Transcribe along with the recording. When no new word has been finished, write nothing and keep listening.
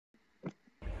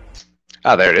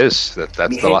Ah, there it is. That's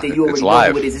Mi gente, you it's already know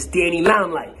live. who it is. It's Danny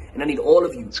Limelight. And I need all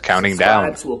of you It's counting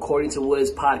subscribe down. to According to Woods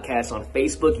podcast on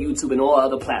Facebook, YouTube, and all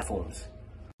other platforms.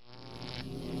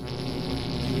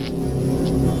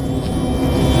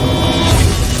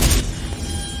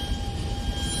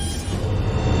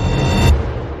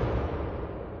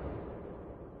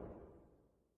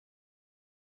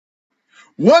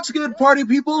 What's good, party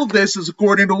people? This is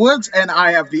According to Woods, and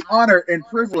I have the honor and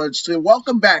privilege to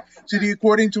welcome back to the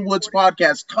According to Woods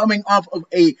podcast, coming off of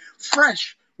a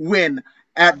fresh win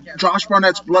at Josh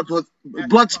Barnett's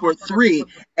Bloodsport 3,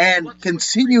 and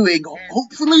continuing,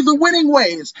 hopefully, the winning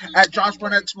ways at Josh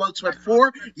Barnett's Bloodsport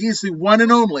 4. He is the one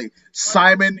and only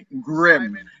Simon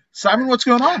Grimm. Simon, what's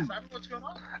going on?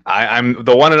 I'm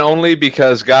the one and only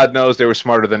because God knows they were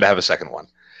smarter than to have a second one.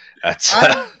 That's.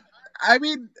 I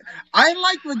mean, I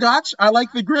like the Gotch. I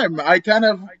like the Grimm. I kind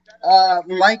of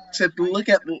like to look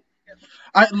at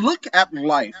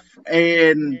life,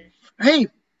 and hey,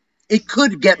 it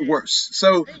could get worse.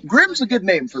 So Grimm's a good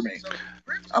name for me.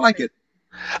 I like it.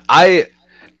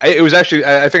 It was actually,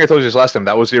 I think I told you this last time.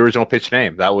 That was the original pitch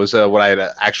name. That was what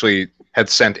I had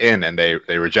sent in, and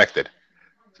they rejected.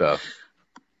 So.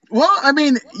 Well, I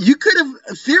mean, you could have,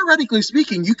 theoretically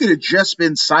speaking, you could have just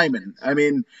been Simon. I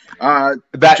mean,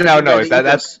 that's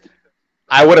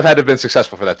I would have had to have been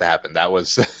successful for that to happen. That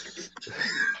was.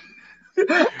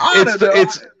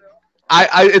 It's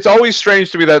always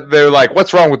strange to me that they're like,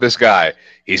 "What's wrong with this guy?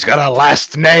 He's got a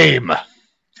last name."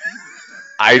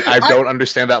 I don't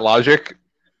understand that logic.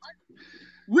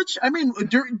 Which, I mean,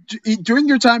 during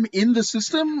your time in the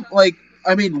system, like,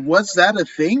 I mean, was that a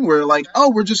thing where, like,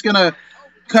 oh, we're just gonna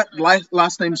cut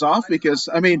last names off? Because,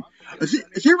 I mean,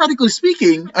 theoretically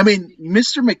speaking, I mean,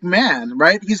 Mr. McMahon,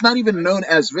 right? He's not even known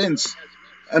as Vince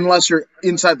unless you're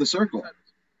inside the circle.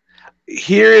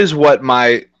 Here is what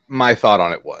my thought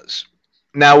on it was.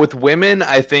 Now, with women,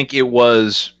 I think it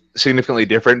was significantly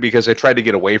different because they tried to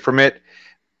get away from it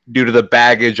due to the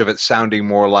baggage of it sounding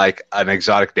more like an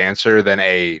exotic dancer than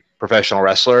a professional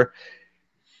wrestler.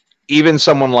 Even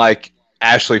someone like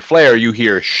Ashley Flair, you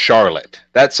hear Charlotte.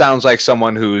 That sounds like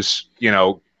someone who's,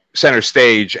 center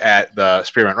stage at the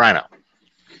Spearmint Rhino.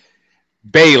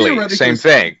 Bailey, same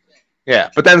thing. Yeah,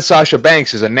 but then Sasha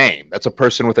Banks is a name. That's a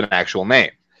person with an actual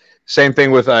name. Same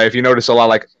thing with, if you notice a lot,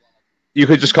 like, you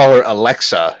could just call her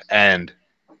Alexa, and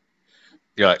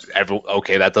you're like,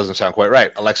 okay, that doesn't sound quite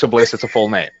right. Alexa Bliss, it's a full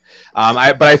name.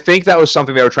 But I think that was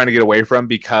something they were trying to get away from,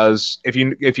 because if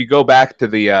you go back to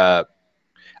the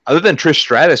other than Trish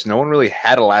Stratus, no one really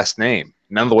had a last name.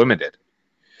 None of the women did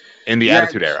in the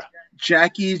Attitude Era.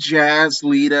 Jackie, Jazz,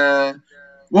 Lita.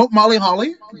 Well, Molly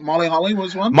Holly. Molly Holly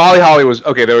was one. Molly Holly was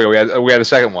okay. There we go. We had a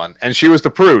second one, and she was the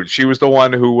prude. She was the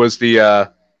one who was the right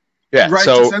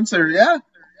to censor. Yeah.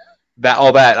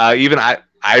 Even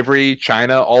Ivory,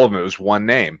 China, all of them. It was one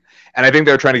name, and I think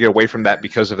they were trying to get away from that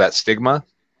because of that stigma.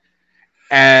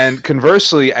 And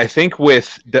conversely, I think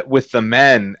with the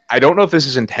men, I don't know if this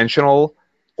is intentional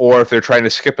or if they're trying to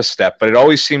skip a step, but it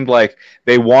always seemed like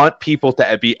they want people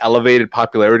to be elevated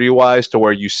popularity-wise to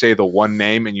where you say the one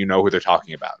name and you know who they're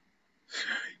talking about.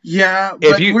 Yeah,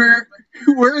 but where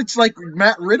it's like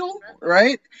Matt Riddle,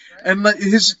 right? And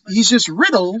he's just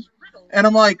Riddle, and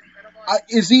I'm like,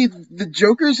 is he the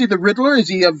Joker? Is he the Riddler? Is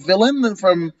he a villain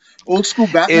from old school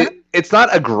Batman? It's not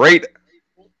a great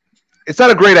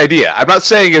idea. I'm not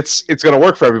saying it's going to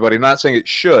work for everybody. I'm not saying it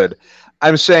should.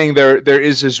 I'm saying there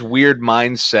is this weird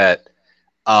mindset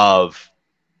of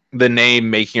the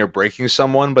name making or breaking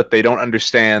someone, but they don't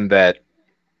understand that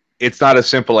it's not as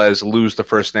simple as lose the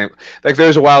first name. Like,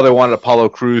 there's a while they wanted Apollo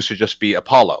Crews to just be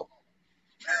Apollo.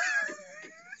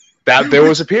 There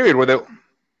was a period where they...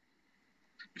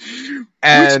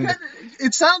 And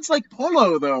it sounds like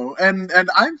Polo, though, and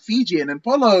I'm Fijian, and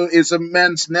Polo is a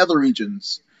man's nether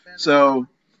regions. So,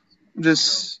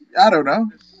 I don't know.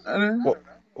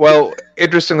 Well,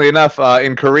 interestingly enough,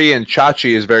 in Korean,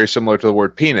 Chachi is very similar to the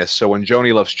word penis. So when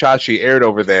Joni Loves Chachi aired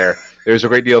over there's a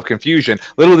great deal of confusion.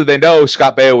 Little did they know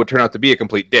Scott Baio would turn out to be a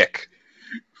complete dick.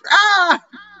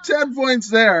 10 points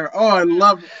there. Oh, I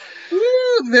love it.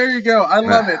 Woo, there you go. I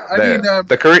love it. I mean,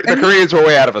 the Koreans were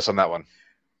way out of us on that one.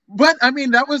 But, I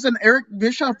mean, that was an Eric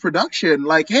Bischoff production.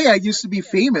 Like, hey, I used to be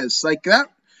famous. Like that,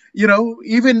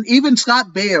 even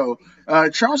Scott Baio,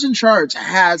 Charles in Charge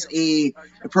has a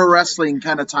pro wrestling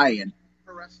kind of tie-in.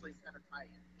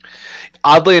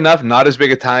 Oddly enough, not as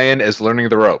big a tie-in as Learning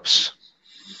the Ropes.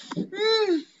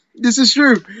 This is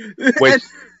true.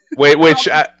 Which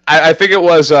I think it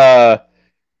was...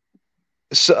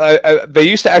 they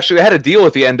used to they had a deal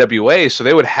with the NWA, so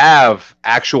they would have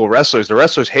actual wrestlers. The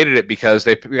wrestlers hated it because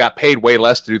they got paid way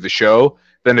less to do the show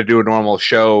than to do a normal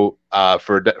show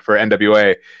for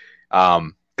NWA.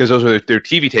 Because those were their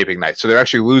TV taping nights, so they're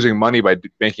actually losing money by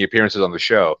making appearances on the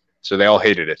show. So they all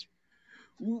hated it.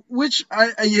 Which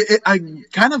I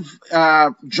kind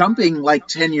of jumping like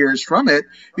 10 years from it,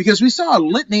 because we saw a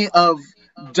litany of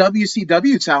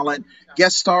WCW talent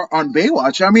guest star on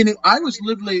Baywatch. I mean, I was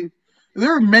literally,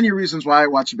 there are many reasons why I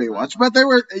watched Baywatch, but there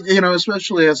were,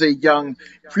 especially as a young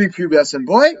prepubescent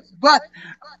boy. But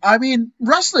I mean,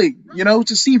 wrestling,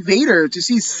 to see Vader, to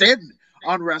see Sid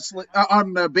on wrestling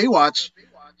on Baywatch.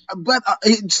 But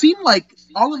it seemed like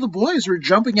all of the boys were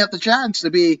jumping at the chance to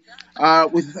be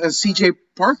with CJ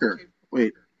Parker.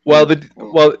 Wait. Oh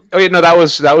yeah, no, that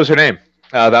was her name.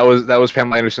 That was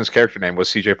Pamela Anderson's character name, was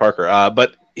CJ Parker.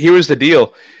 But here was the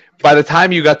deal: by the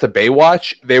time you got to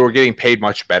Baywatch, they were getting paid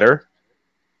much better.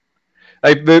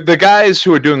 Like the guys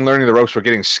who were doing Learning the Ropes were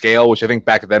getting scale, which I think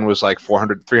back then was like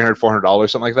 $400,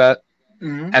 something like that,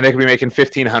 and they could be making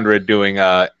 $1,500 doing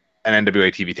an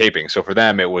NWA TV taping. So for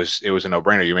them, it was a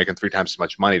no-brainer. You're making 3 times as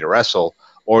much money to wrestle,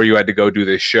 or you had to go do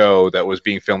this show that was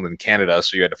being filmed in Canada,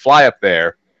 so you had to fly up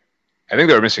there. I think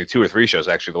they were missing 2 or 3 shows,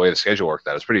 actually, the way the schedule worked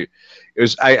out.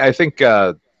 I think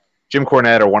Jim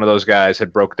Cornette or one of those guys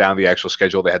had broke down the actual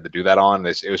schedule they had to do that on.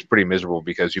 It was pretty miserable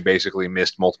because you basically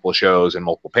missed multiple shows and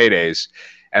multiple paydays,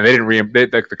 and they didn't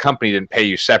the company didn't pay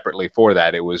you separately for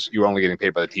that. It was, you were only getting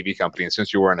paid by the TV company, and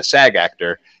since you weren't a SAG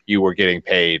actor, you were getting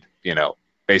paid,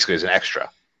 basically as an extra.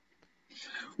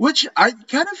 Which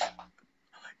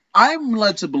I'm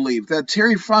led to believe that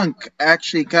Terry Funk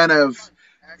actually kind of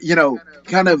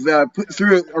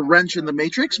threw a wrench in the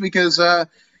matrix, because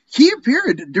he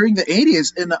appeared during the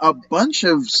 80s in a bunch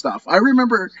of stuff. I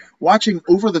remember watching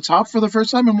Over the Top for the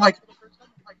first time. I'm like,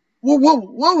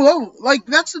 whoa. Like,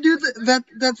 that's the dude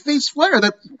that faced Flair,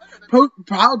 that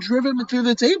power driven him through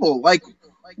the table. Like,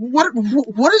 what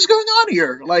is going on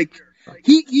here? Like,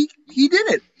 he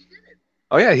did it.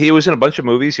 Oh yeah, he was in a bunch of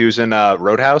movies. He was in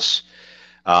Roadhouse,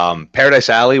 Paradise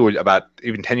Alley, about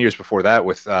even 10 years before that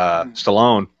with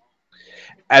Stallone.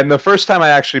 And the first time I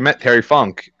actually met Terry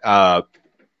Funk,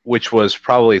 which was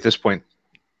probably at this point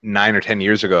 9 or 10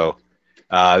 years ago,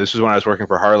 this was when I was working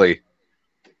for Harley.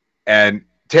 And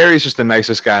Terry's just the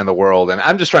nicest guy in the world. And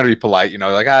I'm just trying to be polite,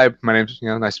 like, hi, my name's,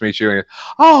 nice to meet you. And,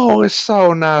 oh, it's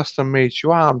so nice to meet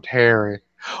you. I'm Terry.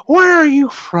 Where are you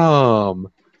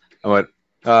from? I went,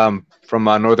 from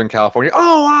Northern California.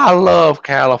 Oh, I love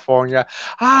California.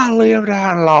 I lived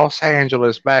out in Los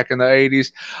Angeles back in the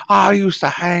 80s. I used to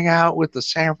hang out with the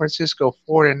San Francisco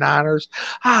 49ers.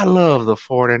 I love the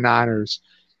 49ers.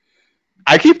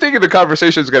 I keep thinking the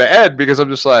conversation is going to end because I'm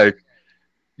just like,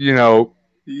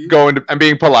 I'm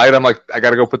being polite. I'm like, I got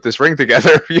to go put this ring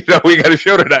together. We got a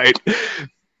show tonight.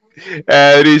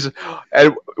 And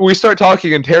we start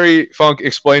talking, and Terry Funk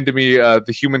explained to me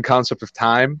the human concept of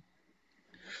time.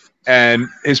 And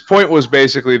his point was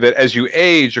basically that as you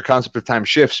age, your concept of time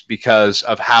shifts because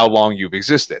of how long you've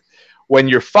existed. When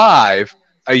you're 5,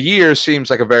 a year seems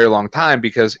like a very long time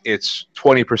because it's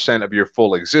 20% of your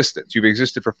full existence. You've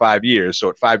existed for 5 years, so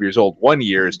at 5 years old, 1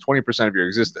 year is 20% of your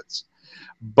existence.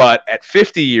 But at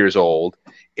 50 years old,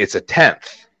 it's a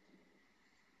tenth.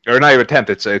 Or not even a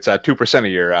tenth, it's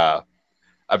 2%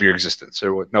 of your existence,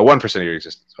 or no, 1% of your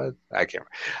existence. I can't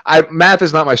remember. Math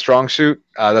is not my strong suit.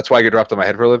 That's why I get dropped on my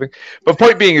head for a living. But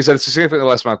point being is that it's a significantly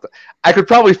less amount. I could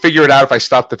probably figure it out if I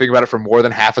stopped to think about it for more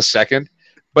than half a second.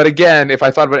 But again, if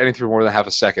I thought about anything for more than half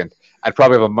a second, I'd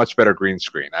probably have a much better green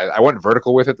screen. I went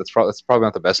vertical with it. That's probably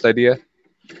not the best idea.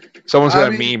 Someone's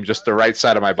going to meme just the right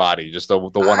side of my body, just the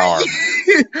one arm.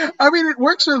 I mean, it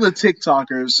works for the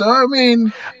TikTokers. So, I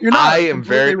mean, you're not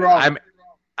completely wrong.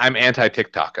 I'm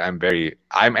anti-TikTok.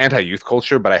 I'm anti-youth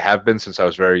culture, but I have been since I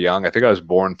was very young. I think I was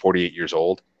born 48 years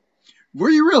old. Were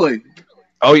you really?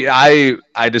 Oh yeah,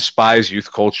 I despise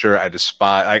youth culture.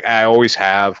 I always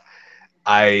have.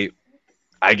 I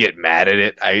get mad at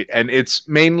it. And it's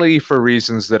mainly for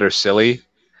reasons that are silly.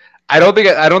 I don't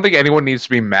think anyone needs to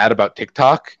be mad about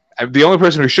TikTok. The only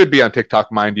person who should be on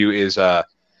TikTok, mind you, is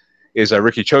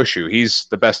Ricky Choshu. He's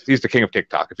the best. He's the king of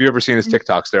TikTok. If you've ever seen his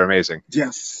TikToks, they're amazing.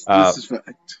 Yes, this is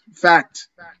fact.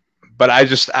 But I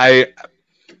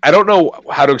don't know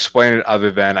how to explain it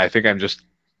other than I think I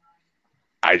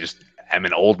just am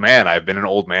an old man. I've been an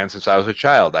old man since I was a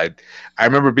child. I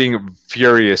remember being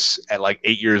furious at like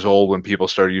 8 years old when people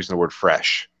started using the word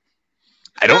fresh.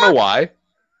 I don't know why.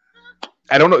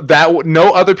 I don't know that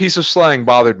no other piece of slang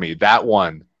bothered me. That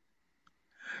one,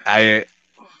 it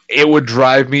would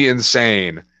drive me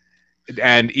insane.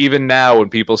 And even now, when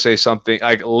people say something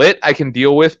like "lit," I can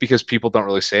deal with because people don't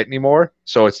really say it anymore.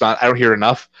 So it's not. I don't hear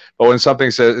enough. But when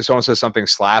someone says something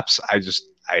slaps, I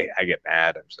get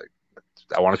mad. I'm just like,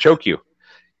 I want to choke you.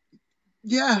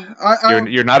 Yeah,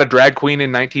 You're not a drag queen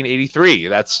in 1983.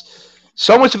 That's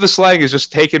so much of the slang is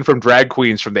just taken from drag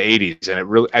queens from the 80s, and it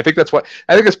really. I think that's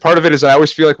part of it is I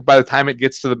always feel like by the time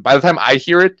I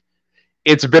hear it,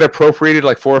 it's been appropriated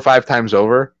like 4 or 5 times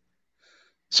over.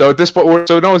 So at this point,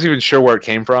 so no one's even sure where it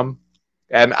came from,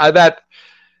 and that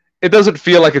it doesn't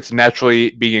feel like it's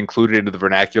naturally being included into the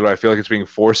vernacular. I feel like it's being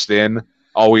forced in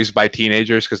always by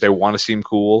teenagers because they want to seem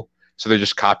cool, so they're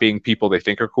just copying people they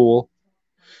think are cool.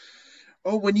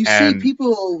 Oh, when you see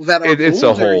people that are it's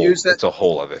older use that, it's a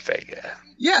whole other thing. Yeah.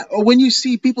 Yeah, or when you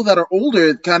see people that are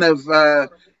older kind of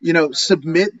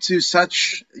submit to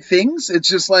such things, it's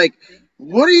just like,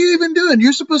 what are you even doing?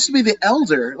 You're supposed to be the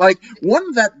elder. Like,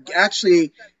 one that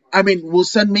actually, will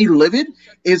send me livid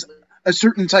is a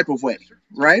certain type of way,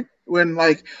 right? When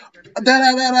like da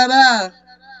da da da da,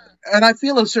 and I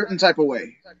feel a certain type of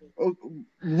way.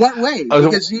 What way?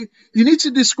 Because you need to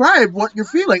describe what you're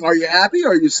feeling. Are you happy?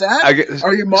 Are you sad?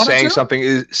 Are you monotone?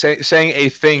 Saying a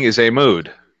thing is a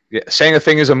mood. Yeah, saying a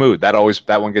thing is a mood. That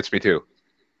one gets me too.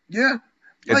 Yeah.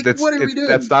 Like, what are we doing?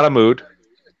 That's not a mood.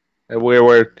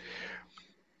 We're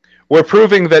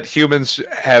proving that humans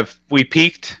we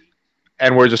peaked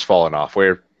and we're just falling off.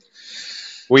 We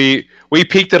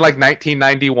peaked in like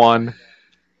 1991.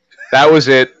 That was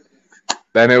it.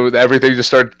 Then everything just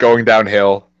started going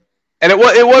downhill. And it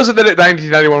wasn't that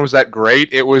 1991 was that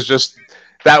great. It was just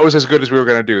that was as good as we were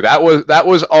going to do. That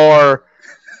was our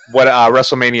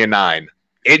WrestleMania 9.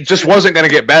 It just wasn't going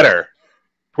to get better.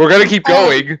 We're going to keep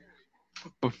going.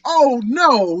 Oh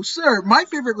no, sir! My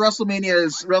favorite WrestleMania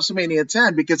is WrestleMania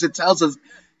 10 because it tells us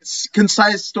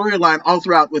concise storyline all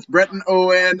throughout with Bret and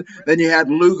Owen. Then you had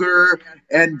Luger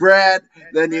and Bret.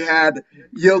 Then you had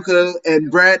Yoko and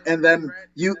Bret, and then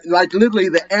literally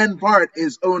the end part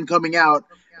is Owen coming out.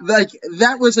 Like,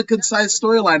 that was a concise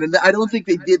storyline, and I don't think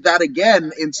they did that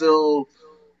again until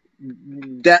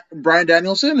Bryan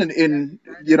Danielson in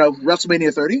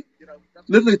WrestleMania 30.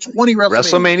 Literally 20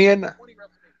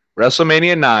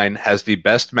 WrestleMania 9 has the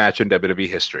best match in WWE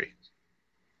history.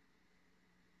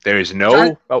 There is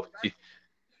no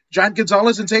Giant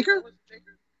Gonzalez and Taker.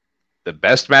 The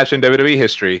best match in WWE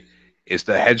history is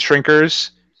the Head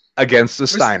Shrinkers against the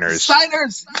Steiners.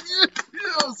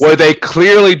 Where they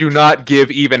clearly do not give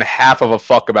even half of a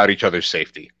fuck about each other's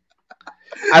safety.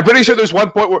 I'm pretty sure there's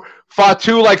one point where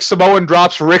Fatu Samoan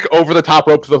drops Rick over the top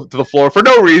rope to the floor for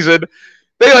no reason.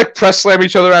 They press slam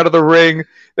each other out of the ring.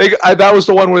 That was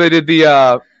the one where they did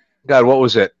the God, what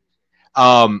was it?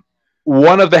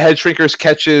 One of the Head Shrinkers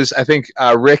catches, I think,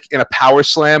 Rick in a power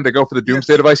slam. They go for the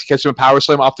Doomsday device. He catches him a power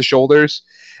slam off the shoulders,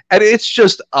 and it's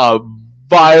just a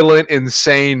violent,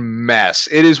 insane mess.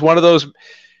 It is one of those.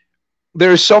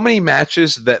 There are so many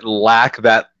matches that lack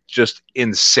that just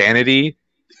insanity.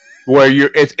 Where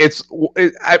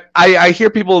I hear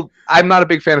people. I'm not a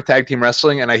big fan of tag team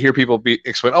wrestling, and I hear people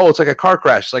explain, "Oh, it's like a car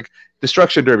crash, it's like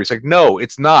Destruction Derby." It's like, no,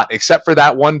 it's not, except for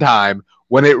that one time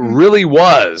when it really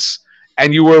was,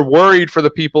 and you were worried for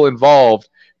the people involved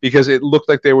because it looked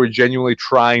like they were genuinely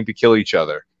trying to kill each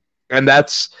other, and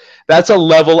that's a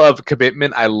level of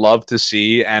commitment I love to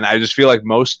see, and I just feel like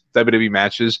most WWE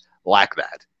matches lack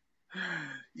that.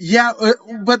 Yeah,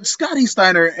 but Scotty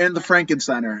Steiner and the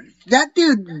Frankensteiner, that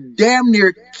dude damn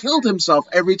near killed himself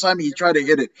every time he tried to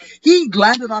hit it. He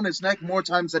landed on his neck more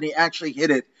times than he actually hit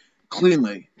it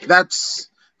cleanly. That's,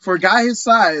 for a guy his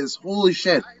size, holy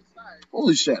shit.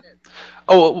 Holy shit.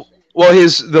 Oh, well,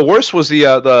 the worst was the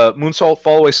moonsault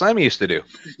fallaway slam he used to do.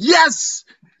 Yes!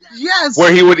 Yes!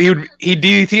 Where he'd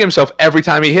DDT himself every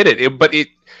time he hit it.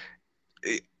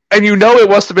 And it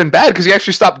must have been bad because he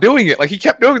actually stopped doing it. Like, he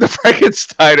kept doing the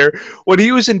Frankensteiner. When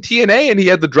he was in TNA and he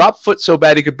had the drop foot so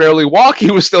bad he could barely walk,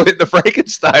 he was still hitting the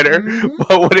Frankensteiner.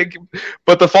 Mm-hmm.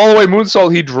 But the fallaway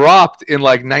moonsault he dropped in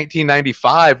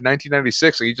 1995,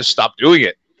 1996, and he just stopped doing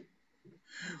it.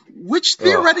 Which,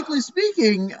 theoretically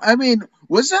speaking,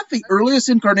 was that the earliest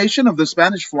incarnation of the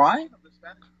Spanish Fly?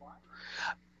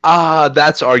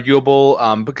 That's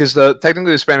arguable, because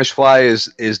technically the Spanish Fly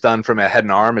is done from a head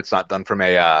and arm. It's not done from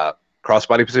a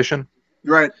crossbody position.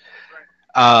 Right.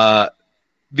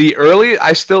 The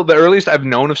earliest I've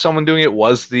known of someone doing it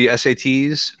was the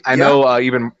SATs. I know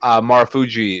even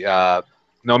Marufuji,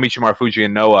 Nomichi Marufuji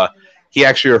in Noah, he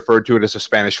actually referred to it as a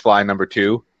Spanish Fly number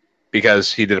 2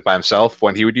 because he did it by himself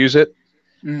when he would use it.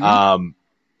 Mm-hmm.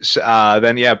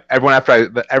 Everyone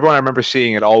I remember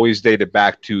seeing it always dated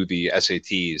back to the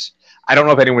SATs. I don't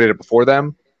know if anyone did it before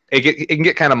them. It can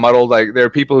get kind of muddled. Like, there are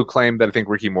people who claim that I think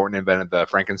Ricky Morton invented the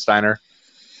Frankensteiner,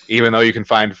 even though you can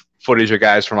find footage of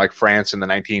guys from France in the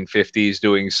 1950s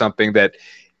doing something that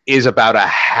is about a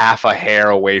half a hair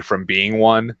away from being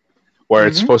one, where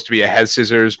it's supposed to be a head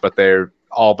scissors, but they're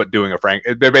all but doing a Frank.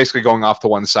 They're basically going off to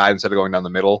one side instead of going down the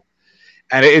middle.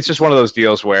 And it's just one of those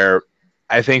deals where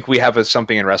I think we have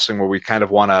something in wrestling where we kind of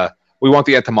want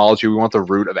the etymology, we want the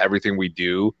root of everything we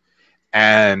do.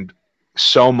 And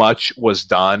so much was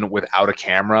done without a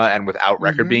camera and without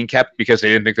record being kept because they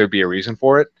didn't think there'd be a reason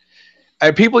for it.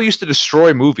 And people used to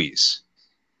destroy movies.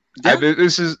 Yeah.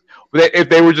 If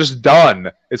they were just done,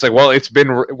 it's like, well,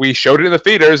 we showed it in the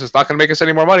theaters. It's not going to make us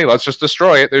any more money. Let's just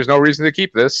destroy it. There's no reason to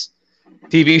keep this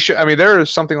TV show. I mean, there is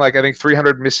something like, I think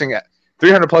 300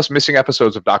 plus missing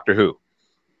episodes of Doctor Who.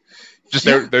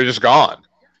 They're just gone.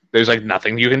 There's like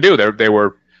nothing you can do.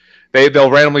 They'll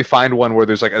randomly find one where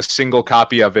there's like a single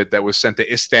copy of it that was sent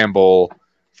to Istanbul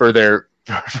for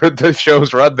the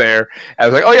show's run there. And I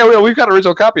was like, oh yeah, we've got an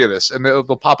original copy of this, and they'll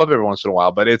pop up every once in a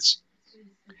while. But it's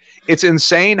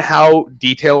insane how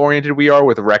detail oriented we are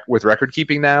with record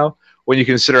keeping now. When you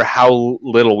consider how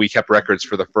little we kept records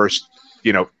for the first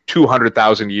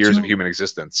 200,000 years of human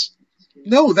existence.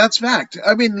 No, that's fact.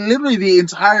 I mean, literally the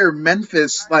entire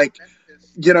Memphis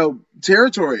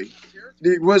territory.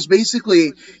 It was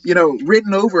basically,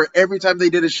 written over every time they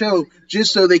did a show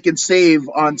just so they can save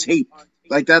on tape.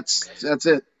 Like that's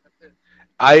it.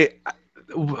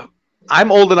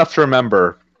 I'm old enough to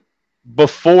remember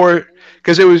before,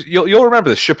 because it was you'll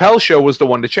remember this. Chappelle's Show was the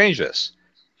one to change this.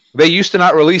 They used to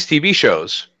not release TV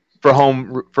shows for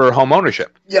home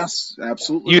ownership. Yes,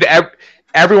 absolutely.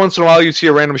 Every once in a while you'd see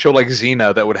a random show like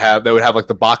Xena that would have like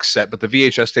the box set, but the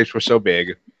VHS tapes were so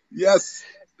big. Yes.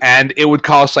 And it would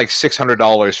cost like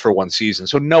 $600 for one season.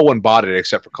 So no one bought it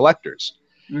except for collectors.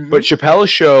 But Chappelle's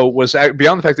Show was,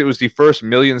 beyond the fact that it was the first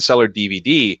million-seller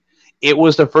DVD, it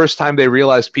was the first time they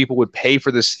realized people would pay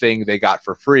for this thing they got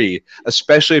for free,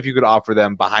 especially if you could offer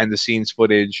them behind-the-scenes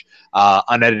footage,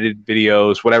 unedited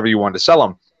videos, whatever you wanted to sell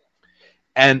them.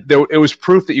 And it was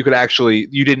proof that you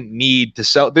didn't need to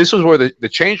sell. This was where the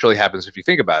change really happens if you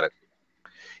think about it.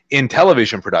 In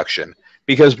television production.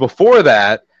 Because before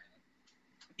that,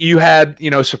 you had,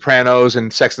 Sopranos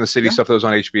and Sex and the City stuff that was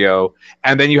on HBO,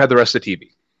 and then you had the rest of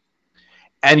TV.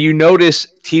 And you notice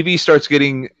TV starts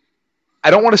getting, I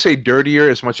don't want to say dirtier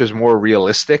as much as more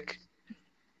realistic.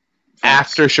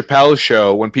 After Chappelle's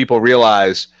Show, when people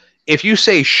realize if you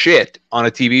say shit on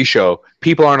a TV show,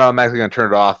 people aren't automatically going to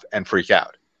turn it off and freak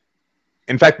out.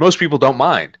 In fact, most people don't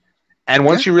mind. And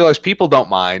once you realize people don't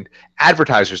mind,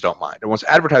 advertisers don't mind. And once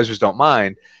advertisers don't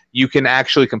mind, you can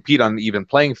actually compete on an even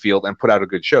playing field and put out a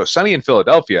good show. Sunny in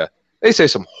Philadelphia, they say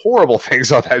some horrible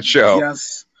things on that show.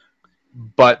 Yes.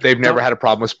 But they've never had a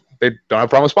problem they don't have a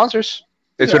problem with sponsors.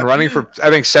 It's been running for, I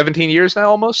think, 17 years now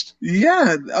almost.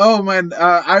 Yeah. Oh, man.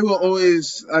 I will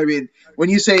always, when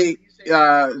you say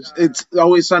it's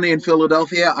Always Sunny in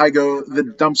Philadelphia, I go the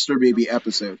Dumpster Baby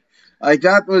episode. Like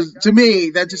that was, to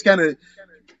me, that just kind of,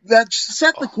 that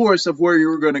set the course of where you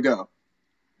were going to go.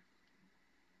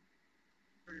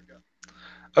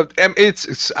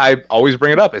 I always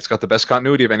bring it up. It's got the best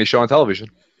continuity of any show on television.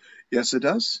 Yes, it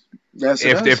does. Yes,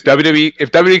 if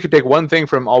WWE could take one thing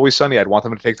from Always Sunny, I'd want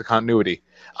them to take the continuity.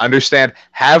 Understand,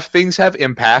 have things have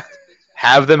impact,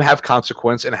 have them have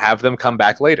consequence, and have them come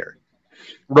back later.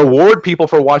 Reward people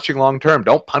for watching long term.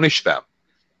 Don't punish them.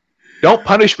 Don't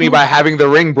punish me by having the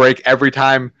ring break every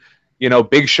time,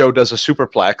 Big Show does a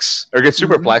superplex or gets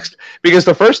superplexed. Because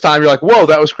the first time you're like, whoa,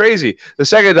 that was crazy. The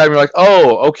second time you're like,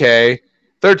 oh, okay.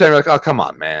 Third time, you're like, oh, come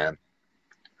on, man.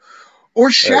 Or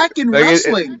Shaq in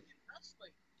wrestling.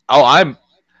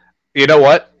 You know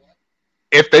what?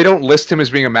 If they don't list him as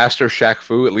being a master of Shaq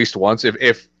Fu at least once,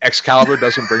 if Excalibur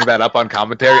doesn't bring that up on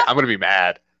commentary, I'm going to be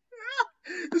mad.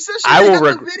 I will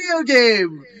the video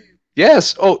game.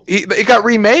 Yes. Oh, it got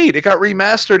remade. It got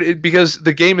remastered because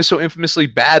the game is so infamously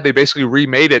bad. They basically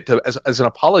remade it as an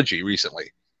apology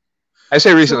recently. I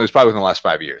say recently, it was probably within the last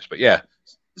 5 years, but yeah.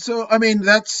 So,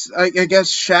 that's, I guess,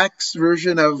 Shaq's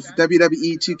version of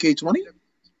WWE 2K20?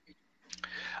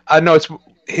 No,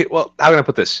 how can I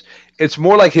put this? It's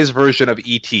more like his version of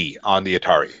E.T. on the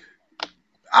Atari.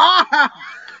 Ah,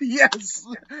 yes.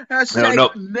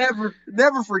 Hashtag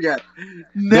never forget.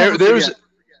 There's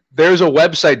a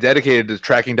website dedicated to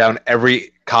tracking down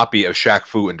every copy of Shaq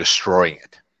Fu and destroying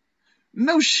it.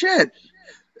 No shit.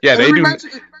 Yeah, they do.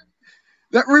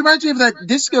 That reminds me of that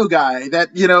disco guy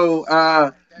that,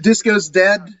 Disco's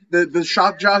Dead, the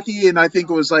shock jockey, and I think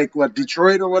it was like,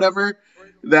 Detroit or whatever,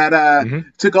 that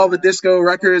took all the disco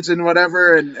records and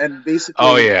whatever, and basically...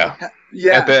 Oh, yeah.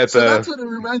 Yeah, that's what it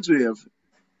reminds me of.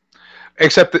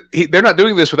 Except that they're not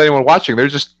doing this with anyone watching. They're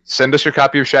just, send us your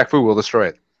copy of Shaq Fu, we'll destroy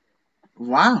it.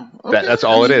 Wow. Okay. That's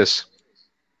all it is.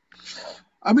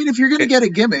 I mean, if you're gonna get a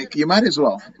gimmick, you might as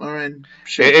well. I mean,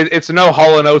 shit. It's no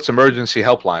Hall & Oates emergency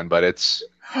helpline, but it's.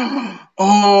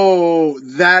 Oh,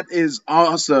 that is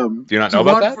awesome. Do you not know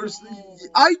about that?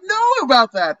 I know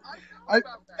about that.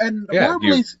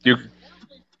 Horribly.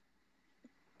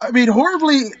 I mean,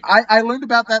 horribly. I learned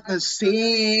about that the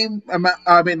same amount.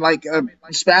 I mean, like a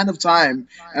span of time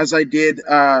as I did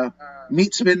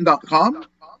meatspin.com,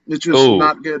 which was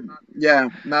not good. Yeah,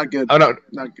 not good. Oh no,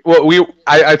 not good. Well,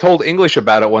 I told English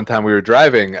about it one time. We were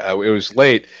driving. It was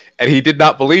late, and he did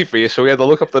not believe me. So we had to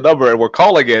look up the number, and we're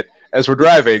calling it as we're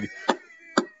driving.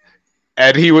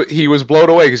 And he was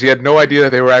blown away because he had no idea that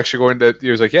they were actually going to.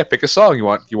 He was like, "Yeah, pick a song. You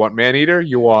want Man Eater?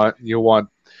 You want you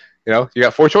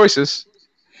got 4 choices."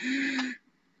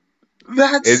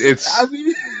 It's. I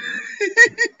mean,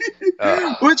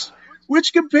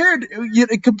 which compared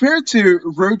to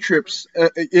road trips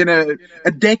in a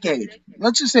decade.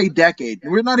 Let's just say decade.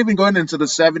 We're not even going into the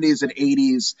 70s and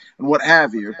 80s and what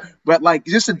have you, but like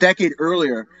just a decade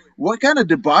earlier. What kind of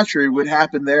debauchery would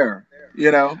happen there?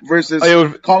 Versus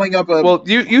calling up a. Well,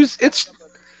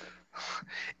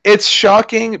 it's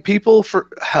shocking people for.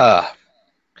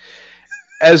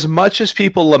 As much as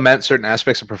people lament certain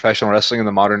aspects of professional wrestling in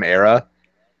the modern era,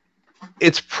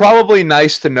 it's probably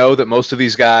nice to know that most of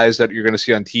these guys that you're going to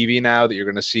see on TV now, that you're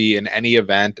going to see in any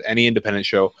event, any independent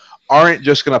show, aren't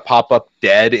just going to pop up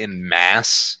dead in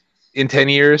mass in 10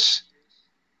 years.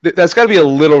 That's got to be a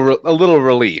little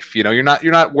relief. You're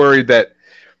not worried that.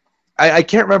 I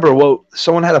can't remember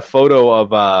someone had a photo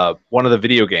of one of the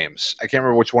video games. I can't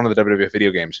remember which one of the WWF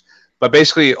video games, but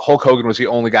basically Hulk Hogan was the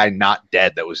only guy not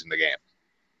dead that was in the game.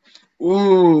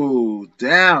 Ooh,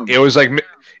 damn! It was like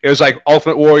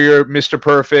Ultimate Warrior, Mr.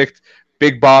 Perfect,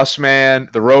 Big Boss Man,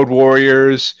 the Road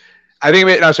Warriors. I think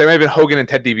it might have been Hogan and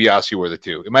Ted DiBiase were the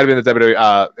two. It might have been the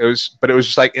WWE. It was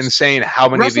just like insane how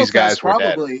many of these guys were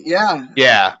dead. Yeah.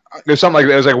 Yeah, there's something like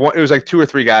that. It was like 2 or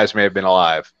 3 guys may have been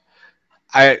alive.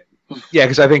 Because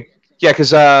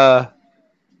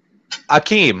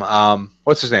Akeem,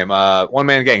 what's his name? One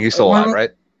Man Gang. He's still alive,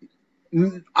 right?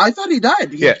 I thought he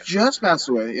died. He just passed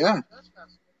away. Yeah.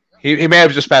 He may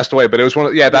have just passed away, but it was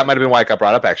that might have been why it got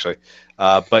brought up actually.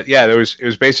 But yeah, it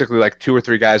was basically like 2 or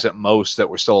 3 guys at most that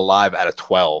were still alive out of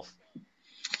 12.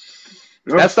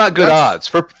 That's not good odds.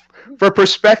 For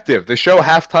perspective, the show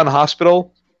Half Ton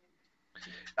Hospital,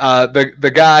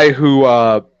 the guy who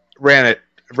ran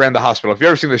the hospital. If you've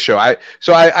ever seen this show,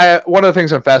 one of the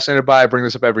things I'm fascinated by, I bring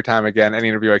this up every time again, any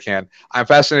interview I can. I'm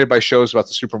fascinated by shows about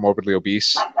the super morbidly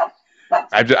obese.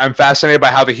 I'm fascinated by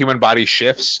how the human body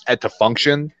shifts to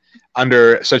function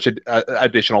under such an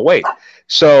additional weight.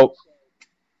 So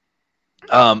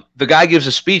the guy gives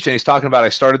a speech and he's talking about, I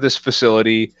started this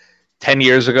facility 10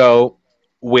 years ago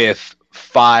with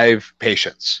 5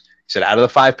 patients. He said, out of the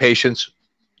 5 patients,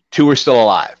 2 are still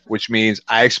alive, which means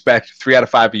I expect 3 out of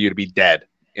 5 of you to be dead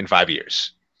in 5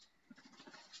 years.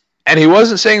 And he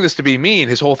wasn't saying this to be mean.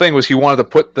 His whole thing was he wanted to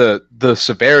put the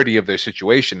severity of their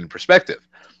situation in perspective.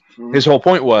 His whole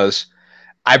point was,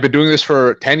 I've been doing this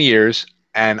for 10 years,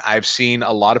 and I've seen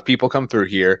a lot of people come through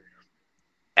here.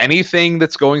 Anything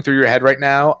that's going through your head right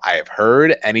now, I have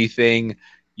heard. Anything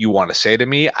you want to say to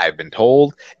me, I've been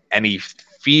told. Any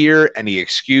fear, any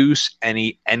excuse,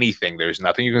 anything. There's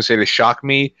nothing you can say to shock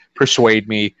me, persuade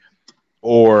me,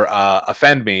 or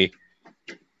offend me.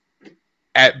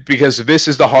 Because this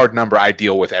is the hard number I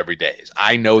deal with every day.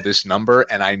 I know this number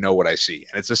and I know what I see.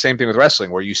 And it's the same thing with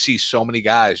wrestling where you see so many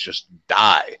guys just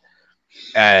die.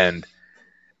 And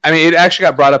I mean, it actually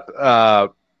got brought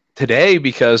up today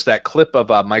because that clip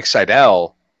of Mike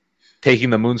Seidel taking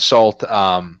the moonsault.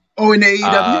 In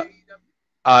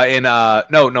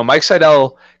AEW? No, Mike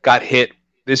Seidel got hit.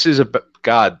 This is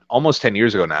almost 10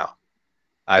 years ago now.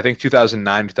 I think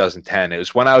 2009, 2010. It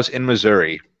was when I was in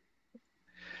Missouri.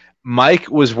 Mike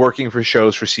was working for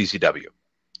shows for CZW.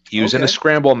 He was in a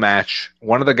scramble match.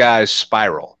 One of the guys,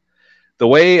 Spiral. The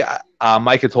way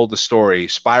Mike had told the story,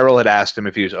 Spiral had asked him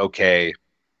if he was okay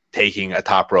taking a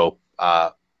top rope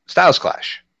Styles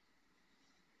Clash.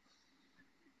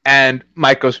 And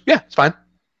Mike goes, yeah, it's fine.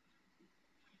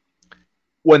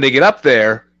 When they get up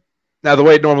there, now the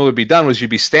way it normally would be done was you'd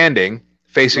be standing,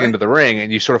 facing into the ring,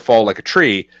 and you sort of fall like a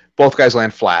tree. Both guys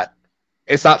land flat.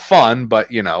 It's not fun,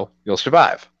 but, you'll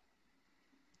survive.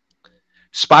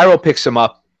 Spiral picks him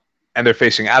up, and they're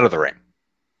facing out of the ring.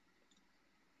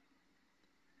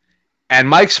 And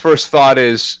Mike's first thought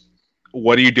is,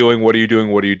 what are you doing? What are you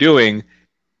doing? What are you doing?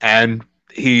 And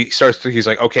he's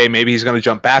like, okay, maybe he's going to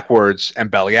jump backwards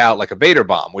and belly out like a Vader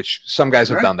bomb, which some guys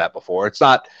have done that before. It's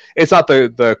not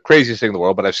the craziest thing in the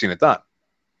world, but I've seen it done.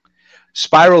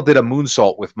 Spiral did a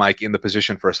moonsault with Mike in the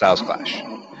position for a Styles Clash.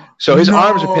 So his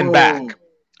arms are pinned No. back.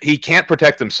 He can't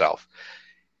protect himself.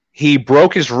 He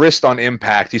broke his wrist on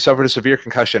impact. He suffered a severe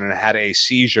concussion and had a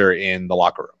seizure in the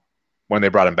locker room when they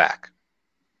brought him back.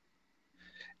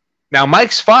 Now,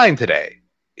 Mike's fine today.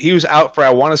 He was out for, I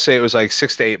want to say it was like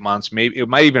 6 to 8 months. Maybe it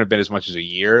might even have been as much as a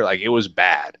year. Like, it was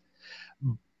bad.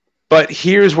 But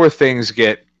here's where things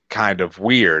get kind of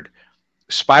weird.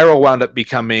 Spiral wound up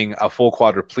becoming a full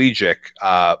quadriplegic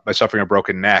by suffering a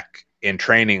broken neck in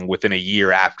training within a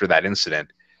year after that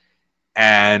incident,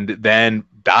 and then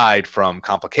died from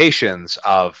complications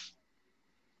of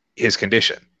his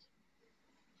condition.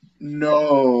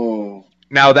 No.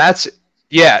 Now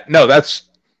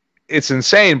it's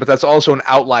insane, but that's also an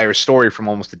outlier story from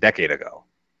almost a decade ago.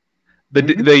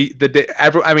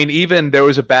 Even there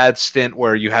was a bad stint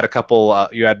where you had a couple,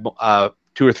 you had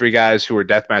 2 or 3 guys who were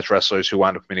deathmatch wrestlers who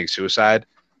wound up committing suicide.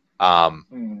 What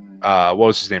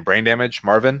was his name? Brain damage,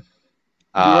 Marvin.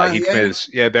 He committed.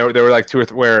 Yeah, there were like 2 or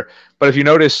 3 but if you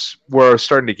notice, we're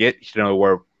starting to get,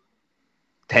 we're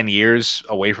 10 years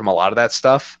away from a lot of that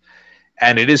stuff,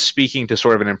 and it is speaking to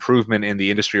sort of an improvement in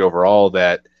the industry overall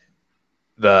that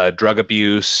the drug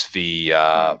abuse, the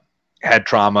head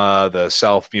trauma, the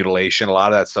self-mutilation, a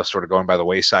lot of that stuff sort of going by the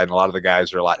wayside, and a lot of the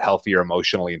guys are a lot healthier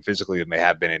emotionally and physically than they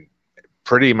have been in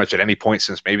pretty much at any point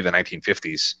since maybe the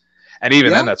 1950s. And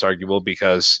even then, that's arguable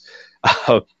because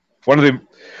one of the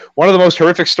most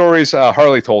horrific stories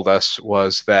Harley told us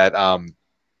was that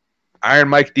Iron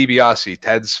Mike DiBiase,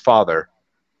 Ted's father,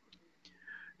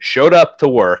 showed up to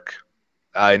work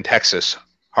in Texas.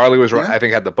 Harley was, I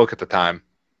think, had the book at the time.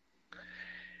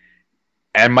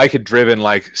 And Mike had driven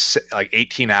like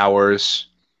 18 hours,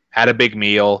 had a big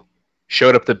meal,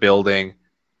 showed up to the building.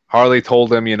 Harley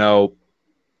told him, you've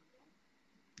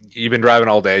been driving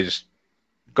all day, just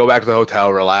go back to the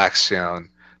hotel, relax. And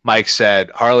Mike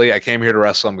said, Harley, I came here to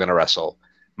wrestle. I'm going to wrestle.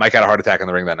 Mike had a heart attack in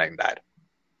the ring that night and died.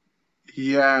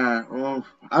 Yeah. Well,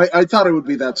 I thought it would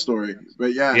be that story,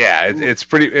 but yeah. Yeah, it's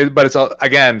pretty, but it's,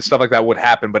 again, stuff like that would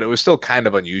happen, but it was still kind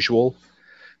of unusual.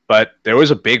 But there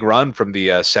was a big run from the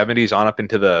 70s on up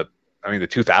into the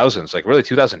 2000s, like really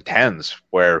 2010s,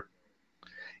 where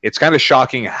it's kind of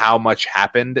shocking how much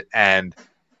happened and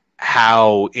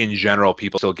how, in general,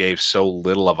 people still gave so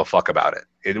little of a fuck about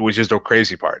it. Which is the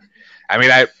crazy part. I mean,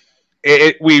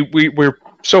 we're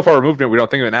so far removed from it, we don't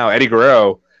think of it now. Eddie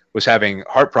Guerrero was having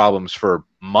heart problems for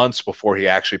months before he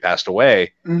actually passed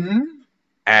away. Mm-hmm.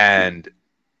 And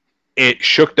it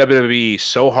shook WWE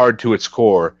so hard to its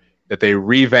core that they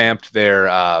revamped their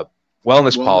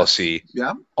wellness policy,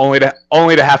 only to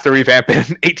have to revamp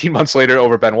it 18 months later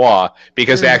over Benoit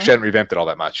because they actually hadn't revamped it all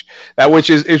that much. Which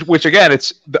again,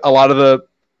 it's a lot of the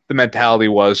mentality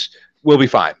was, we'll be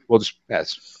fine.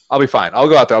 I'll be fine. I'll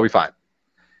go out there. I'll be fine.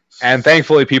 And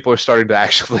thankfully, people are starting to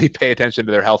actually pay attention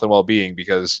to their health and well-being,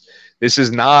 because this is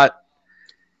an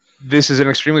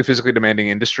extremely physically demanding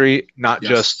industry, not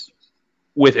just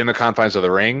within the confines of the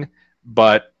ring,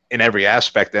 but in every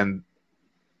aspect, and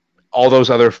all those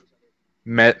other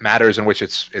matters in which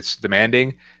it's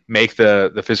demanding make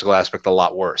the physical aspect a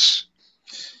lot worse.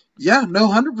 Yeah, no,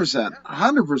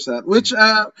 100%. Which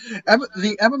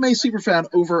the MMA superfan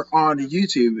over on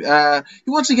YouTube,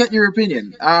 he wants to get your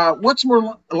opinion. What's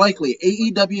more likely,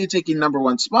 AEW taking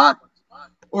 #1 spot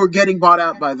or getting bought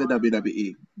out by the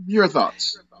WWE? Your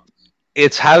thoughts?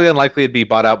 It's highly unlikely to be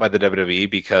bought out by the WWE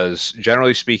because,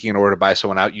 generally speaking, in order to buy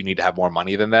someone out, you need to have more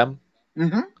money than them.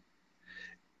 Mm-hmm.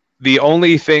 The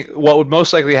only thing, what would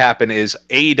most likely happen is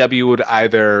AEW would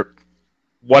either,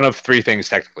 one of 3 things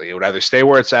technically, it would either stay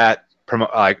where it's at,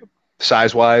 like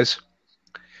size-wise,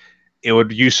 it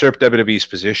would usurp WWE's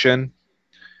position,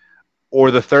 or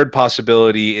the third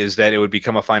possibility is that it would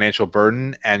become a financial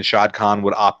burden and Shad Khan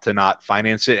would opt to not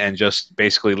finance it and just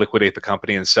basically liquidate the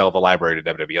company and sell the library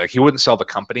to WWE. Like, he wouldn't sell the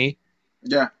company.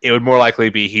 Yeah. It would more likely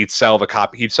be he'd sell the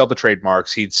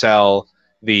trademarks, he'd sell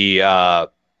the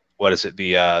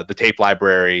the tape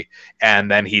library, and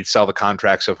then he'd sell the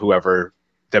contracts of whoever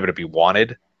WWE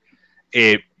wanted.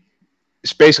 It's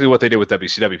basically what they did with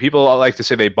WCW. People like to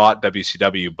say they bought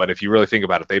WCW, but if you really think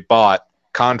about it, they bought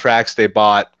contracts, they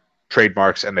bought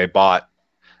trademarks, and they bought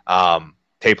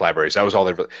tape libraries. That was all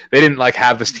they didn't like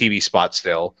have this TV spot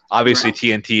still. Obviously,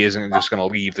 TNT isn't just going to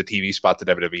leave the TV spot to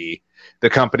WWE. The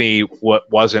company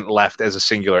wasn't left as a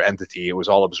singular entity. It was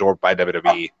all absorbed by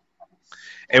WWE.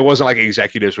 It wasn't like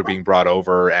executives were being brought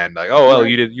over and like, oh well,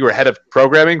 you were head of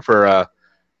programming for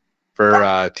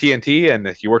TNT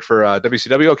and you worked for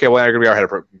WCW. Okay, well, you're gonna be our head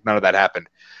of none of that happened.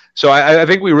 So I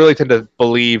think we really tend to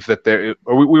believe that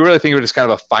we really think of it as kind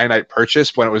of a finite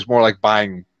purchase when it was more like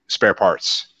buying spare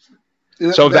parts.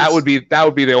 So that would be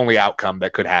the only outcome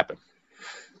that could happen.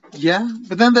 Yeah,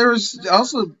 but then there's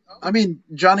also, I mean,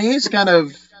 Johnny Ace kind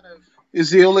of is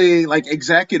the only like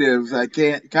executive that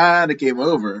can't kind of came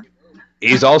over.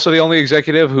 He's also the only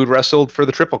executive who'd wrestled for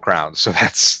the Triple Crown, so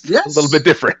that's a little bit Yes,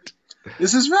 different.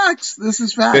 this is facts. This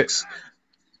is It- facts.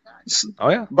 oh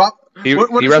yeah, Bob, what he is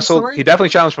the wrestled. story? He definitely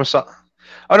challenged Masawa.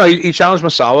 Oh no, he challenged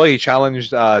Masawa. He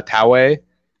challenged Taue.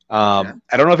 Yeah.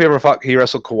 I don't know if he ever fought. He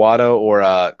wrestled Kawada or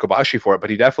Kobashi for it, but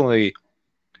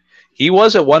he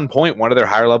was at one point one of their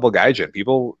higher level gaijin.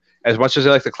 People, as much as they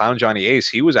like to clown Johnny Ace,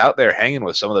 he was out there hanging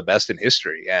with some of the best in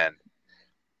history, and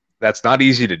that's not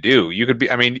easy to do. You could be,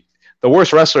 I mean, the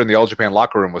worst wrestler in the All Japan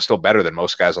locker room was still better than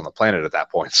most guys on the planet at that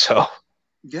point. So,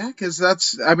 Yeah, because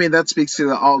that's, I mean, that speaks to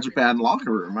the All Japan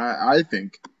locker room, I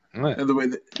think. yeah. And the way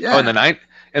that, Oh, yeah. in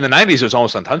the '90s, it was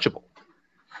almost untouchable.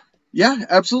 Yeah,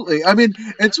 absolutely. I mean,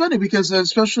 it's funny because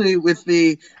especially with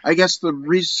the, I guess, the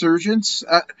resurgence,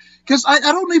 because I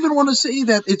don't even want to say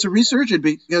that it's a resurgence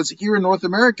because here in North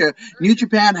America, New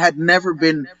Japan had never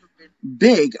been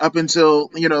big up until,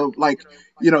 like,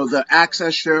 the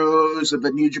access shows of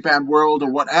the New Japan World or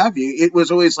what have you. It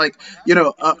was always like,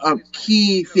 a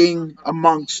key thing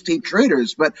amongst tape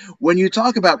traders. But when you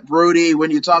talk about Brody,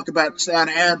 when you talk about Stan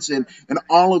Hansen and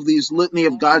all of these litany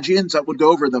of Gajians that would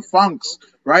go over the Funks,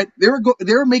 right? They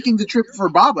were making the trip for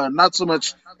Baba, not so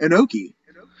much Inoki.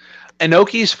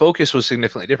 Inoki's focus was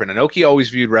significantly different. Inoki always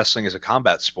viewed wrestling as a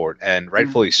combat sport, and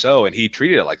rightfully so, and he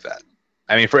treated it like that.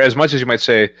 I mean, for as much as you might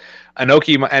say,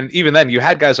 Inoki, and even then, you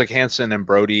had guys like Hansen and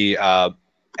Brody,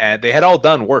 and they had all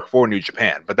done work for New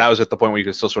Japan, but that was at the point where you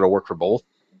could still sort of work for both.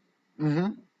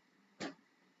 Mm-hmm.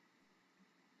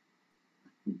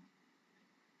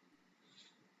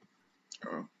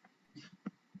 Oh.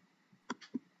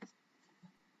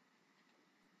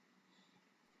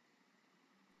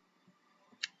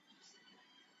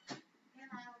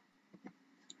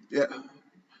 Yeah,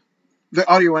 the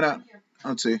audio went out.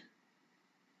 Let's see.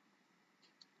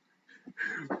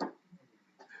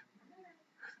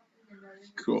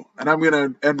 Cool. And I'm gonna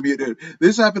unmute it.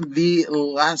 This happened the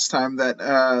last time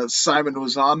that Simon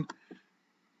was on.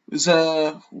 It was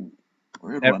a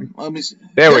weird one. Let me see.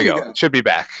 There we go. It should be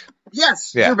back.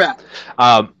 Yes, Yeah. you're back.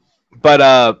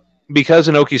 But because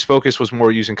Inoki's focus was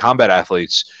more using combat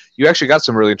athletes, you actually got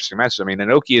some really interesting matches. I mean,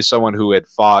 Inoki is someone who had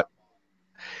fought.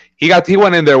 He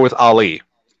went in there with Ali.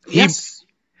 Yes.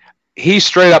 He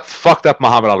straight up fucked up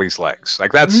Muhammad Ali's legs.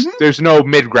 Like there's no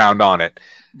mid ground on it.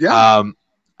 Yeah.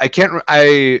 I can't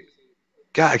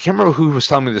remember who was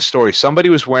telling me the story. Somebody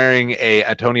was wearing a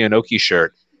Antonio Inoki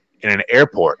shirt in an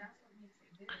airport,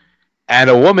 and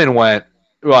a woman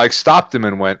stopped him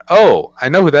and went, "Oh, I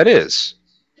know who that is."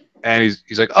 And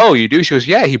he's like, "Oh, you do?" She goes,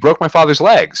 "Yeah, he broke my father's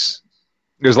legs."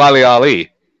 It was Lali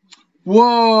Ali.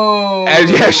 Whoa. And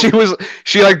yeah, she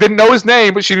didn't know his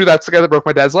name, but she knew that's the guy that broke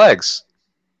my dad's legs.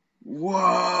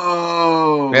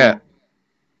 Whoa. Yeah.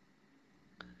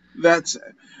 That's,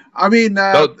 I mean,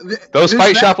 those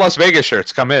Fight Shop Las Vegas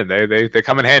shirts come in. They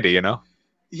come in handy, you know.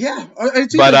 Yeah. But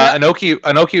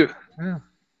Inoki. Yeah.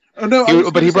 Oh, no,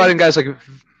 But he brought in guys like.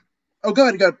 Oh, go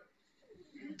ahead.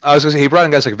 I was going to say he brought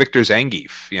in guys like Victor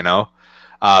Zangief, you know,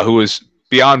 who was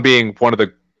beyond being one of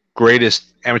the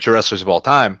greatest amateur wrestlers of all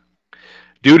time.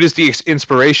 Dude is the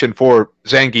inspiration for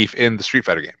Zangief in the Street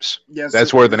Fighter games. Yes,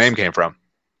 that's where the name came from.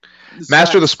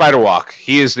 Master of the Spider Walk.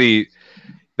 He is the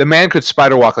man could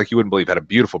spider walk like you wouldn't believe. Had a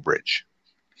beautiful bridge.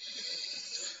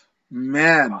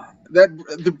 Man,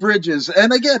 the bridges,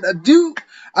 and again,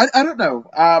 I don't know.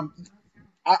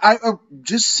 I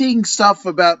just seeing stuff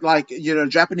about like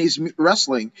Japanese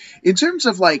wrestling in terms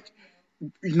of like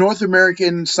North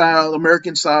American style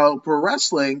pro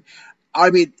wrestling. I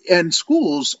mean, and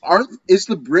schools is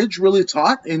the bridge really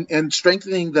taught in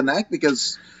strengthening the neck?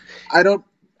 Because I don't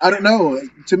know.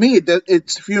 To me,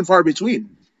 it's few and far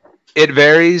between. It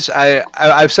varies.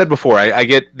 I've said before. I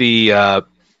get the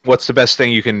what's the best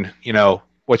thing you can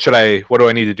what do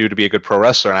I need to do to be a good pro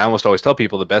wrestler? And I almost always tell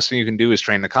people the best thing you can do is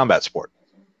train the combat sport.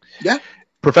 Yeah.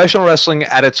 Professional wrestling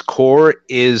at its core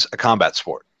is a combat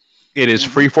sport. It is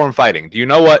free-form fighting. Do you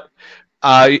know what?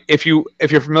 If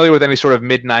you're familiar with any sort of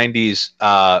mid-90s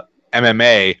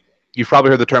MMA, you've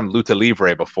probably heard the term luta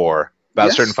livre before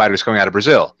about certain fighters coming out of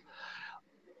Brazil.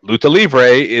 Luta livre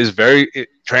it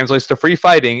translates to free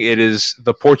fighting. It is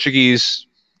the Portuguese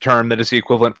term that is the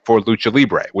equivalent for lucha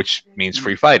libre, which means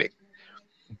free fighting.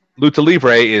 Luta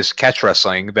livre is catch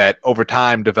wrestling that over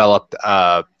time developed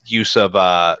use of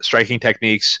striking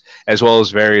techniques as well as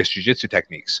various jiu-jitsu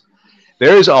techniques.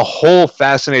 There is a whole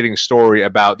fascinating story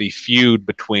about the feud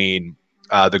between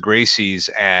the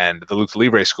Gracies and the Luta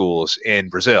Libre schools in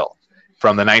Brazil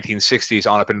from the 1960s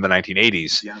on up into the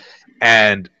 1980s. Yeah.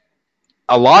 And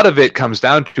a lot of it comes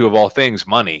down to, of all things,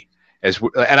 money. And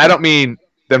I don't mean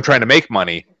them trying to make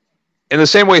money. In the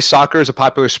same way soccer is a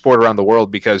popular sport around the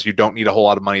world because you don't need a whole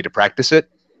lot of money to practice it.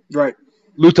 Right.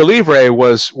 Lucha Libre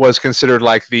was considered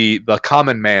like the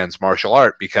common man's martial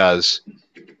art because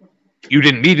you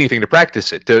didn't need anything to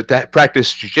practice it. To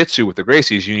practice jiu-jitsu with the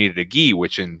Gracies, you needed a gi,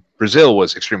 which in Brazil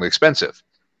was extremely expensive.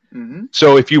 Mm-hmm.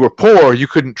 So if you were poor, you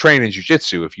couldn't train in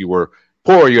jiu-jitsu. If you were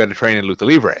poor, you had to train in Lucha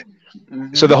Libre.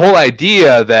 Mm-hmm. So the whole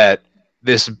idea that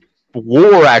this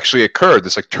war actually occurred,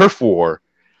 this like turf war,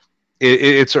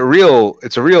 it's a real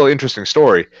interesting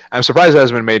story. I'm surprised it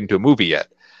hasn't been made into a movie yet.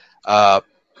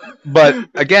 But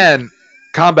again,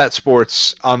 combat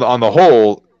sports on the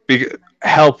whole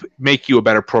help make you a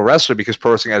better pro wrestler because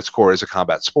pro wrestling at its core is a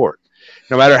combat sport.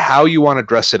 No matter how you want to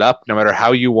dress it up, no matter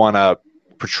how you want to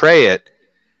portray it,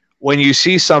 when you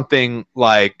see something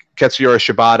like Katsuyori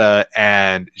Shibata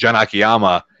and Jun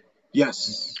Akiyama,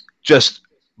 yes, just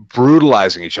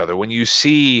brutalizing each other, when you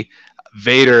see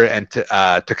Vader and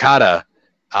Takada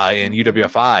in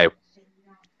UWFI,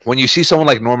 when you see someone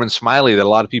like Norman Smiley that a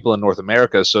lot of people in North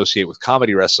America associate with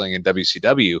comedy wrestling in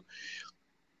WCW,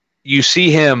 you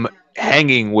see him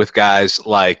hanging with guys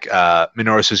like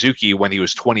Minoru Suzuki when he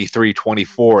was 23,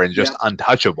 24 and just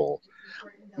untouchable.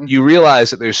 You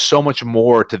realize that there's so much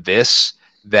more to this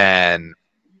than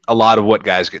a lot of what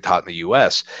guys get taught in the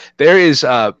U.S. There is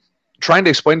trying to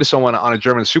explain to someone on a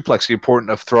German suplex the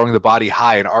importance of throwing the body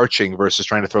high and arching versus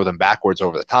trying to throw them backwards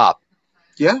over the top.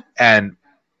 Yeah. And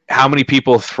how many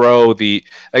people throw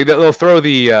they'll throw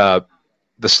the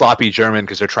sloppy German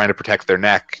because they're trying to protect their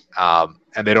neck,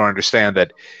 and they don't understand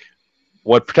that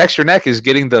what protects your neck is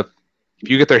if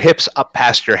you get their hips up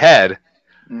past your head,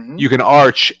 you can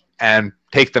arch and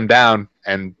take them down.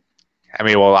 And I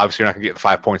mean, well, obviously you're not going to get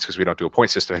 5 points because we don't do a point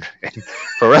system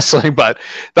for wrestling, but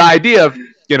the idea of,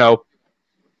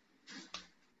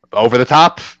 over the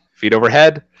top, feet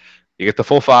overhead, you get the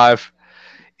full 5.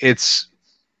 It's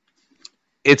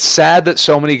sad that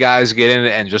so many guys get in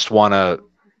and just want to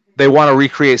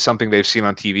recreate something they've seen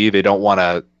on TV. They don't want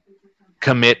to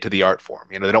commit to the art form.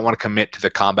 They don't want to commit to the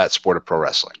combat sport of pro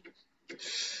wrestling.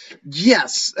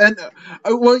 Yes. And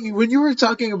when you were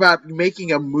talking about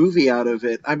making a movie out of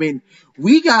it, I mean,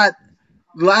 we got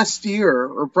last year,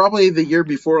 or probably the year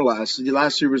before last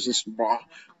year was just raw,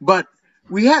 but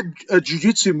we had a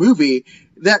jiu-jitsu movie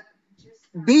that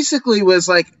basically was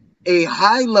like a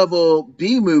high-level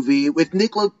B movie with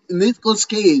Nicolas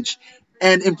Cage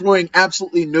and employing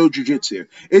absolutely no jiu-jitsu.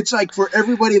 It's like for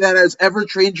everybody that has ever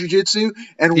trained jiu-jitsu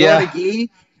and worn a gi,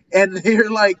 and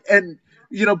they're like, and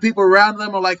people around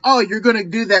them are like, oh, you're going to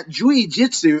do that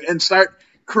jiu-jitsu and start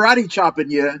karate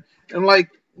chopping you. And like,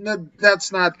 no,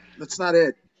 that's not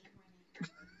it.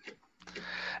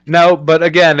 No, but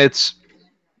again,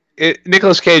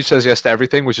 Nicolas Cage says yes to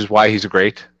everything, which is why he's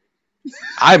great.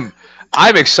 I'm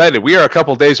excited. We are a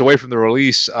couple days away from the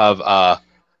release of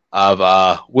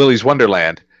Willy's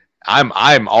Wonderland.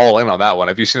 I'm all in on that one.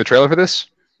 Have you seen the trailer for this?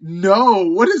 No.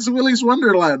 What is Willy's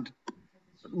Wonderland?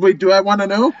 Wait, do I want to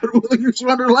know what Willy's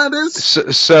Wonderland is?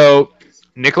 So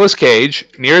Nicolas Cage,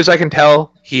 near as I can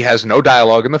tell, he has no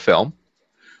dialogue in the film.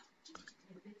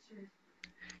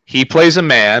 He plays a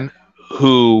man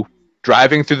who,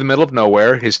 driving through the middle of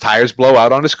nowhere, his tires blow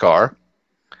out on his car,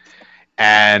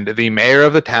 and the mayor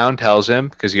of the town tells him,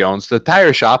 because he owns the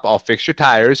tire shop, I'll fix your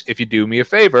tires if you do me a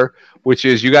favor, which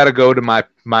is you got to go to my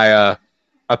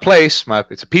place.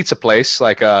 It's a pizza place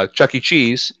like Chuck E.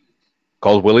 Cheese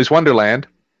called Willy's Wonderland,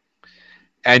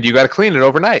 and you got to clean it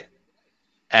overnight,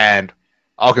 and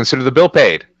I'll consider the bill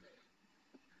paid.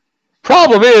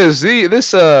 Problem is,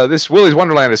 this Willy's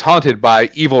Wonderland is haunted by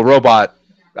evil robot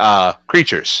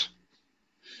creatures,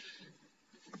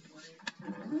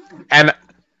 and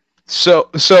so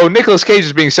Nicolas Cage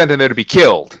is being sent in there to be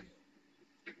killed,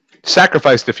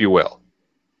 sacrificed, if you will.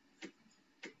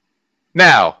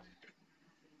 Now,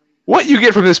 what you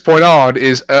get from this point on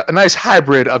is a nice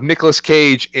hybrid of Nicolas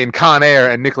Cage in Con Air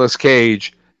and Nicolas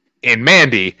Cage in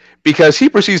Mandy, because he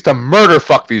proceeds to murder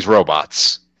fuck these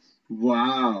robots.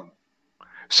 Wow.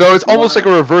 So it's almost like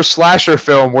a reverse slasher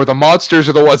film where the monsters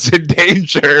are the ones in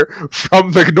danger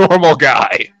from the normal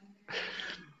guy.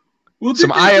 Well,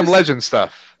 some I Am Legend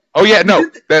stuff. Oh yeah, no,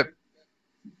 they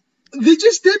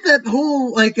just did that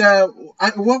whole like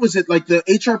what was it, like the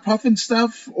HR Puffin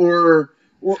stuff or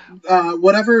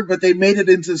whatever, but they made it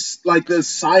into like the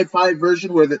sci-fi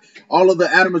version where all of the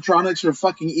animatronics are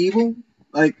fucking evil.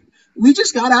 Like we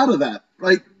just got out of that.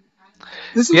 Like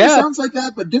this sounds like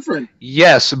that, but different.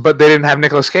 Yes, but they didn't have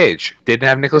Nicolas Cage.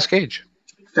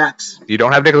 Facts. You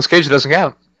don't have Nicolas Cage, it doesn't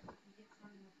count.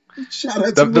 Shout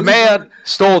out to the man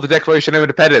stole the Declaration of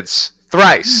Independence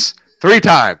thrice, 3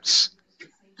 times.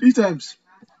 3 times.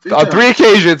 On 3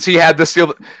 occasions, he had to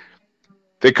steal.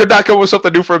 They could not come up with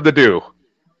something new for him to do.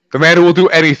 The man who will do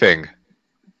anything.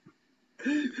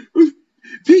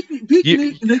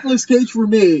 Peak Nicolas Cage for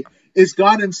me is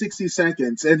Gone in 60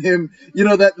 Seconds, and him,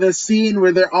 that the scene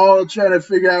where they're all trying to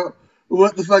figure out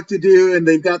what the fuck to do, and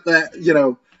they've got that,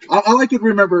 all I can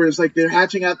remember is like they're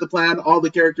hatching out the plan, all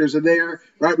the characters are there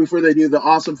right before they do the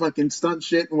awesome fucking stunt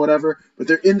shit and whatever, but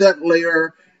they're in that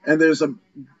layer, and there's a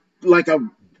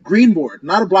green board,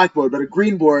 not a blackboard, but a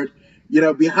green board,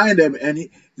 behind him, and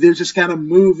they're just kind of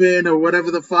moving or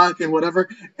whatever the fuck and whatever,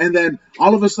 and then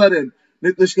all of a sudden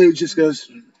Nicolas Cage just goes,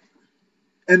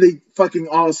 and they fucking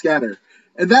all scatter.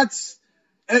 And that's,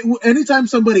 anytime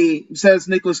somebody says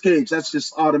Nicolas Cage, that's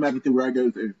just automatically where I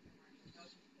go through.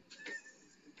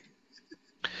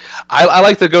 I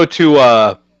like to go to,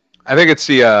 I think it's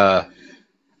the,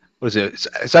 what is it?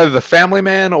 It's either the Family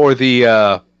Man or the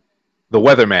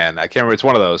Weatherman. I can't remember. It's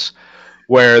one of those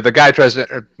where the guy tries to,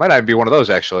 or might not even be one of those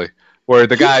actually, where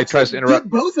the guy tries to interrupt.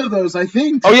 Both of those, I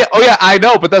think. Oh yeah, I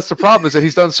know, but that's the problem is that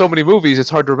he's done so many movies, it's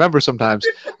hard to remember sometimes.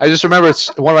 I just remember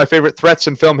it's one of my favorite threats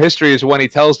in film history is when he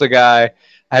tells the guy,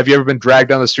 have you ever been dragged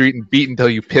down the street and beaten until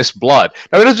you piss blood?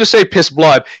 Now, he doesn't just say piss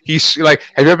blood. He's like,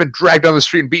 have you ever been dragged down the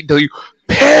street and beaten until you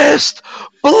pissed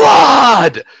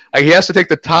blood? Like, he has to take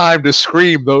the time to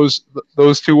scream those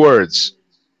 2 words.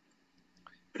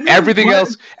 Everything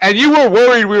else, and you were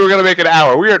worried we were going to make an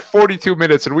hour. We are at 42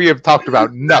 minutes, and we have talked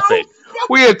about nothing.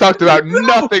 We have talked about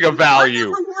nothing of value. I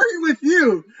never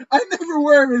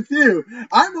worry with you.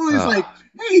 I'm always like,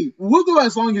 hey, we'll go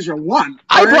as long as you want.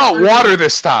 I brought water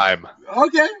this time.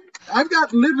 Okay, I've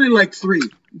got literally like 3.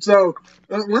 So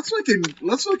let's fucking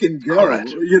go. All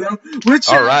right.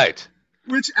 All right.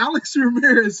 Which Alex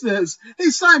Ramirez says, hey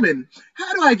Simon,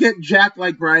 how do I get jacked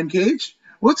like Brian Cage?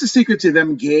 What's the secret to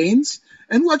them gains?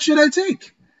 And what should I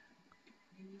take?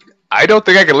 I don't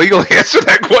think I can legally answer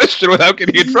that question without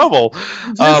getting in trouble.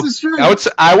 This is true.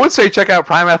 I would say check out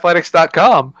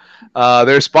primeathletics.com.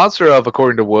 They're a sponsor of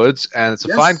According to Woods, and it's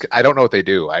a fine. I don't know what they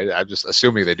do. I'm just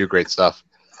assuming they do great stuff.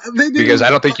 They do, because I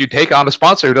don't think you take on a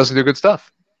sponsor who doesn't do good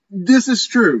stuff. This is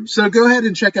true. So go ahead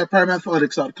and check out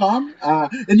primeathletics.com.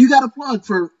 And you got a plug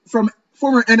from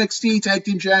former NXT Tag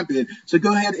Team Champion. So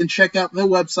go ahead and check out the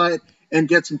website and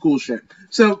get some cool shit.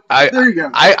 So there you go.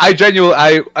 I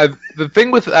genuinely, the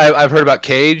thing with I've heard about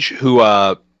Cage, who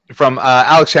from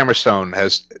Alex Hammerstone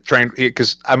has trained,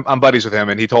 because I'm buddies with him,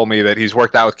 and he told me that he's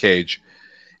worked out with Cage,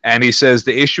 and he says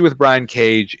the issue with Brian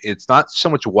Cage, it's not so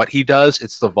much what he does,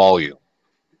 it's the volume.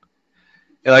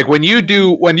 Like when you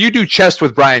do chest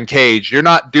with Brian Cage, you're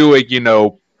not doing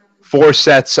 4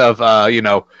 sets of you're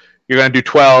going to do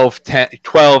 12, 10,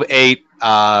 12, 8,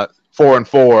 4 and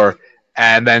 4.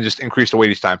 And then just increase the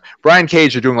weight each time. Brian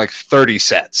Cage are doing like 30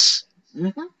 sets.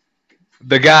 Mm-hmm.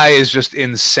 The guy is just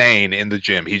insane in the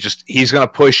gym. He's going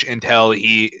to push until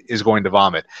he is going to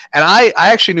vomit. And I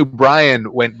actually knew Brian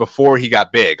before he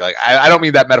got big. Like I don't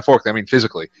mean that metaphorically. I mean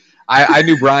physically. I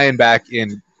knew Brian back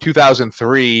in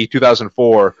 2003,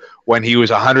 2004 when he was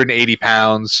 180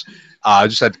 pounds.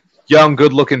 Just a young,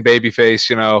 good-looking baby face,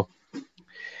 And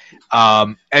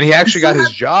he actually got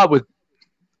his job with.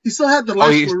 He still had the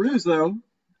last Larus, though.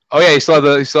 Oh yeah, he still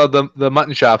had the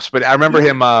mutton chops. But I remember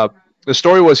him. The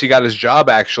story was he got his job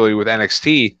actually with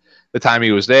NXT the time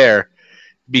he was there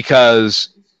because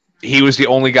he was the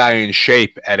only guy in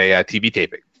shape at a TV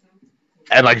taping.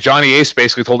 And like Johnny Ace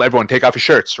basically told everyone, take off your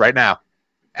shirts right now.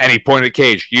 And he pointed at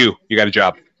Cage, you got a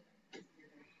job.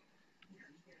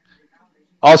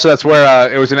 Also, that's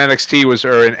where it was in NXT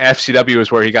or in FCW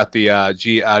was where he got the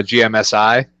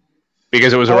GMSI.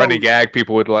 Because it was a running gag,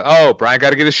 people would like, oh, Brian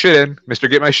got to get his shit in. Mr.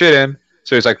 Get My Shit In.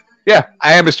 So he's like, yeah,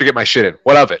 I am Mr. Get My Shit In.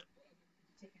 What of it?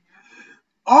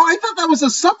 Oh, I thought that was a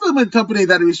supplement company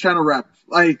that he was trying to rep.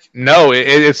 Like, no,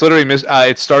 it's literally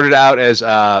it started out as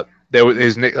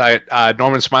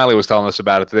Norman Smiley was telling us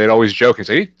about it. They'd always joke. He'd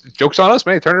say, hey, joke's on us,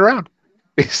 man. Turn it around.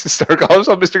 He started calling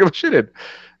himself Mr. Get My Shit In.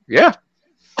 Yeah.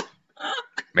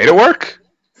 Made it work.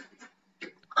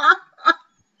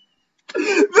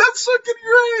 That's fucking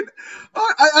great.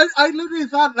 I literally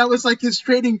thought that was like his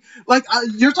training. Like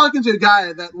you're talking to a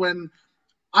guy that when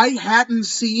I hadn't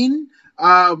seen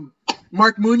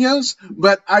Mark Munoz,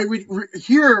 but I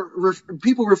hear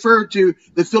people refer to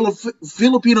the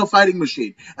Filipino fighting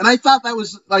machine, and I thought that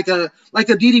was like a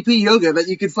DDP yoga that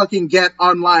you could fucking get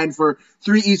online for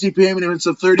 3 easy payments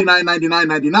of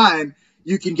 $39.99.99.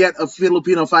 You can get a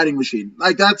Filipino fighting machine.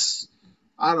 Like that's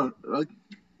I don't like.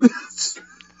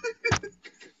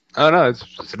 Oh no,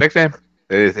 it's a nickname.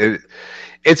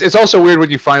 It's also weird when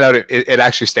you find out it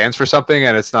actually stands for something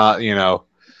and it's not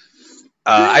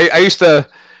I used to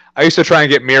try and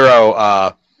get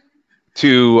Miro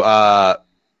to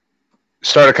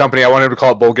start a company. I wanted to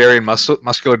call it Bulgarian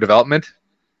Muscular Development.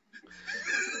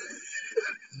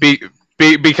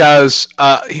 Because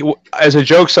as a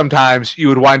joke, sometimes you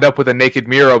would wind up with a naked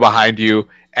Miro behind you,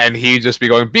 and he'd just be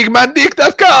going,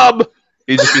 BigManDick.com!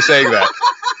 He'd just be saying that.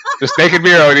 Just naked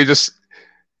Miro, and he'd be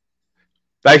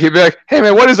like, hey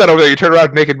man, what is that over there? You turn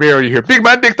around, naked Miro, and you hear,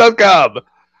 BigManDick.com!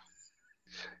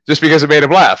 Just because it made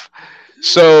him laugh.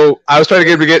 So I was trying to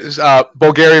get him to get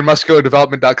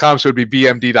BulgarianMuscularDevelopment.com, so it would be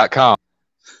BMD.com.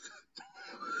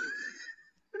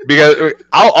 Because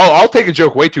I'll take a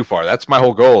joke way too far. That's my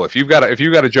whole goal. If you've got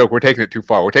a joke, we're taking it too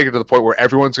far. We're taking it to the point where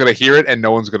everyone's going to hear it and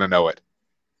no one's going to know it.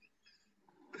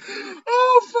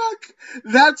 Oh fuck!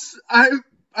 That's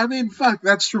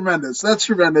tremendous. That's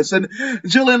tremendous. And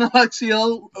Jillian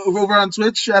Alexiel over on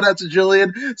Twitch, shout out to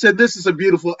Jillian, said this is a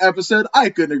beautiful episode. I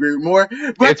couldn't agree more.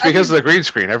 But it's because of the green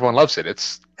screen. Everyone loves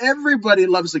it. Everybody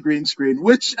loves the green screen.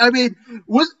 Which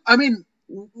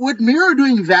would Miro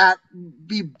doing that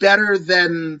be better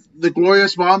than the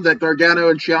glorious bomb that Gargano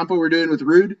and Ciampa were doing with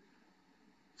Rude?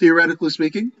 Theoretically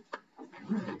speaking.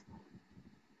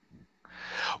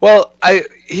 Well,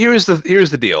 here's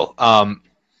the deal. I'm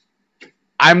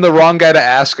the wrong guy to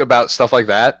ask about stuff like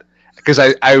that because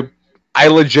I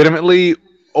legitimately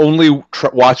only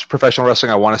watch professional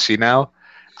wrestling I want to see now.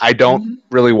 I don't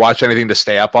really watch anything to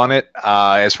stay up on it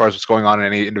as far as what's going on in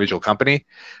any individual company.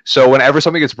 So whenever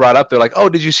something gets brought up, they're like, "Oh,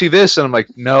 did you see this?" And I'm like,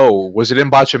 "No, was it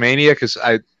in Botchamania?" Because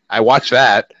I watched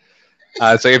that.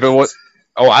 It's like if it was.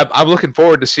 Oh, I'm looking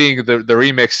forward to seeing the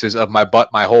remixes of My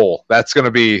Butt, My Hole. That's going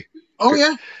to be. Oh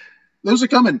yeah, those are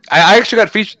coming. I actually got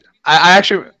featured.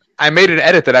 I made an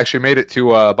edit that actually made it to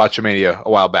Botchamania a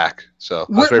while back. So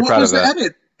I was very proud of that. What was the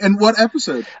edit? And what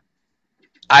episode?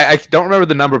 I don't remember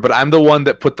the number, but I'm the one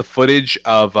that put the footage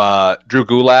of Drew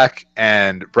Gulak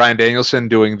and Bryan Danielson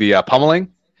doing the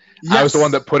pummeling. Yes. I was the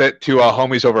one that put it to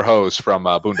Homies Over Hose from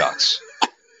Boondocks.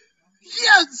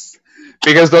 Yes!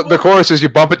 Because the chorus is you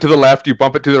bump it to the left, you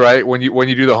bump it to the right. When you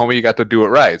do the homie, you got to do it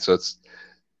right. So it's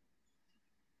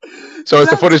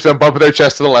the footage of them bumping their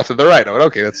chest to the left and the right. I went,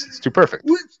 okay, it's too perfect.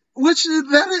 Which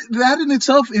that in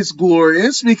itself is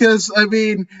glorious because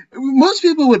most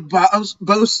people would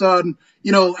boast on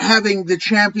having the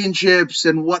championships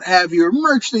and what have you, or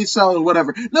merch they sell or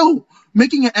whatever. No,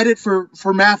 making an edit for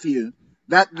Matthew.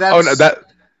 That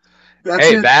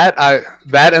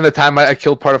and the time I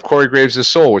killed part of Corey Graves'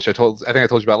 soul, which I think I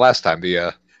told you about last time.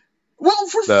 For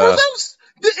those.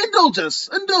 Indulge us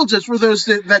for those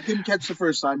that didn't catch the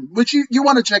first time, which you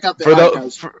want to check out the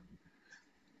podcast.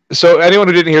 So anyone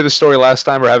who didn't hear the story last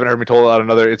time or haven't heard me told about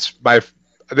another,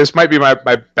 this might be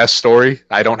my best story.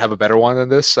 I don't have a better one than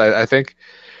this, I think.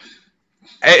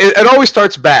 It always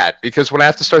starts bad because when I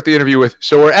have to start the interview with,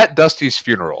 so we're at Dusty's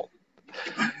funeral.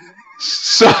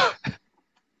 So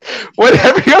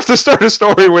whenever you have to start a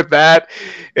story with that,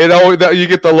 you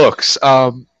get the looks.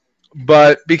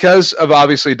 But because of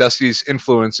obviously Dusty's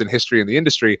influence and history in the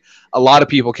industry, a lot of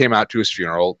people came out to his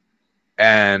funeral,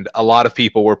 and a lot of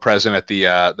people were present at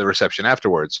the reception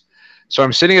afterwards. So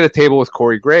I'm sitting at a table with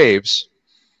Corey Graves,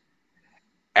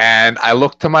 and I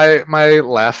look to my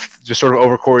left, just sort of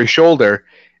over Corey's shoulder,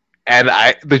 and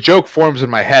the joke forms in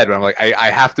my head. But I'm like,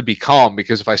 I have to be calm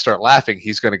because if I start laughing,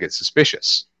 he's going to get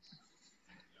suspicious.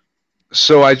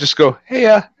 So I just go,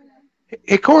 hey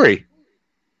Corey,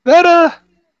 that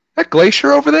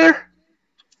glacier over there?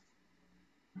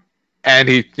 And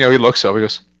he looks over, he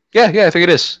goes, yeah, I think it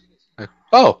is.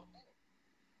 Oh.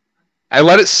 I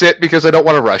let it sit because I don't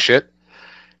want to rush it.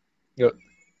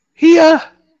 He looked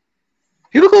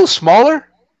a little smaller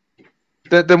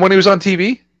than when he was on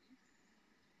TV.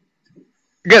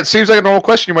 Again, it seems like a normal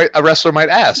question a wrestler might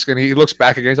ask. And he looks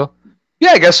back again and goes,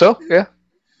 yeah, I guess so. Yeah.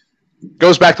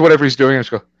 Goes back to whatever he's doing and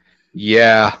just go,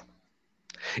 yeah.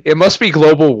 It must be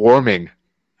global warming.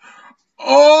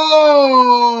 Oh!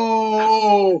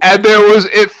 And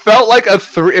it felt like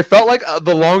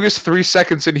the longest 3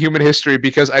 seconds in human history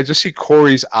because I just see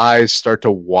Corey's eyes start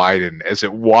to widen as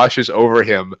it washes over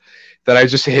him that I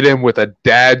just hit him with a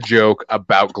dad joke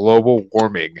about global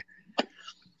warming.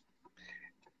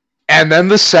 And then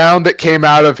the sound that came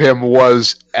out of him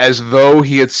was as though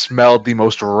he had smelled the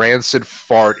most rancid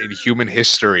fart in human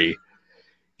history.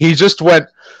 He just went,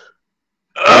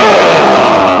 ugh!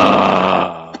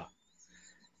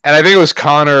 And I think it was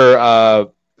Connor,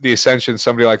 the Ascension,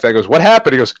 somebody like that goes, what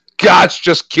happened? He goes, Gotch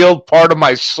just killed part of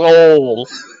my soul.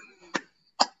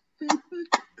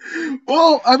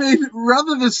 Well,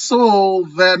 rather the soul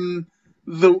than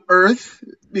the earth,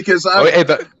 because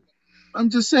I'm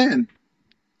just saying.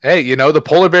 Hey, the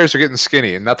polar bears are getting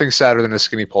skinny, and nothing's sadder than a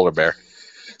skinny polar bear.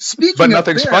 But Speaking of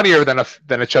nothing's bear, funnier than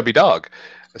a chubby dog.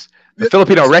 The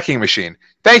Filipino wrecking machine.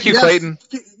 Thank you, yes, Clayton.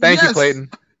 Thank you,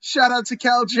 Clayton. Shout out to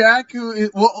Cal Jack, who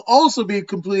will also be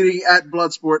completing at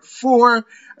Bloodsport 4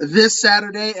 this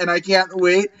Saturday, and I can't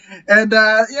wait. And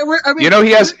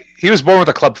he was born with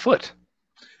a club foot.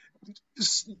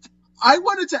 I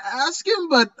wanted to ask him,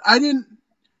 but I didn't.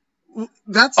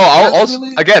 That's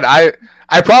really... again, I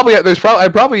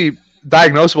probably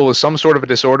diagnosable with some sort of a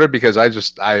disorder because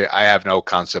I have no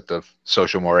concept of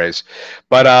social mores,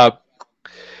 but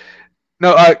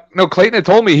no, Clayton had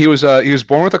told me he was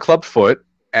born with a club foot,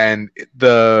 and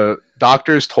the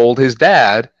doctors told his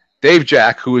dad, Dave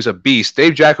Jack, who is a beast,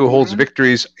 Dave Jack, who holds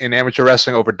victories in amateur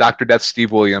wrestling over Dr. Death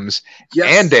Steve Williams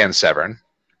and Dan Severn.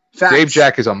 Facts. Dave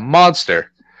Jack is a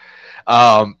monster.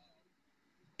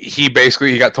 He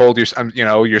got told your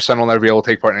son will never be able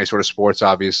to take part in any sort of sports,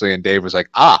 obviously, and Dave was like,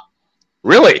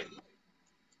 really?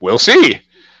 We'll see.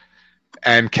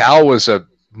 And Cal was a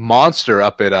monster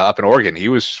up in Oregon. He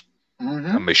was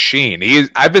a machine.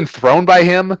 I've been thrown by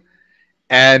him,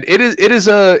 and it's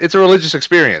a religious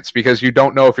experience because you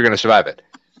don't know if you're going to survive it.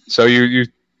 So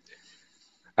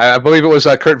I believe it was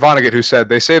Kurt Vonnegut who said,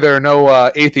 they say there are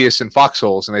no atheists in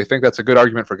foxholes, and they think that's a good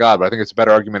argument for God, but I think it's a better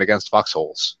argument against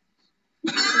foxholes.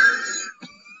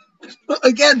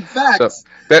 Again, facts.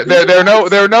 So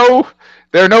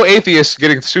there are no atheists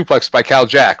getting suplexed by Cal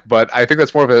Jack, but I think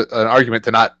that's more of an argument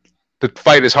to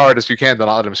fight as hard as you can to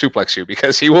not let him suplex you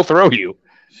because he will throw you.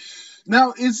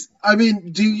 Now,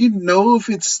 do you know if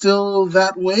it's still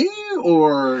that way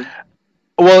or?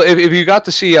 Well, if you got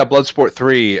to see Bloodsport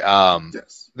 3,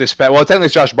 technically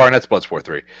it's Josh Barnett's Bloodsport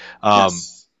 3.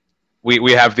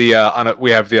 We have the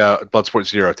Bloodsport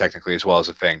 0 technically as well as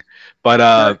a thing,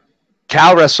 but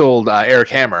Cal wrestled Eric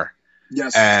Hammer.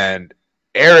 Yes, and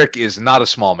Eric is not a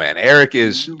small man. Eric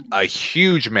is a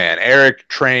huge man. Eric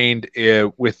trained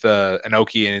with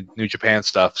Inoki and New Japan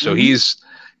stuff, so he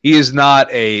is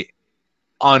not a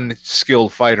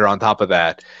unskilled fighter on top of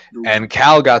that. And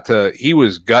Cal he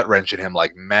was gut wrenching him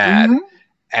like mad.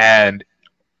 And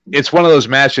it's one of those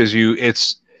matches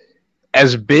it's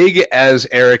as big as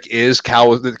Eric is, Cal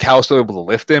was still able to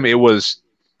lift him. It was,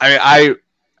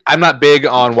 I'm not big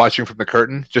on watching from the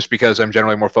curtain just because I'm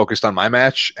generally more focused on my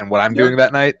match and what I'm doing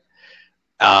that night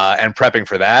and prepping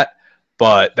for that.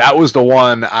 But that was the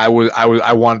one I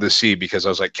wanted to see because I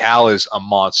was like, Cal is a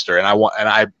monster, and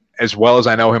I as well as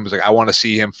I know him, was like, I want to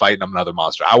see him fighting another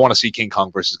monster. I want to see King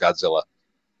Kong versus Godzilla.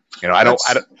 I don't.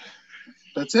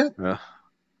 That's it.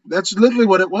 That's literally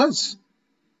what it was.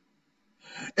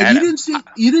 And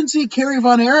you didn't see Kerry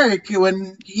Von Erich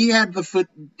when he had the foot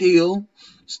deal,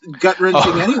 gut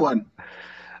wrenching anyone.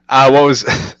 What was?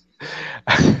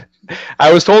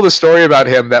 I was told a story about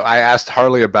him that I asked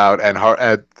Harley about, and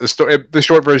the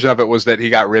short version of it was that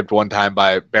he got ribbed one time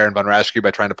by Baron Von Raschke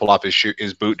by trying to pull off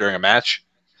his boot during a match.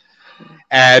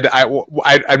 And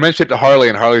I mentioned it to Harley,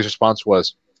 and Harley's response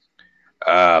was,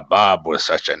 Bob was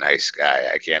such a nice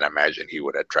guy. I can't imagine he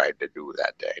would have tried to do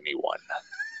that to anyone.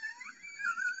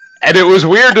 And it was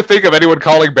weird to think of anyone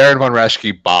calling Baron Von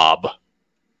Raschke Bob.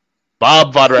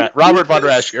 Robert Von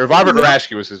Raschke, or Robert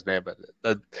Raschke was his name.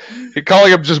 But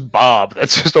calling him just Bob.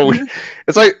 That's just a weird.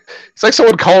 It's like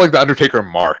someone calling the Undertaker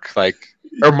Mark,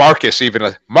 or Marcus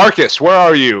even. Marcus, where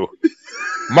are you?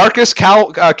 Marcus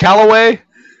Calloway.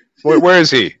 Where is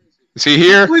he? Is he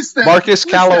here? Marcus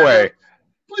Calloway.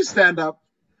 Please stand up.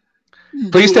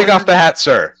 Please take off the hat,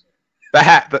 sir. The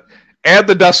hat and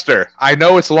the duster. I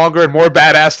know it's longer and more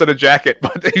badass than a jacket,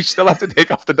 but you still have to take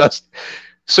off the dust.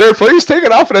 Sir, please take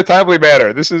it off in a timely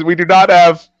manner. We do not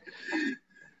have.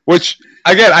 Which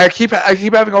again, I keep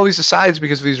having all these asides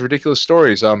because of these ridiculous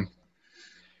stories.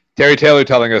 Terry Taylor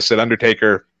telling us that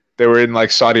Undertaker, they were in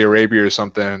Saudi Arabia or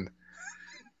something.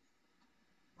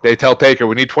 They tell Taker,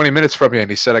 we need 20 minutes from you. And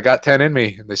he said, I got 10 in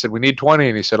me. And they said, we need 20.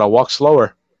 And he said, I'll walk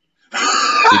slower.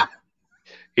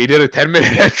 He did a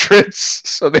 10-minute entrance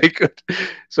so he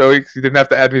didn't have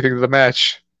to add anything to the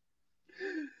match.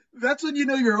 That's when you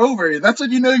know you're over. That's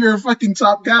when you know you're a fucking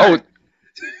top guy. Oh,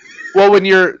 well, when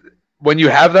you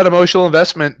have that emotional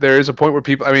investment, there is a point where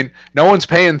people, no one's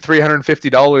paying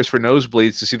 $350 for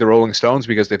nosebleeds to see the Rolling Stones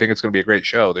because they think it's going to be a great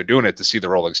show. They're doing it to see the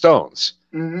Rolling Stones.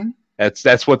 Mm-hmm.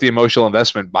 That's what the emotional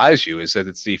investment buys you, is that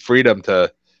it's the freedom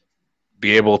to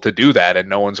be able to do that and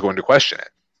no one's going to question it.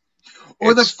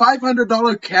 Or the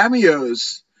 $500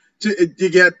 cameos to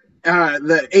get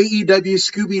the AEW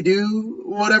Scooby-Doo,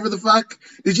 whatever the fuck.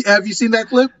 Have you seen that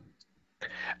clip?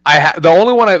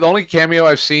 The only cameo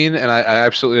I've seen, and I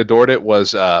absolutely adored it,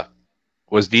 was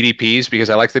was DDP's, because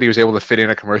I liked that he was able to fit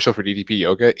in a commercial for DDP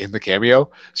Yoga in the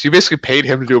cameo. So you basically paid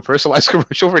him to do a personalized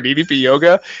commercial for DDP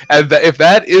Yoga, and if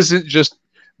that isn't just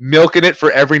milking it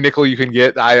for every nickel you can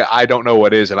get, I don't know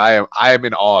what is, and I am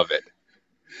in awe of it.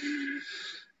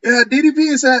 Yeah,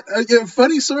 DDP is that.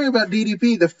 Funny story about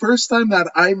DDP. The first time that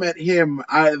I met him,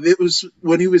 it was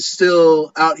when he was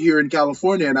still out here in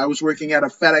California, and I was working at a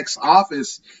FedEx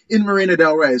office in Marina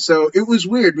del Rey. So it was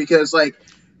weird because like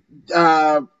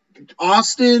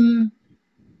Austin,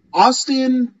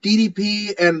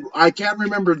 DDP, and I can't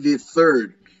remember the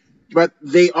third, but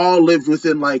they all lived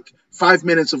within like 5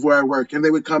 minutes of where I worked, and they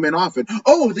would come in often.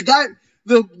 Oh, the guy,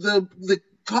 the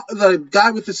guy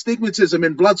with the stigmatism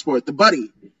in Bloodsport, the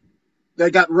buddy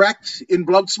that got wrecked in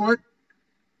Bloodsport.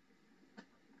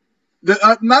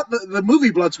 Not the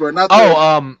movie Bloodsport. Not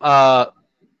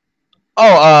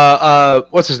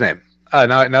what's his name?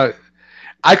 No,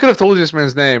 I could have told you this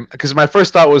man's name because my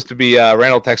first thought was to be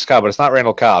Randall Tex Cobb, but it's not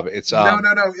Randall Cobb. It's no.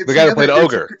 It's the guy who played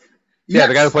Ogre. Yes. Yeah,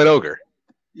 the guy who played Ogre.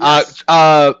 Yes.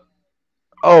 Donald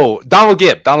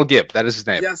Gibb. Donald Gibb. That is his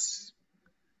name. Yes.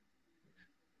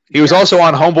 He was also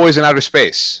on Homeboys in Outer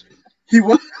Space. He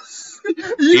was.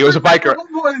 He was a biker.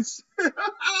 Homeboys.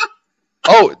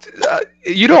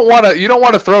 You don't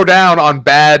want to throw down on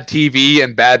bad TV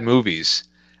and bad movies.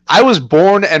 I was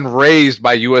born and raised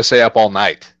by USA Up All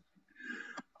Night.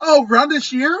 Oh, Rhonda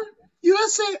Shear?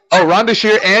 USA. Oh, Rhonda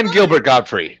Shear and Gilbert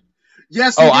Gottfried.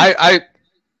 Yes. I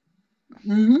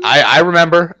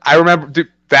remember. I remember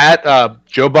that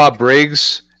Joe Bob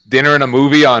Briggs dinner and a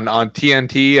movie on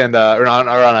TNT and or on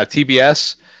a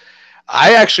TBS.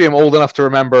 I actually am old enough to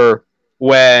remember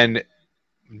when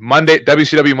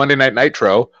WCW Monday Night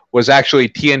Nitro was actually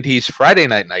TNT's Friday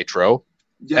Night Nitro,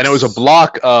 Yes. and it was a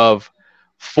block of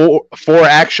four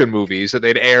action movies that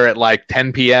they'd air at like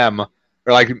 10 p.m. or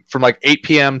like from like 8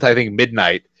 p.m. to I think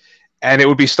midnight, and it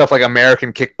would be stuff like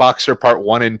American Kickboxer Part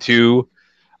 1 and 2,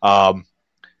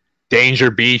 Danger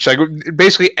Beach, like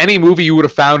basically any movie you would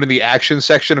have found in the action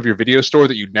section of your video store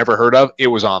that you'd never heard of, it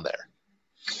was on there.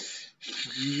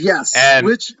 Yes, and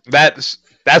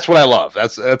that's what I love.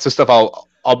 That's the stuff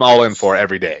I'm all in for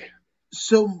every day.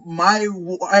 So my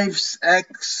wife's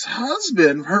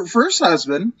ex-husband, her first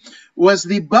husband, was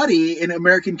the buddy in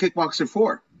American Kickboxer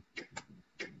 4.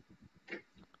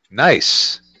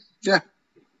 Nice. Yeah,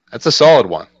 that's a solid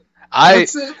one. My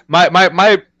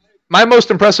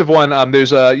most impressive one.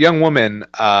 There's a young woman.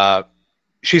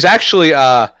 She's actually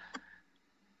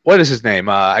what is his name?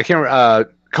 I can't.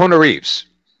 Kona Reeves.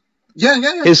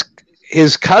 Yeah.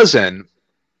 His cousin.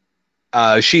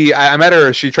 I met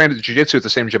her. She trained at jiu-jitsu at the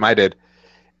same gym I did,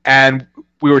 and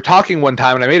we were talking one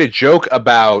time, and I made a joke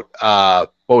about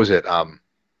what was it?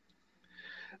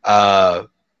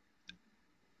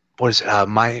 What is it?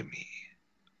 Miami.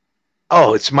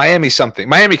 Oh, it's Miami something.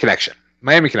 Miami Connection.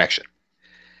 Miami Connection,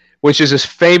 which is this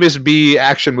famous B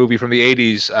action movie from the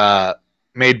 '80s,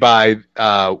 made by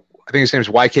I think his name is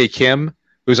YK Kim,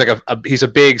 who's like he's a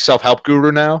big self-help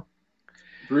guru now.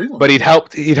 Really? But he'd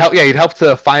helped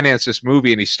to finance this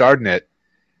movie, and he starred in it.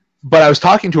 But I was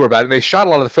talking to her about it, and they shot a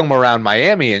lot of the film around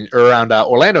Miami and around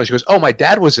Orlando. And she goes, "Oh, my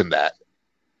dad was in that."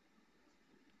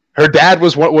 Her dad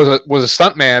was a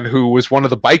stuntman who was one of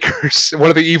the bikers, one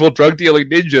of the evil drug dealing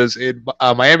ninjas in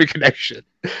Miami Connection.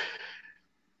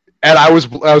 And I was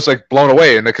like blown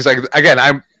away, and because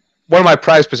I'm one of my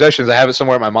prized possessions. I have it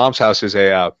somewhere at my mom's house. It's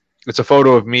a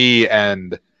photo of me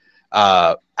and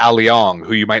Al Leong,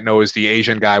 who you might know as the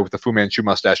Asian guy with the Fu Manchu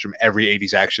mustache from every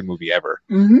 80s action movie ever.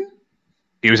 Mm-hmm.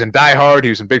 He was in Die Hard.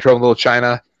 He was in Big Trouble in Little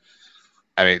China.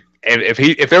 I mean,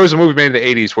 if there was a movie made in the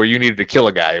 80s where you needed to kill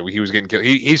a guy, he was getting killed.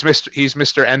 He's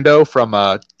Mr. Endo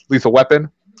from Lethal Weapon.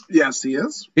 Yes, he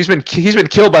is. He's been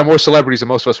killed by more celebrities than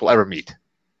most of us will ever meet.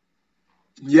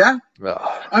 Yeah.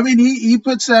 Ugh. I mean, he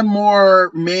puts on more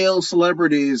male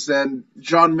celebrities than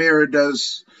John Mayer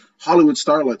does Hollywood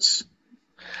starlets.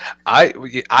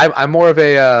 I'm more of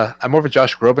a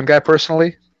Josh Groban guy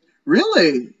personally.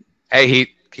 Really? Hey,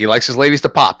 he likes his ladies to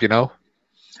pop, you know.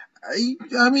 This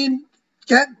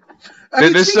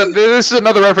is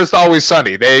another reference to Always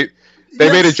Sunny. They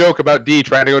made a joke about Dee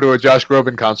trying to go to a Josh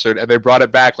Groban concert, and they brought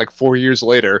it back like 4 years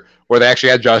later, where they actually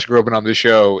had Josh Groban on the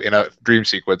show in a dream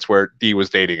sequence where Dee was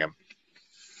dating him.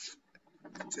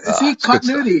 See,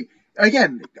 continuity.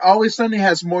 Again, Always Sunny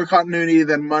has more continuity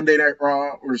than Monday Night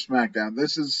Raw or SmackDown.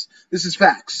 This is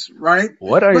facts, right?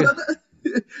 What are you?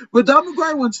 But Don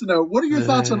McGuire wants to know, what are your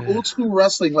thoughts on old school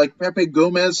wrestling like Pepe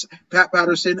Gomez, Pat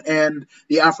Patterson, and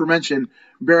the aforementioned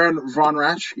Baron von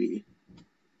Raschke?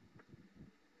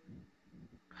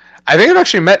 I think I've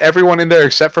actually met everyone in there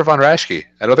except for von Raschke.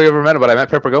 I don't think I've ever met him, but I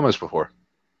met Pepper Gomez before.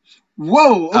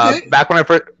 Whoa. Okay. Back when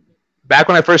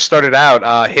I first started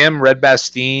out, him, Red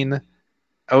Bastien.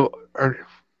 Oh, or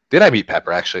did I meet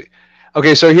Pepper actually?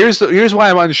 Okay, so here's why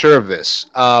I'm unsure of this.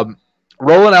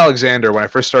 Roland Alexander, when I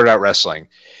first started out wrestling,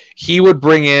 he would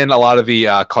bring in a lot of the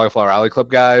Cauliflower Alley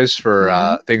Club guys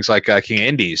for things like King of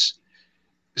Indies.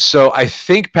 So I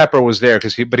think Pepper was there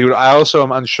I also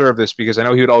am unsure of this because I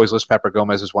know he would always list Pepper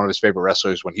Gomez as one of his favorite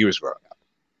wrestlers when he was growing up.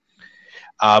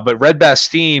 But Red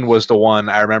Bastien was the one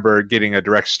I remember getting a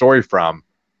direct story from,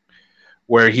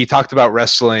 where he talked about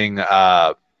wrestling.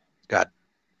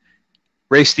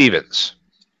 Ray Stevens.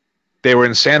 They were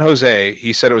in San Jose.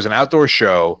 He said it was an outdoor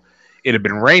show. It had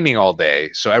been raining all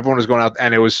day, so everyone was going out,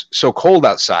 and it was so cold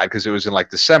outside because it was in like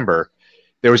December.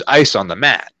 There was ice on the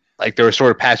mat, like there were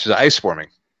sort of patches of ice forming.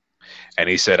 And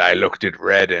he said, I looked at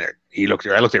Red, and I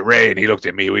looked at Ray, and he looked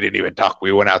at me. We didn't even talk.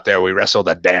 We went out there. We wrestled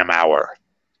a damn hour.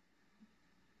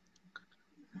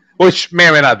 Which may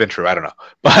or may not have been true. I don't know.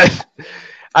 But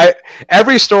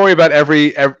every story about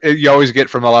you always get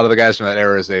from a lot of the guys from that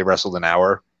era is they wrestled an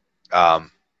hour.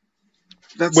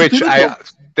 That's which typical.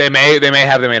 they may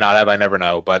have, they may not have. I never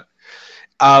know. But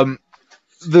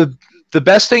the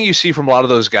best thing you see from a lot of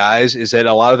those guys is that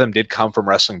a lot of them did come from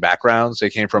wrestling backgrounds. They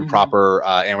came from proper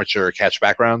amateur catch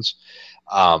backgrounds.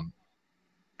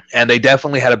 And they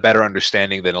definitely had a better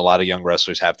understanding than a lot of young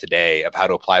wrestlers have today of how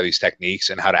to apply these techniques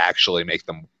and how to actually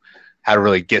how to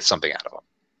really get something out of them.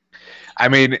 I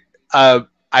mean,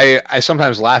 I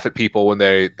sometimes laugh at people when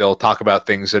they'll talk about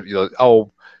things that,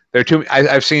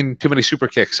 I've seen too many super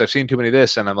kicks. I've seen too many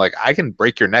this. And I'm like, I can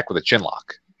break your neck with a chin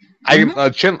lock.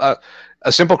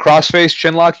 A simple crossface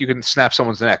chin lock, you can snap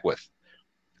someone's neck with.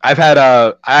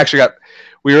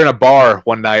 We were in a bar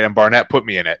one night and Barnett put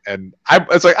me in it. And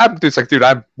it's like, dude,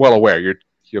 I'm well aware. You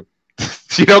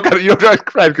don't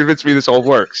try to convince me this all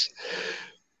works.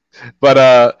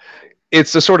 But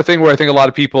it's the sort of thing where I think a lot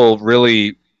of people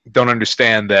really don't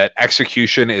understand that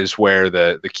execution is where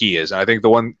the key is. And I think the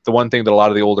one thing that a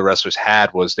lot of the older wrestlers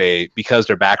had was because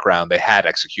their background, they had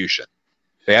execution.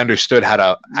 They understood how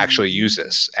to actually use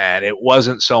this. And it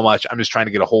wasn't so much, I'm just trying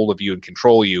to get a hold of you and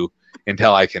control you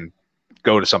until I can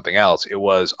go to something else. It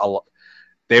was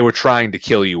they were trying to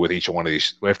kill you with each one of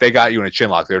these. If they got you in a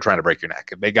chin lock, they were trying to break your neck.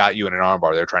 If they got you in an arm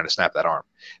bar, they were trying to snap that arm.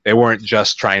 They weren't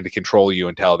just trying to control you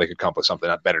until they could come up with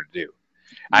something better to do.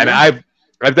 And I've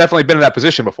definitely been in that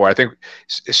position before. I think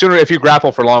sooner, if you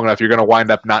grapple for long enough, you're going to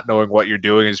wind up not knowing what you're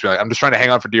doing and just be like, I'm just trying to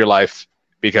hang on for dear life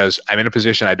because I'm in a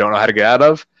position I don't know how to get out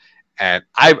of. And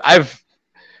I've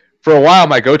for a while,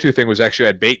 my go-to thing was actually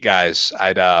I'd bait guys.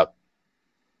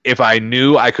 If I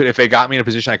knew if they got me in a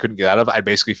position I couldn't get out of, I'd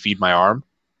basically feed my arm,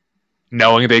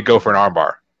 knowing they'd go for an arm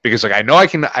bar because I know I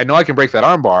can break that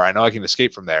arm bar. I know I can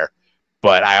escape from there,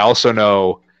 but I also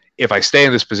know if I stay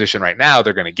in this position right now,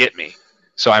 they're going to get me.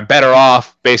 So I'm better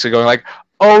off basically going like,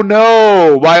 oh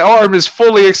no, my arm is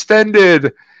fully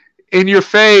extended in your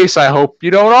face. I hope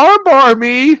you don't armbar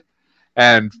me,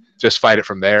 and just fight it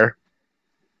from there.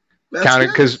 Counting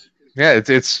because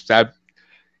it's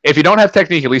if you don't have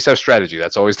technique, at least have strategy.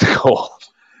 That's always the goal.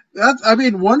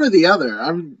 One or the other.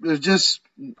 One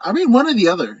or the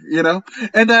other.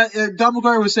 And Don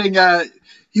McGuire was saying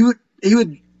he would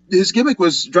his gimmick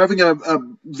was driving a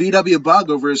VW Bug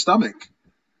over his stomach.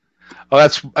 Oh,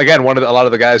 that's again a lot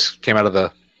of the guys came out of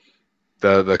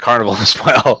the carnival as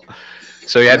well.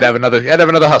 So you had to have another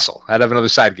hustle. Had to have another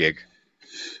side gig.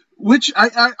 Which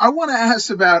I want to ask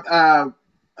about.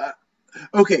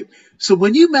 Okay, so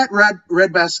when you met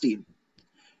Red Bastien,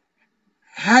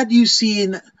 had you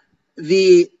seen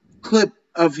the clip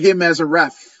of him as a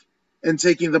ref and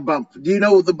taking the bump? Do you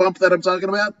know the bump that I'm talking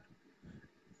about?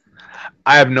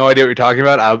 I have no idea what you're talking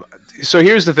about. So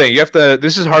here's the thing: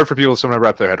 this is hard for people to sometimes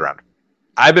wrap their head around.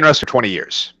 I've been wrestling for 20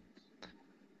 years.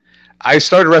 I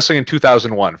started wrestling in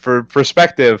 2001. For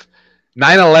perspective,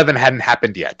 9/11 hadn't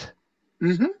happened yet.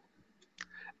 Mm-hmm.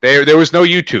 There was no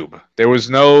YouTube. There was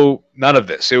none of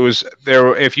this. It was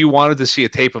there. If you wanted to see a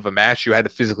tape of a match, you had to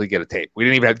physically get a tape. We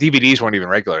didn't even have DVDs. Weren't even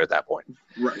regular at that point.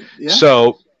 Right. Yeah.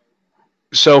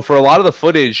 So for a lot of the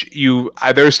footage,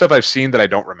 there's stuff I've seen that I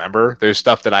don't remember. There's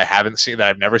stuff that I haven't seen that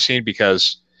I've never seen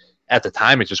because at the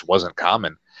time it just wasn't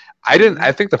common.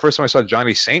 I think the first time I saw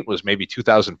Johnny Saint was maybe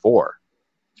 2004.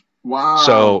 Wow.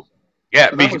 So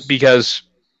yeah, because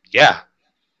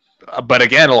but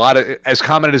again, as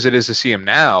common as it is to see him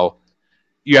now,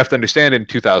 you have to understand in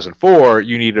 2004,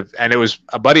 and it was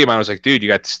a buddy of mine was like, dude, you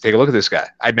got to take a look at this guy.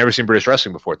 I'd never seen British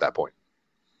wrestling before at that point.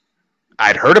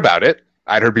 I'd heard about it.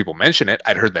 I'd heard people mention it.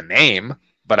 I'd heard the name,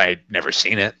 but I'd never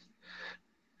seen it.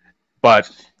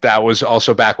 But that was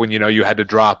also back when, you had to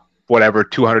drop whatever,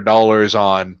 $200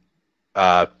 on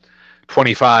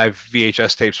 25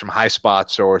 VHS tapes from High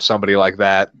Spots or somebody like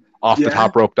that,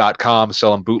 offthetoprope.com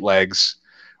selling bootlegs,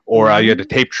 or you had to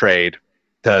tape trade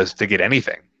to get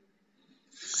anything.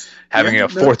 Having a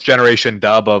fourth generation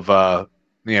dub of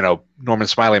Norman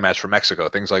Smiley match from Mexico,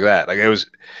 things like that. Like it was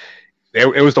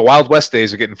the Wild West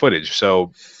days of getting footage.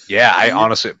 So yeah,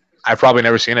 I've probably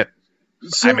never seen it.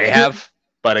 So I may have,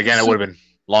 but again, it would have been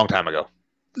a long time ago.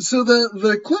 So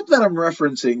the clip that I'm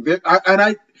referencing,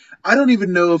 I don't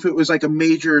even know if it was like a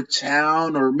major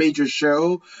town or major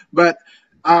show, but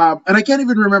and I can't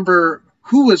even remember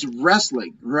who was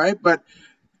wrestling, right? But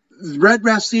Red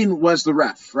Bastien was the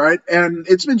ref, right? And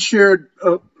it's been shared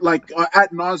ad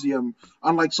nauseum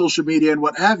on like social media and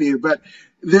what have you. But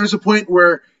there's a point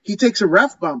where he takes a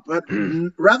ref bump, but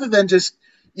rather than just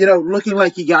looking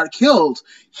like he got killed,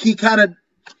 he kind of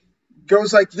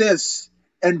goes like this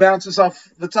and bounces off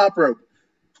the top rope,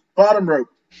 bottom rope,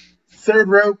 third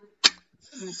rope,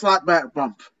 flat back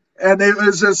bump, and it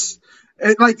was just.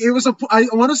 I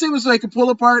want to say it was like a pull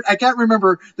apart. I can't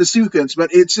remember the sequence, but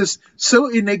it's just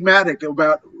so enigmatic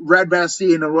about Red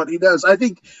Bastien and what he does. I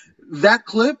think that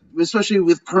clip, especially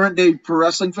with current day pro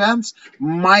wrestling fans,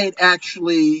 might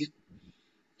actually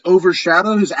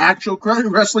overshadow his actual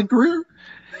wrestling career.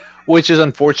 Which is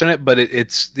unfortunate, but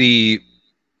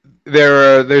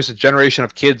there's a generation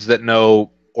of kids that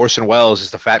know Orson Welles is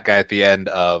the fat guy at the end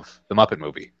of the Muppet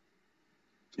movie.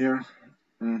 Yeah.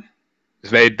 Mm.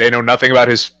 They know nothing about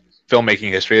his filmmaking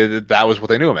history. That was what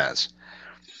they knew him as.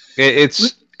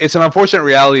 It's an unfortunate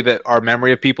reality that our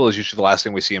memory of people is usually the last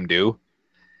thing we see them do.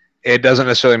 It doesn't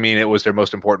necessarily mean it was their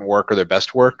most important work or their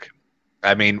best work.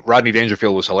 I mean, Rodney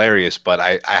Dangerfield was hilarious, but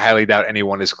I highly doubt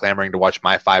anyone is clamoring to watch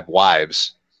My Five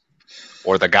Wives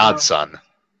or The Godson.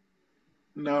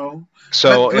 No.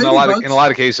 So in a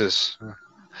lot of cases,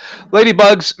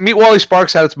 Ladybugs, Meet Wally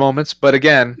Sparks had its moments, but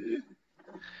again.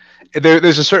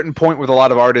 There's a certain point with a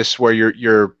lot of artists where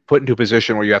you're put into a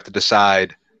position where you have to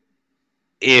decide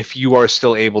if you are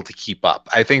still able to keep up.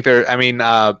 I think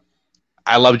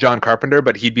I love John Carpenter,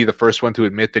 but he'd be the first one to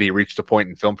admit that he reached a point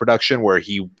in film production where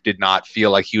he did not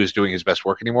feel like he was doing his best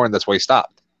work anymore, and that's why he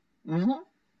stopped. Mm-hmm.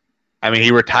 I mean,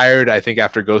 he retired, I think,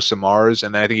 after Ghosts of Mars,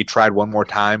 and then I think he tried one more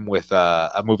time with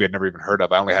a movie I'd never even heard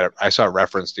of. I saw it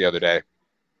referenced the other day.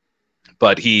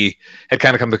 But he had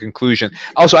kind of come to the conclusion.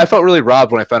 Also, I felt really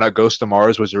robbed when I found out Ghost of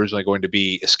Mars was originally going to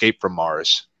be Escape from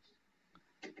Mars.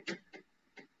 Really?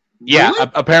 Yeah,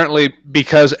 apparently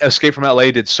because Escape from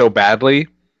LA did so badly,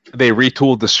 they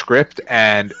retooled the script,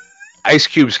 and Ice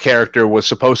Cube's character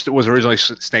was originally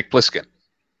Snake Plissken.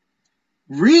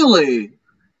 Really?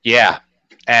 Yeah,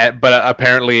 but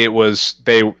apparently it was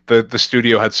the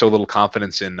studio had so little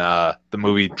confidence in the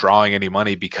movie drawing any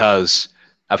money because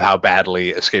of how badly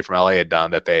Escape from LA had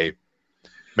done that they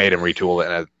made him retool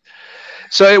it.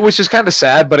 So it was just kind of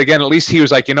sad, but again, at least he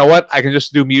was like, you know what? I can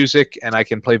just do music and I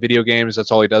can play video games. That's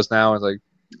all he does now. It's like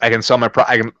I can sell I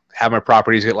can have my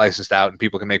properties get licensed out and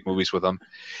people can make movies with them.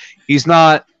 He's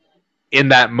not in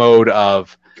that mode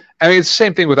of. I mean, it's the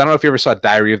same thing with. I don't know if you ever saw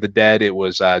Diary of the Dead. It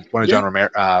was one of John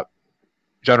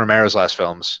Romero's last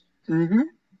films. Mm-hmm.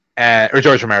 Or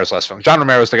George Romero's last film. John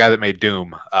Romero's the guy that made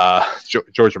Doom.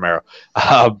 George Romero.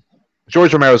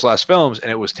 George Romero's last films, and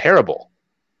it was terrible.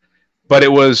 But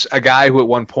it was a guy who at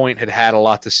one point had a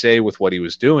lot to say with what he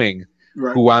was doing,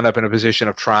 right, who wound up in a position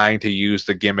of trying to use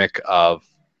the gimmick of,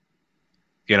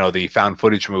 the found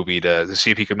footage movie to see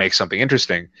if he could make something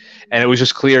interesting. And it was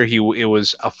just clear it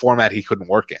was a format he couldn't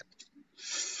work in.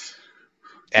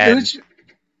 And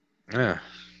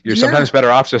you're sometimes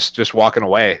better off just walking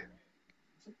away.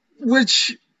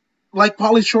 Which, like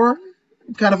Pauly Shore,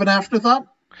 kind of an afterthought?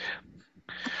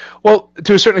 Well,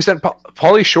 to a certain extent,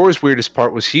 Pauly Shore's weirdest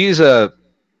part was he has a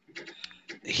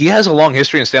long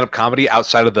history in stand-up comedy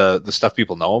outside of the stuff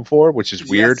people know him for, which is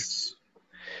weird. Yes.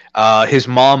 His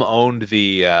mom owned I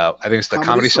think it's the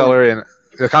Comedy Cellar in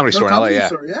the Comedy Store in LA. Yeah.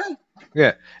 Store,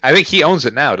 yeah. I think he owns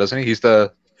it now, doesn't he? He's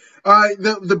the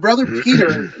brother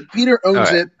Peter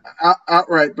owns it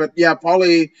outright, but yeah,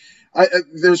 Pauly.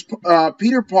 There's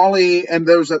Peter, Pauly, and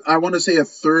there's I want to say a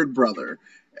third brother,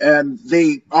 and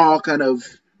they all kind of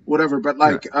whatever. But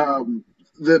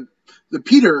the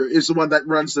Peter is the one that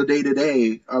runs the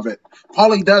day-to-day of it.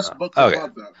 Pauly does book the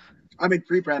club though. I mean,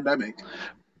 pre-pandemic.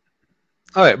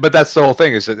 Okay, but that's the whole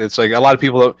thing. Is that it's like a lot of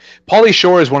people. Pauly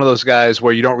Shore is one of those guys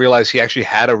where you don't realize he actually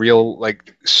had a real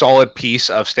solid piece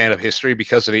of stand-up history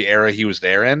because of the era he was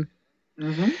there in.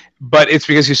 Mm-hmm. But it's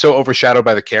because he's so overshadowed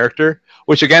by the character,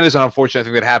 which again is an unfortunate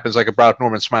thing that happens. Like I brought up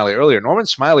Norman Smiley earlier. Norman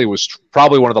Smiley was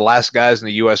probably one of the last guys in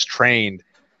the U.S. trained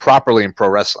properly in pro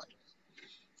wrestling.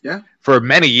 Yeah. For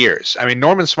many years. I mean,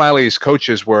 Norman Smiley's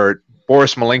coaches were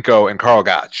Boris Malenko, and Karl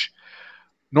Gotch.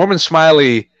 Norman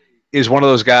Smiley is one of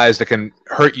those guys that can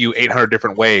hurt you 800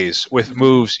 different ways with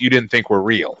moves you didn't think were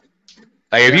real.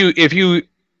 Like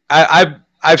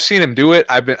I've seen him do it.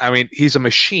 He's a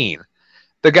machine.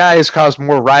 The guy has caused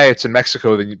more riots in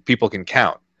Mexico than people can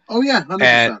count. Oh yeah,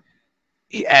 100%.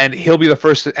 And he'll be the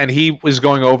first. And he was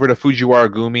going over to Fujiwara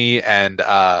Gumi, and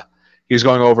he was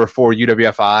going over for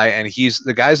UWFI. And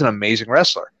the guy's an amazing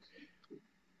wrestler.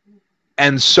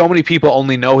 And so many people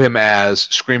only know him as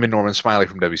Screaming Norman Smiley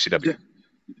from WCW.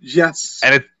 Yes,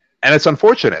 and it's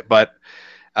unfortunate, but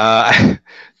the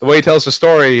way he tells the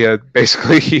story,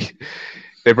 basically,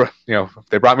 they brought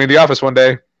me in the office one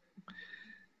day,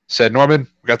 said, "Norman,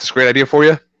 we got this great idea for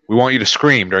you. We want you to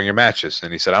scream during your matches."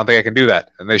 And he said, "I don't think I can do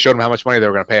that." And they showed him how much money they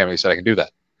were going to pay him. And he said, "I can do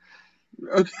that."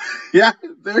 Okay. Yeah,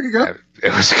 there you go.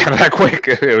 It was kind of that quick.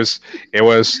 It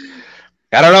was.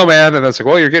 I don't know, man. And it's like,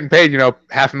 well, you're getting paid,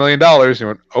 $500,000. And you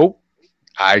went, oh,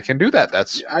 I can do that.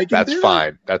 That's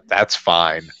fine. That's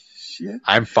fine. Yeah.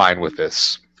 I'm fine with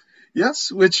this.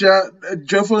 Yes, which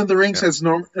Joe Full in the Ring says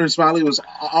Norman Smiley was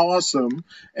awesome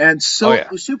and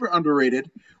super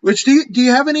underrated. Which do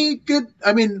you have any good?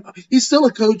 I mean, he's still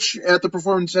a coach at the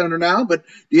Performance Center now, but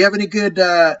do you have any good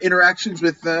interactions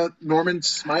with Norman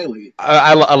Smiley?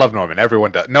 I love Norman.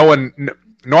 Everyone does.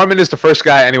 Norman is the first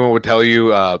guy anyone would tell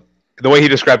you. The way he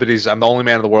described it, I'm the only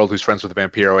man in the world who's friends with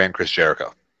Vampiro and Chris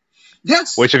Jericho.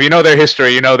 Yes. Which, if you know their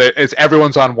history, you know that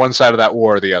everyone's on one side of that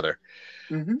war or the other.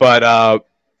 Mm-hmm. But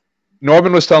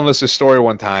Norman was telling us this story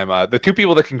one time. The two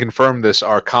people that can confirm this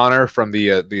are Connor from the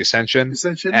Ascension,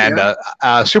 and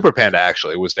Super Panda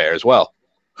actually was there as well.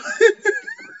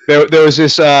 there was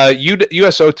this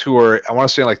USO tour, I want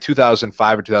to say in like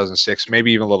 2005 or 2006,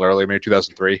 maybe even a little earlier, maybe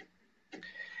 2003.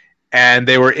 And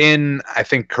they were in, I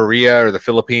think, Korea or the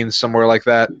Philippines, somewhere like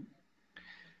that.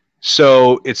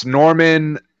 So it's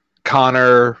Norman,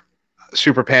 Connor,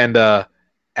 Super Panda,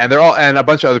 and a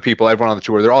bunch of other people, everyone on the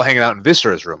tour. They're all hanging out in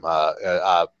Viscera's room,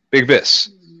 Big Vis.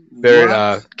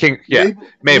 They're in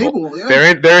Mabel.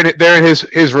 Yeah. They're in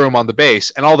his room on the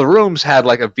base, and all the rooms had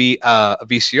like a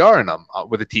VCR in them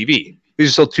with a TV. These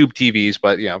are still tube TVs,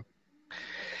 but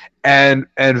And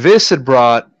Vis had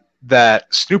brought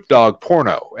that Snoop Dogg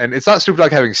porno, and it's not Snoop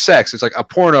Dogg having sex. It's like a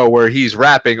porno where he's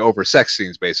rapping over sex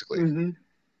scenes, basically. Mm-hmm.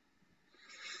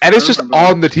 And it's just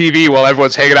on the TV while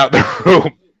everyone's hanging out in the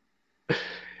room.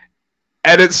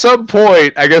 And at some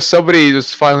point, I guess somebody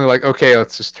just finally like, okay,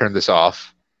 let's just turn this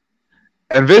off.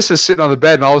 And Vis is sitting on the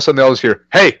bed, and all of a sudden they all just hear,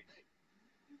 "Hey,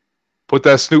 put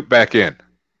that Snoop back in."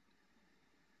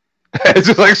 It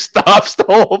just like stops the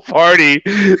whole party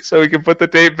so we can put the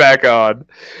tape back on.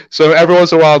 So every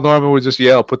once in a while, Norman would just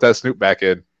yell, "Put that Snoop back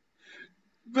in,"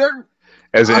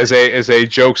 as a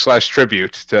joke /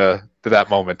 tribute to that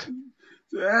moment.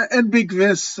 And Big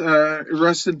Vis,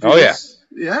 rest in peace. Oh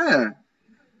yeah.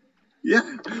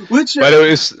 But it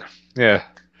was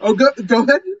Oh, go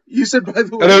ahead. You said, by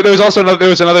the way. There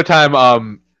was another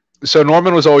time. So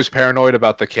Norman was always paranoid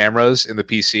about the cameras in the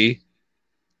PC.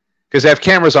 Because they have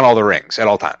cameras on all the rings at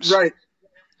all times. Right.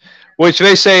 Which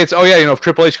they say it's, if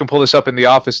Triple H can pull this up in the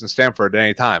office in Stamford at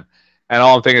any time. And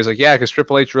all I'm thinking is like, yeah, because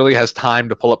Triple H really has time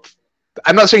to pull up.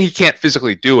 I'm not saying he can't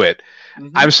physically do it.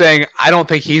 Mm-hmm. I'm saying I don't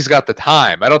think he's got the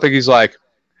time. I don't think he's like,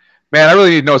 man, I really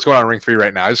need to know what's going on in Ring 3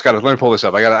 right now. Let me pull this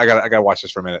up. I gotta watch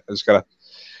this for a minute. I just gotta.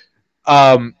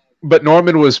 But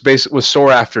Norman was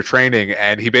sore after training,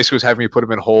 and he basically was having me put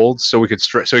him in holds so he could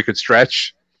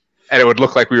stretch, and it would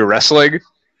look like we were wrestling.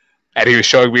 And he was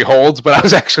showing me holds, but I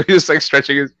was actually just like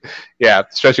stretching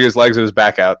his legs and his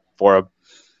back out for him.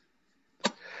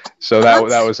 So that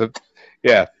was just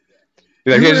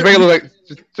make it look like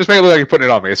you're putting it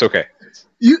on me. It's okay.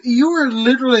 You were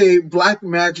literally Black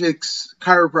Magic's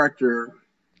chiropractor.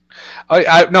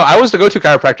 I was the go-to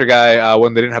chiropractor guy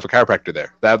when they didn't have a chiropractor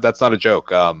there. That's not a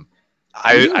joke. A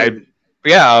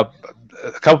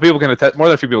couple people can attest. More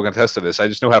than a few people can attest to this. I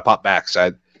just know how to pop backs.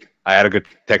 I had a good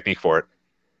technique for it.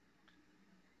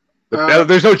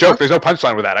 There's no joke. There's no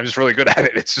punchline with that. I'm just really good at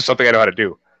it. It's just something I know how to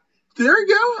do. There you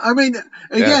go. I mean,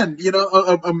 again,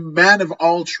 a man of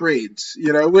all trades.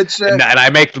 Which and I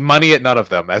make money at none of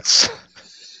them. That's.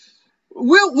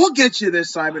 We'll get you there,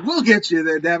 Simon. We'll get you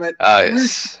there. Damn it.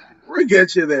 Yes. We'll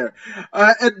get you there.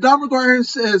 And Don McGuire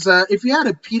says, if you had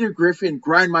a Peter Griffin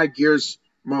grind my gears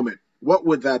moment, what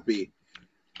would that be?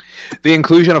 The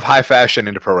inclusion of high fashion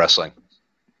into pro wrestling.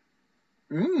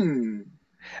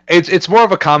 It's more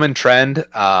of a common trend.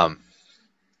 I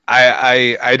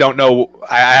don't know.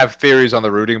 I have theories on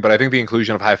the rooting, but I think the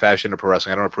inclusion of high fashion into pro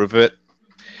wrestling, I don't approve of it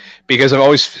because I've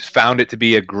always found it to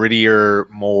be a grittier,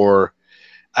 more.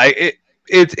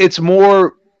 It's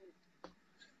more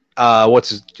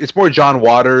it's more John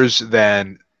Waters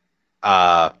than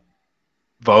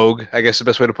Vogue, I guess the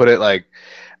best way to put it. Like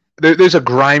there's a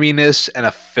griminess and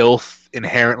a filth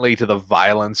inherently to the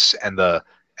violence and the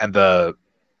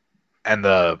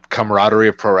camaraderie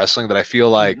of pro wrestling that I feel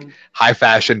like high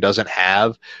fashion doesn't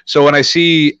have. So when I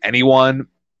see any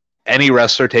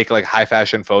wrestler take like high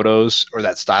fashion photos or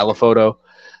that style of photo,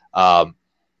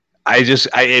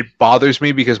 it bothers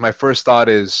me because my first thought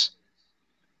is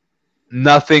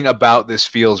nothing about this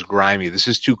feels grimy. This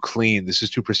is too clean. This is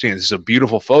too pristine. This is a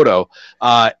beautiful photo.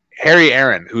 Harry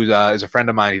Aaron, who is a friend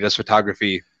of mine, he does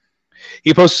photography.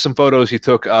 He posted some photos he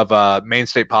took of Main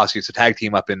State Posse. It's a tag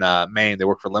team up in Maine. They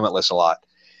work for Limitless a lot.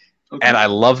 Okay. And I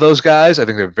love those guys. I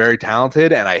think they're very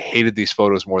talented, and I hated these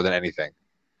photos more than anything.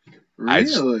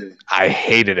 Really? I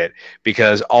hated it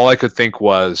because all I could think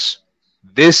was,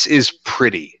 this is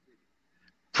pretty.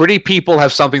 Pretty people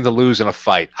have something to lose in a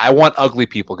fight. I want ugly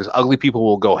people because ugly people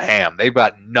will go ham. They've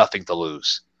got nothing to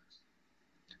lose.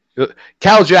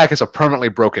 Cal Jack has a permanently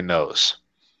broken nose.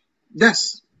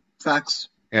 Yes. Facts.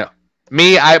 Yeah.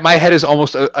 Me, my head is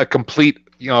almost a complete,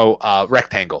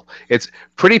 rectangle. It's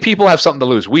pretty people have something to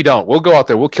lose. We don't. We'll go out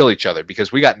there. We'll kill each other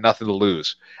because we got nothing to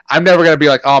lose. I'm never going to be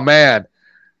like, oh, man,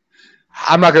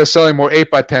 I'm not going to sell any more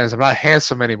 8x10s. I'm not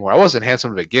handsome anymore. I wasn't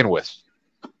handsome to begin with.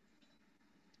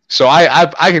 So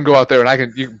I can go out there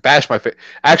and you can bash my face.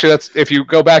 Actually, if you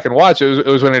go back and watch, it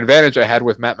was an advantage I had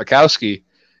with Matt Mikowski.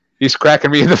 He's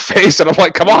cracking me in the face, and I'm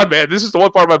like, come on, man. This is the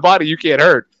one part of my body you can't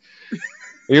hurt.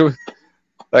 I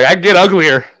can get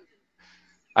uglier.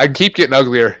 I can keep getting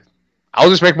uglier. I'll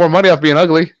just make more money off being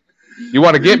ugly. You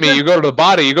want to get me, you go to the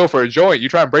body, you go for a joint, you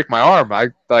try and break my arm. I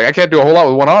can't do a whole lot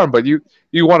with one arm, but you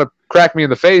want to crack me in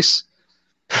the face,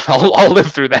 I'll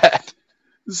live through that.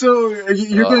 So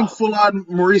you're going full on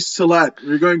Maurice Sillette.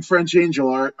 You're going French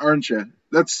Angel, aren't you?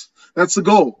 That's the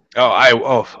goal.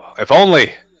 If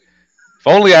only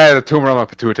I had a tumor on my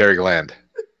pituitary gland.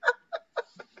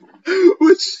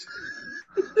 Which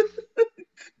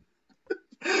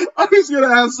I was gonna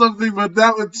ask something, but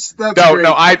that's great.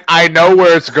 No. I know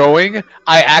where it's going.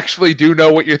 I actually do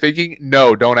know what you're thinking.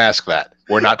 No, don't ask that.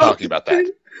 We're not talking about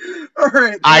that. All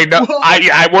right. I know.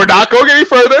 Well, we're not going any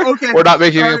further. Okay. We're not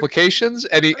making any implications.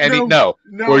 No.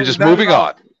 We're just moving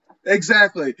on.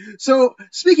 Exactly. So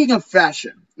speaking of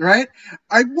fashion, right?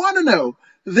 I want to know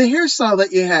the hairstyle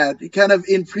that you had, kind of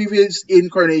in previous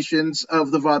incarnations of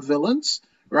the Vaudevillains,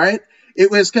 right? It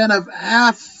was kind of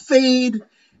half fade,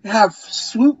 half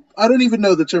swoop. I don't even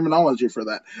know the terminology for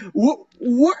that.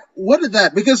 What did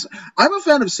that? Because I'm a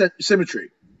fan of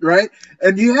symmetry, right?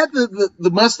 And you had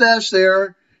the mustache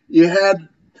there. You had,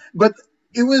 but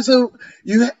it was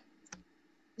you had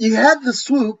the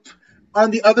swoop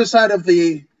on the other side of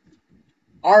the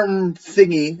arm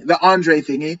thingy, the Andre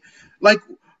thingy. Like,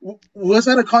 was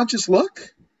that a conscious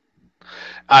look?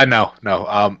 No.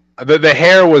 The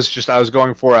hair was just, I was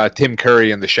going for Tim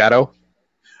Curry in The Shadow.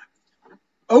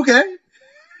 Okay.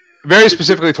 Very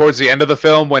specifically towards the end of the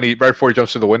film right before he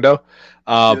jumps through the window.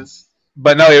 Yes.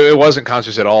 But no, it wasn't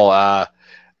conscious at all.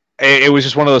 It was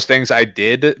just one of those things I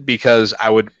did because I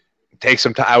would take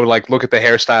some time. I would look at the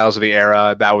hairstyles of the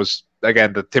era. That was,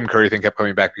 again, the Tim Curry thing kept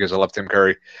coming back because I love Tim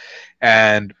Curry.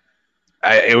 And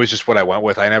it was just what I went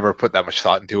with. I never put that much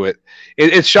thought into it.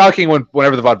 It's shocking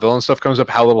whenever the Vaudevillain stuff comes up,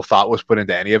 how little thought was put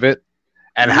into any of it.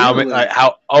 And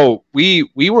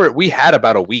we had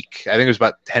about a week. I think it was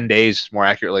about 10 days more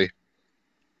accurately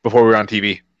before we were on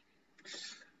TV.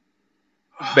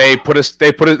 They put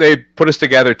us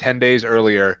together 10 days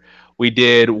earlier. We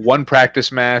did one practice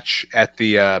match at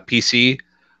the PC.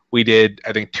 We did,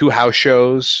 I think, 2 house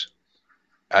shows,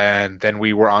 and then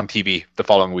we were on TV the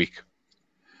following week.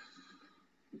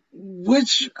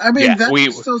 Which, I mean,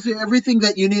 that tells you everything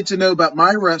that you need to know about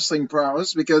my wrestling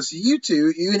prowess, because you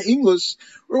in English,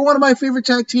 were one of my favorite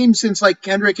tag teams since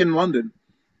Kendrick in London.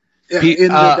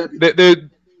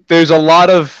 There's a lot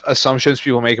of assumptions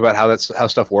people make about how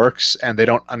stuff works, and they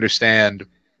don't understand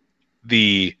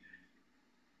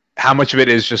how much of it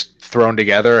is just thrown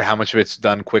together, how much of it's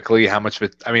done quickly, how much of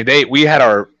it. I mean,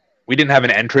 we didn't have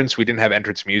an entrance, we didn't have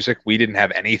entrance music, we didn't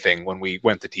have anything when we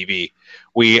went to TV.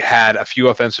 We had a few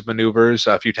offensive maneuvers,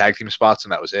 a few tag team spots,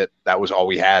 and that was it. That was all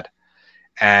we had.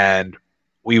 And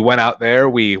we went out there,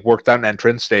 we worked out an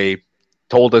entrance. They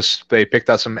told us, they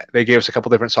gave us a couple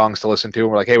different songs to listen to, and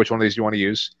we're like, hey, which one of these do you want to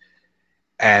use?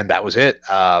 And that was it.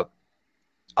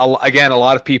 Again, a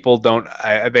lot of people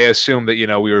they assume that,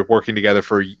 we were working together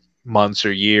for months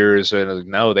or years, and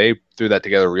no, they threw that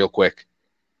together real quick.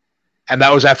 And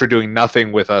that was after doing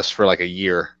nothing with us for a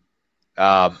year.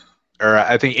 Or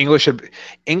I think English I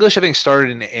think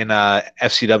started in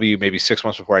FCW maybe 6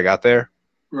 months before I got there.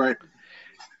 Right.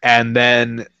 And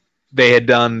then they had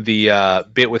done the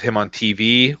bit with him on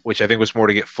TV, which I think was more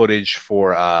to get footage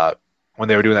for when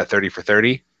they were doing that 30 for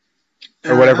 30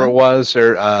 or whatever it was,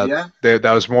 or Yeah.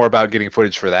 that was more about getting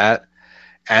footage for that.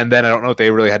 And then I don't know if they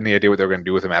really had any idea what they were going to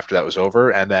do with him after that was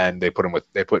over. And then they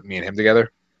put me and him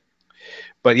together.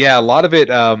 But yeah, a lot of it.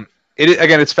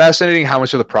 It's fascinating how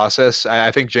much of the process.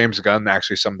 I think James Gunn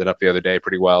actually summed it up the other day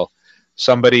pretty well.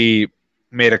 Somebody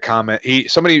made a comment.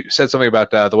 Somebody said something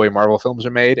about the way Marvel films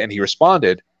are made, and he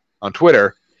responded on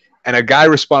Twitter. And a guy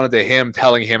responded to him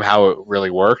telling him how it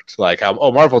really worked, like how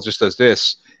Marvel just does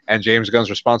this. And James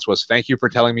Gunn's response was, "Thank you for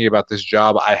telling me about this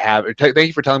job I have. Thank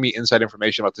you for telling me inside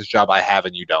information about this job I have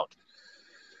and you don't."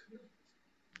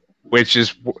 Which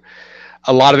is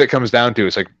a lot of it comes down to.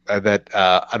 It's like that.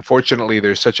 Unfortunately,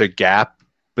 there's such a gap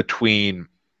between.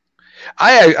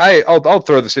 I'll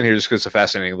throw this in here just because it's a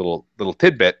fascinating little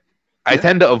tidbit. Yeah. I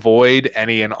tend to avoid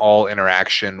any and all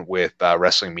interaction with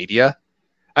wrestling media.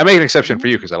 I make an exception for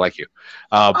you because I like you.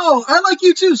 I like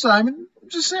you too, Simon. I'm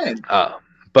just saying.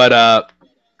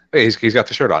 He's got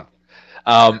the shirt on.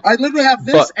 I literally have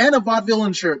this and a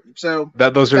vaudevillain shirt. So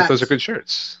those are good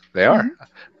shirts. They are. Mm-hmm.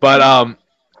 But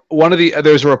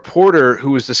there's a reporter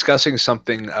who was discussing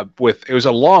something it was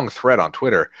a long thread on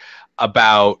Twitter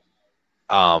about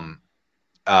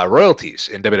royalties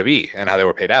in WWE and how they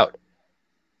were paid out.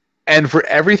 And for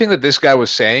everything that this guy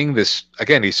was saying, he's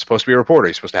supposed to be a reporter.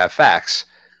 He's supposed to have facts.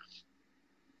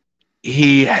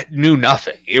 He knew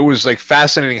nothing. It was like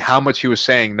fascinating how much he was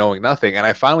saying, knowing nothing. And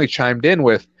I finally chimed in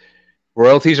with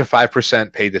royalties are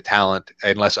 5% paid to talent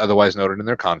unless otherwise noted in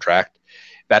their contract.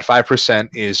 That 5%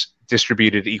 is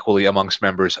distributed equally amongst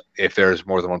members if there's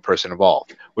more than one person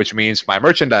involved, which means my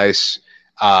merchandise,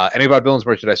 any of our villains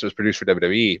merchandise that was produced for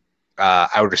WWE,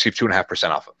 I would receive 2.5%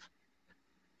 off of.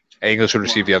 English would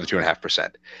receive the other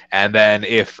 2.5%. And then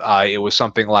if it was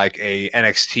something like a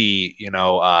NXT,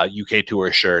 UK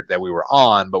tour shirt that we were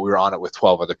on, but we were on it with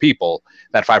 12 other people,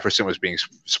 that 5% was being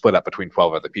split up between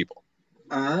 12 other people.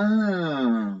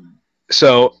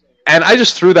 So, and I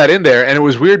just threw that in there, and it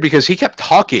was weird because he kept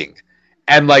talking.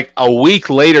 And like a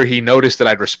week later, he noticed that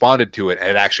I'd responded to it and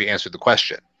had actually answered the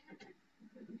question.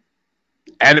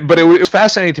 But it was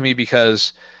fascinating to me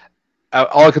because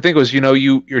all I could think was,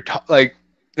 you're like,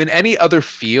 in any other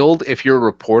field, if you're a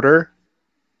reporter,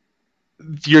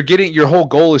 your whole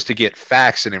goal is to get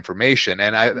facts and information.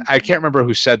 And I can't remember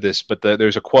who said this, but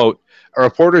there's a quote: a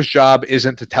reporter's job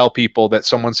isn't to tell people that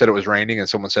someone said it was raining and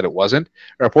someone said it wasn't.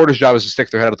 A reporter's job is to stick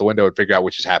their head out the window and figure out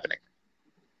which is happening.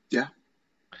 Yeah.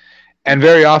 And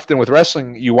very often with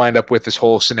wrestling, you wind up with this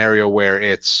whole scenario where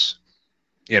it's,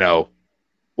 well,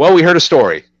 we heard a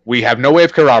story. We have no way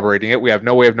of corroborating it. We have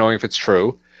no way of knowing if it's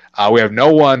true. We have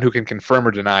no one who can confirm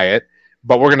or deny it,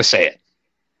 but we're going to say it.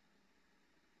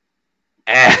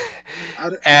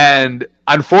 And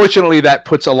unfortunately, that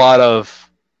puts a lot of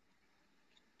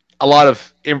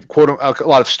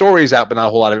stories out, but not a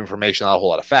whole lot of information, not a whole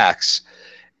lot of facts.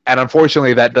 And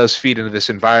unfortunately, that does feed into this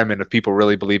environment of people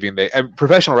really believing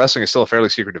professional wrestling is still a fairly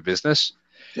secretive business.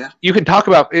 Yeah, you can talk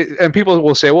about it, and people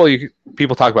will say, "Well,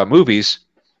 people talk about movies."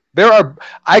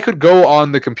 I could go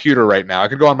on the computer right now. I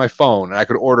could go on my phone and I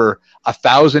could order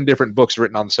 1,000 different books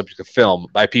written on the subject of film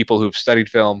by people who've studied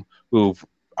film, who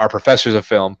are professors of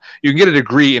film. You can get a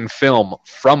degree in film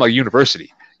from a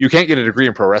university. You can't get a degree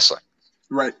in pro wrestling.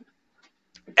 Right.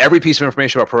 Every piece of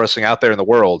information about pro wrestling out there in the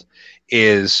world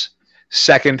is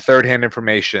second, third-hand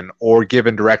information or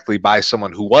given directly by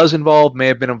someone who was involved, may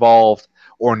have been involved,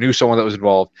 or knew someone that was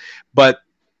involved. But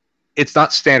it's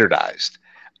not standardized.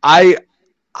 I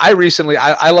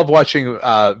love watching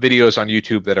videos on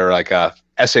YouTube that are like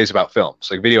essays about films,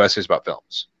 like video essays about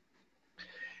films.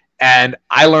 And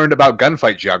I learned about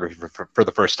gunfight geography for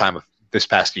the first time of this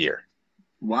past year.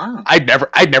 Wow. I'd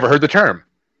never heard the term.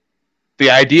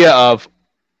 The idea of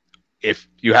if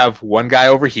you have one guy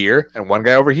over here and one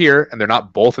guy over here, and they're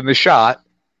not both in the shot,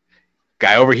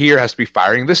 guy over here has to be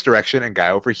firing this direction, and guy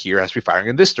over here has to be firing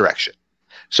in this direction.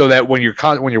 So that when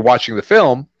you're watching the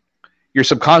film, you're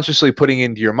subconsciously putting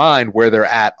into your mind where they're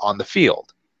at on the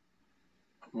field.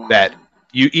 Wow. That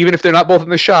even if they're not both in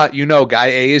the shot, guy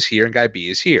A is here and guy B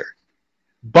is here.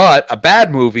 But a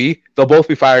bad movie, they'll both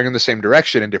be firing in the same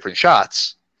direction in different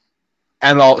shots.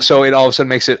 And so it all of a sudden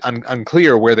makes it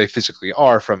unclear where they physically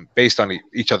are based on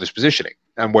each other's positioning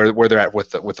and where they're at with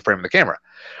the frame of the camera.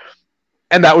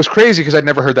 And that was crazy because I'd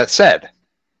never heard that said.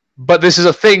 But this is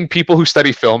a thing people who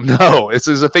study film know. This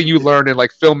is a thing you learn in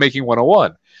like filmmaking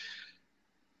 101.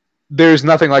 There's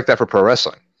nothing like that for pro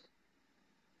wrestling.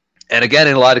 And again,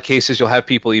 in a lot of cases, you'll have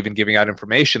people even giving out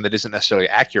information that isn't necessarily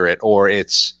accurate, or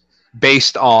it's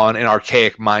based on an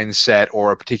archaic mindset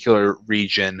or a particular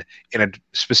region in a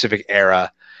specific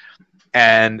era.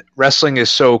 And wrestling is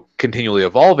so continually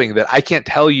evolving that I can't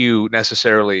tell you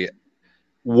necessarily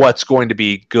what's going to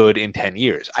be good in 10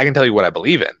 years. I can tell you what I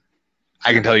believe in.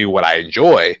 I can tell you what I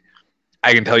enjoy.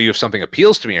 I can tell you if something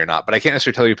appeals to me or not, but I can't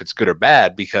necessarily tell you if it's good or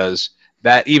bad, because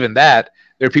there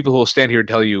are people who will stand here and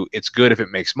tell you it's good if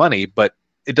it makes money, but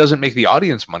it doesn't make the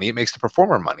audience money. It makes the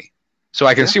performer money. So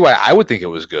I can see why I would think it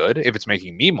was good if it's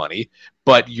making me money,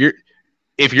 but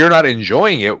if you're not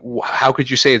enjoying it, how could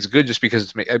you say it's good just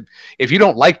because if you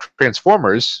don't like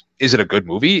Transformers, is it a good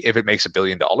movie if it makes $1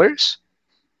 billion?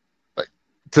 Like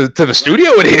to the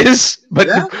studio it is, but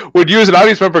would you as an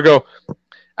audience member go,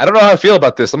 I don't know how I feel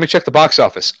about this. Let me check the box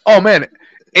office. Oh man,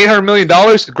 $800 million,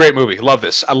 great movie. Love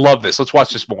this. I love this. Let's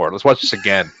watch this more. Let's watch this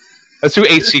again. Let's do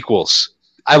 8 sequels.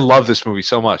 I love this movie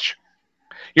so much.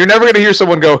 You're never going to hear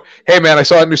someone go, hey man, I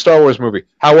saw a new Star Wars movie.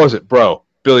 How was it? Bro,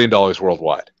 $1 billion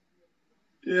worldwide.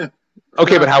 Yeah.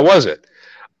 Okay, but how was it?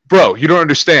 Bro, you don't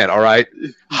understand, all right?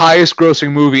 Highest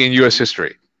grossing movie in U.S.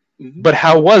 history. Mm-hmm. But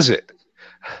how was it?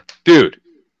 Dude,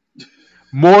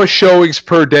 more showings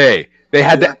per day. They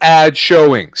had to add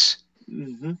showings.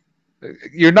 Mm-hmm.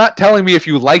 You're not telling me if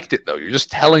you liked it, though. You're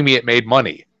just telling me it made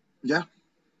money. Yeah.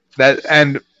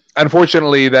 And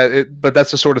unfortunately, but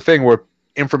that's the sort of thing where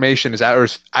information is out, or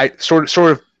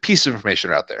sort of pieces of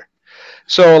information are out there.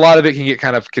 So a lot of it can get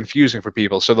kind of confusing for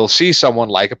people. So they'll see someone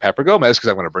like a Pepper Gomez, because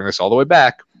I'm going to bring this all the way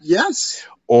back. Yes.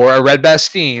 Or a Red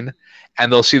Bastien,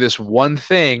 and they'll see this one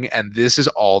thing, and this is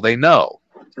all they know.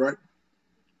 Right.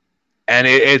 And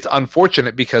it's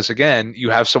unfortunate because, again,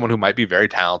 you have someone who might be very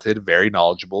talented, very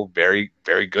knowledgeable, very,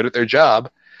 very good at their job.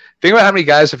 Think about how many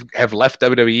guys have left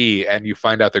WWE and you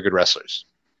find out they're good wrestlers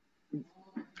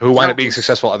who wind up being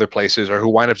successful other places, or who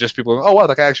wind up just people going, oh, wow,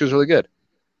 that guy actually was really good.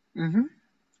 Mm-hmm.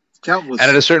 Countless. And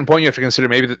at a certain point, you have to consider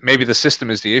maybe the system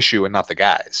is the issue and not the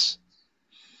guys.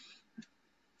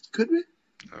 Could be.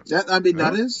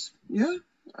 That is, yeah.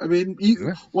 I mean,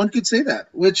 one could say that,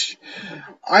 which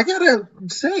I gotta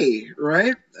say,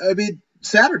 right? I mean,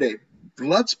 Saturday,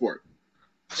 Bloodsport.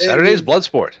 Saturday's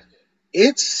Bloodsport.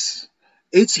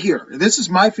 It's here. This is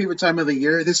my favorite time of the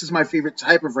year. This is my favorite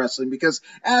type of wrestling, because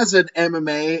as an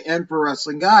MMA and pro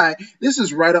wrestling guy, this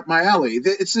is right up my alley.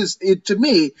 It's just, to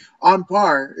me, on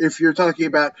par if you're talking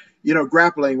about,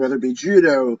 grappling, whether it be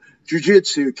judo,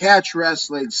 jiu-jitsu, catch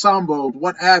wrestling, sambo,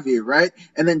 what have you, right?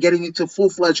 And then getting into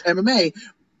full-fledged MMA.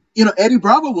 Eddie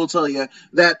Bravo will tell you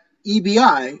that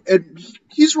EBI, and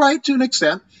he's right to an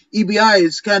extent, EBI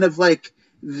is kind of like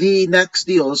the next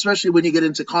deal, especially when you get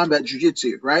into combat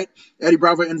jiu-jitsu, right? Eddie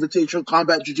Bravo Invitational,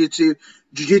 combat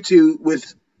jiu-jitsu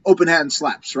with open hand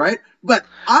slaps, right? But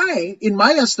in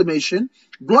my estimation,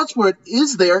 Bloodsport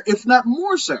is there, if not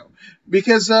more so,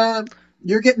 because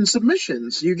you're getting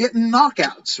submissions, you're getting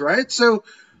knockouts, right? So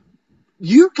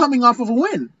you're coming off of a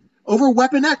win over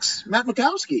Weapon X, Matt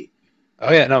Mikowski.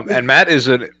 Oh yeah, no, and Matt is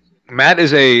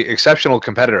a exceptional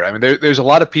competitor. I mean, there's a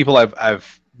lot of people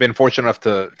I've been fortunate enough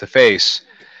to face,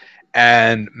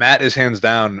 and Matt is hands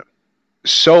down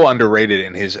so underrated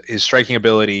in his striking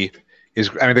ability.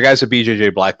 The guy's a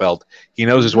BJJ black belt. He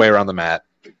knows his way around the mat.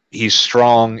 He's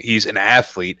strong. He's an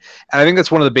athlete, and I think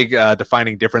that's one of the big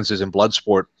defining differences in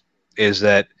Bloodsport is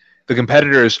that the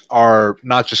competitors are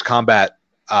not just combat.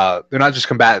 They're not just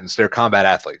combatants. They're combat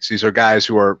athletes. These are guys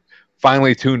who are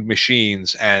finely tuned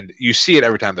machines, and you see it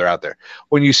every time they're out there.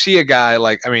 When you see a guy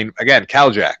like, again,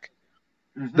 Caljak,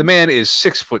 the man is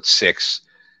 6'6",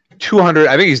 200.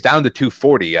 I think he's down to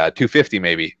 240, 250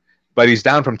 maybe, but he's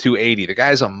down from 280. The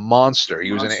guy's a monster.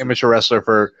 He was an amateur wrestler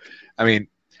for,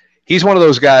 he's one of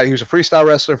those guys. He was a freestyle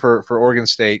wrestler for Oregon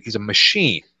State. He's a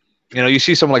machine. You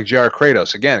see someone like J.R.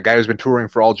 Kratos, again, a guy who's been touring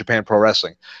for All Japan Pro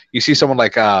Wrestling. You see someone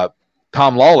like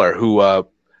Tom Lawler, who,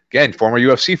 again, former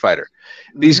UFC fighter.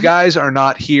 These guys are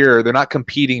not here. They're not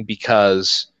competing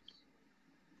because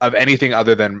of anything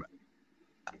other than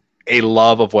a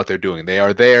love of what they're doing. They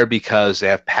are there because they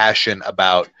have passion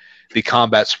about the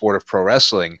combat sport of pro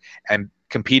wrestling and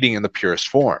competing in the purest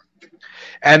form.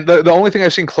 And the only thing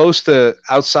I've seen close to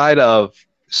outside of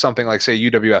something like, say,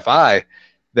 UWFI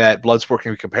that Bloodsport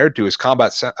can be compared to is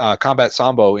combat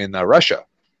sambo in Russia.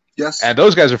 Yes. And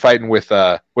those guys are fighting with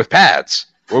pads.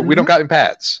 We don't got any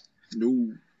pads.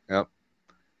 No. Yep.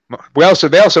 They also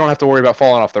don't have to worry about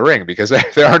falling off the ring because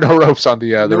there are no ropes on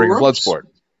the ring of Bloodsport.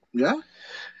 Yeah.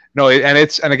 No, and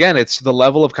again, it's the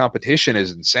level of competition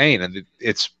is insane, and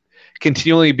it's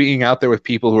continually being out there with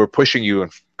people who are pushing you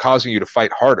and causing you to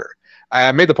fight harder. I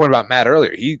made the point about Matt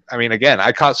earlier. Again,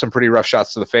 I caught some pretty rough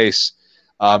shots to the face.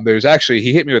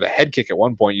 He hit me with a head kick at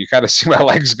one point. You kind of see my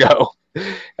legs go.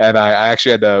 And I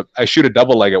actually had to shoot a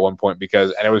double leg at one point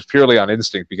and it was purely on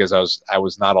instinct because I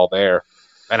was not all there,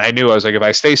 and I knew I was like, if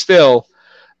I stay still,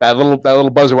 that little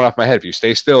buzzer went off my head. If you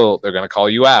stay still, they're gonna call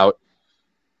you out.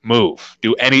 Move,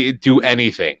 do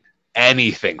anything,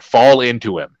 fall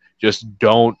into him. Just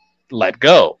don't let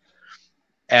go.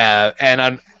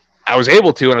 I was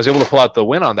able to, and I was able to pull out the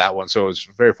win on that one, so it was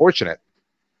very fortunate.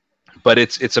 But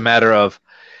it's a matter of,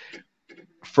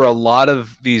 for a lot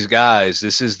of these guys,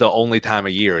 this is the only time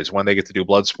of year is when they get to do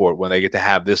Bloodsport, when they get to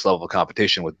have this level of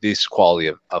competition with this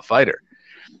quality of fighter.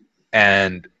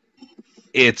 And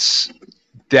it's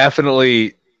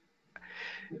definitely,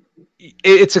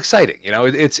 it's exciting. You know,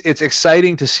 it's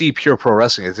exciting to see pure pro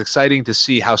wrestling. It's exciting to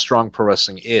see how strong pro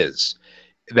wrestling is,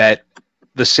 that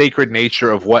the sacred nature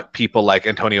of what people like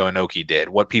Antonio Inoki did,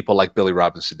 what people like Billy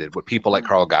Robinson did, what people like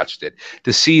Carl Gotch did,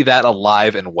 to see that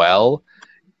alive and well,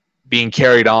 being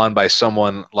carried on by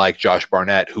someone like Josh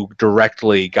Barnett, who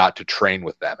directly got to train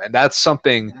with them. And that's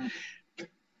something,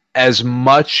 as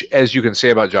much as you can say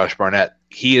about Josh Barnett,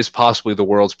 he is possibly the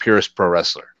world's purest pro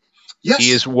wrestler. Yes.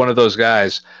 He is one of those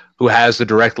guys who has the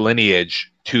direct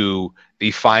lineage to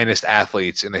the finest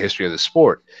athletes in the history of the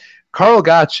sport. Carl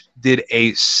Gotch did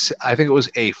I think it was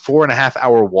a 4.5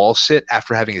 hour wall sit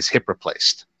after having his hip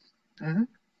replaced. Mm-hmm.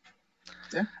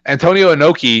 Yeah. Antonio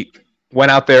Inoki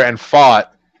went out there and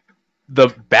fought the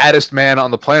baddest man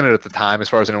on the planet at the time, as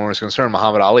far as anyone was concerned,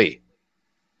 Muhammad Ali.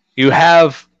 You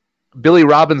have Billy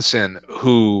Robinson,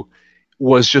 who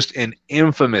was just an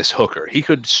infamous hooker. He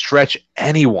could stretch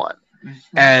anyone.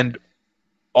 Mm-hmm. And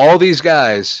all these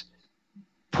guys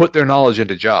put their knowledge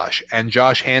into Josh, and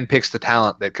Josh handpicks the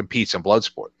talent that competes in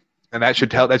Bloodsport. And that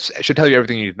should tell you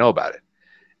everything you need to know about it.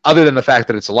 Other than the fact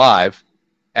that it's live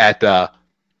at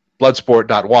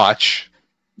bloodsport.watch.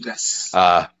 Yes.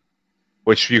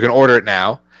 Which you can order it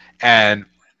now. And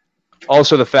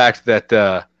also the fact that,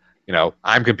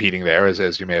 I'm competing there,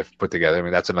 as you may have put together. I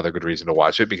mean, that's another good reason to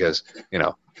watch it because,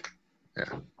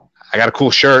 I got a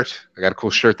cool shirt. I got a cool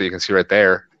shirt that you can see right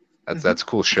there. That's a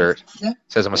cool shirt. Yeah. It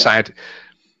says I'm a scientist.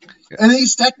 And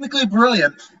he's technically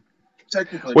brilliant.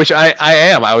 Technically. Which I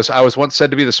am. I was once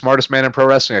said to be the smartest man in pro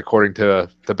wrestling, according to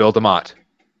Bill DeMott.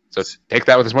 So take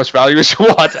that with as much value as you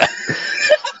want.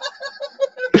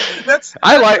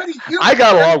 I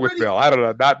got along with Bill. I don't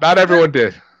know. Not everyone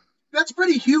did. That's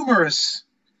pretty humorous,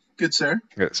 good sir.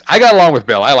 Yes, I got along with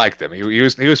Bill. I liked him. He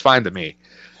was fine to me.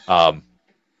 No,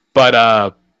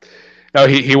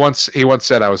 he once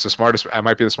said I was the smartest. I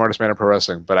might be the smartest man in pro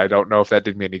wrestling, but I don't know if that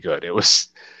did me any good. It was.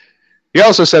 He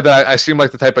also said that I seemed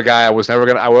like the type of guy I was never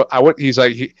gonna. I would. He's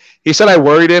like he said I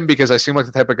worried him because I seemed like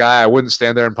the type of guy I wouldn't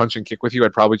stand there and punch and kick with you.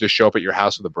 I'd probably just show up at your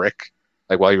house with a brick,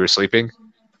 like while you were sleeping.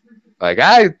 Like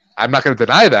I'm not going to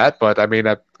deny that, but I mean,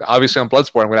 obviously on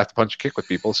Bloodsport, I'm going to have to punch and kick with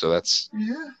people, so that's...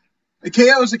 Yeah. A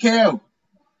KO is a KO.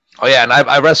 Oh, yeah, and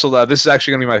I wrestled... this is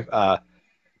actually going to be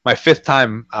my fifth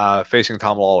time facing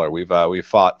Tom Lawler. We've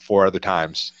fought 4 other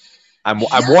times. I'm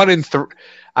 1 in 3.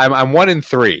 I'm 1 in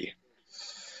 3.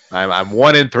 I'm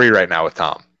 1 in 3 right now with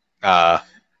Tom.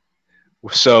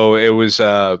 So it was...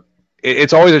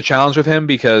 it's always a challenge with him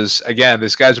because, again,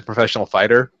 this guy's a professional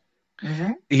fighter.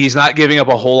 Mm-hmm. He's not giving up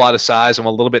a whole lot of size. I'm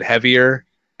a little bit heavier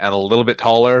and a little bit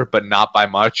taller, but not by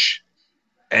much.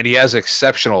 And he has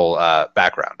exceptional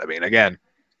background. I mean, again,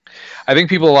 I think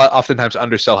people oftentimes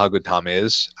undersell how good Tom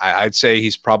is. I'd say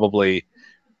he's probably,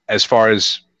 as far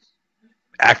as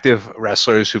active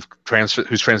wrestlers who's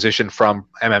transitioned from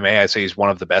MMA, I'd say he's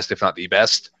one of the best, if not the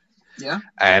best. Yeah.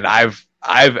 And I've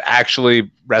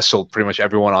actually wrestled pretty much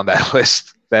everyone on that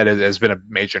list that has been a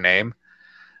major name.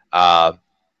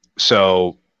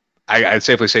 So I'd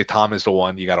safely say Tom is the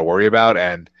one you got to worry about,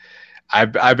 and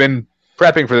I've been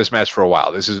prepping for this match for a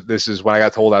while. This is when I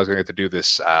got told I was going to get to do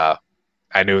this.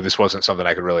 I knew this wasn't something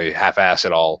I could really half-ass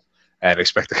at all and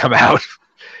expect to come out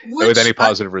with any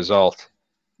positive result.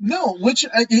 No,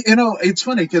 it's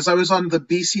funny because I was on the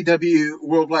BCW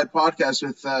Worldwide podcast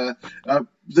with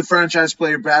the franchise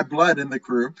player Bad Blood and the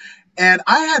crew, and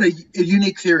I had a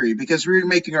unique theory because we were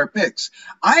making our picks.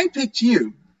 I picked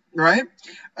you, right?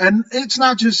 And it's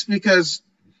not just because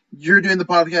you're doing the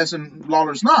podcast and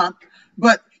Lawler's not,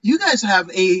 but you guys have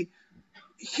a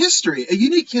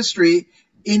unique history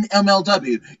in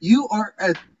MLW. You are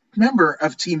a member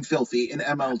of Team Filthy in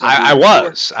MLW. I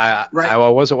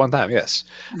was at one time, yes.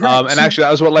 Right. And actually,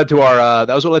 that was what led to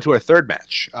our third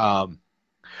match. And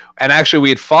actually, we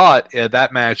had fought.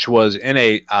 That match was in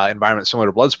a environment similar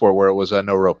to Bloodsport, where it was a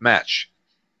no rope match.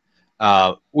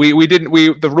 The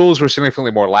rules were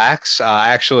significantly more lax.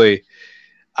 I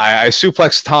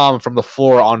suplexed Tom from the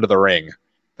floor onto the ring.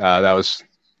 It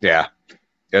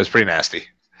was pretty nasty.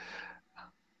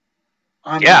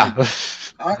 online. Yeah.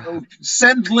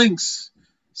 Send links.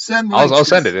 Send I'll links.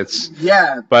 send it. It's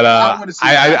Yeah, but I want to see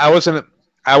that.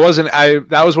 I wasn't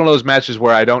that was one of those matches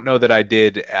where I don't know that I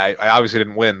did I obviously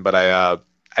didn't win, but I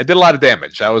did a lot of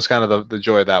damage. That was kind of the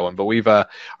joy of that one. But we've our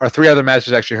 3 other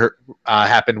matches actually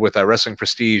happened with Wrestling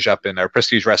Prestige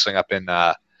Prestige Wrestling up in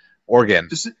Oregon.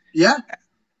 Yeah.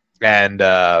 And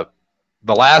the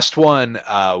last one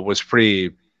was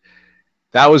pretty.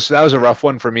 That was a rough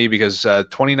one for me because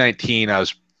 2019 I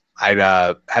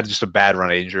had just a bad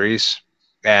run of injuries,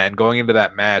 and going into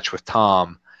that match with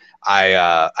Tom,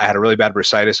 I had a really bad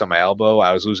bursitis on my elbow.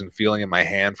 I was losing feeling in my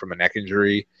hand from a neck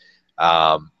injury.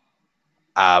 Yeah,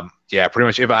 pretty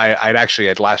much. If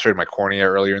I'd lacerated my cornea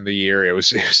earlier in the year, it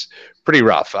was pretty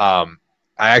rough. I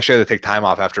actually had to take time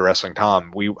off after wrestling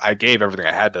Tom. I gave everything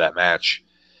I had to that match,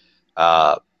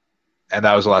 and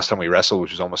that was the last time we wrestled,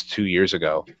 which was almost 2 years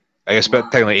ago. I guess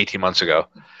technically 18 months ago,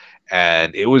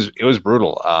 and it was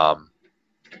brutal.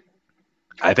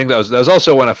 I think that was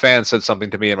also when a fan said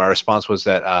something to me, and my response was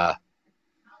that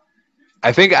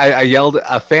I think I yelled.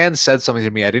 A fan said something to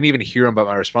me. I didn't even hear him, but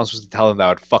my response was to tell them that I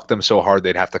would fuck them so hard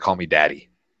they'd have to call me daddy.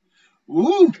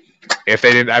 Ooh. If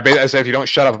they didn't, I said, if you don't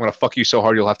shut up, I'm going to fuck you so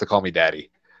hard you'll have to call me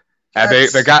daddy. And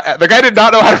the guy did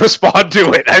not know how to respond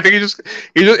to it. I think he just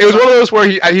it was one of those where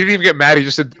he didn't even get mad. He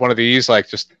just did one of these, like,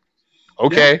 just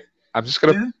okay. Yeah. I'm just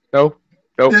gonna no,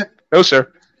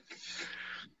 sir.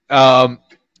 But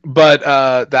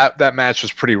that match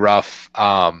was pretty rough.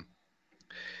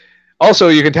 Also,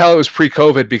 you can tell it was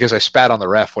pre-COVID because I spat on the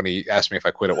ref when he asked me if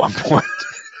I quit at one point.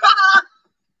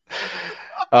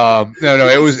 No,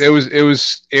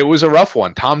 it was a rough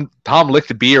one. Tom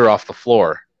licked beer off the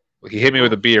floor. He hit me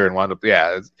with a beer and wound up.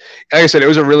 Yeah, like I said, it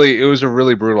was a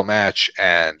really brutal match,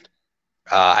 and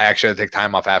I actually had to take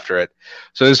time off after it.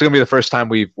 So this is going to be the first time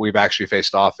we've actually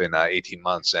faced off in 18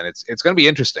 months, and it's going to be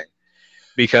interesting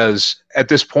because at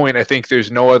this point, I think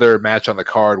there's no other match on the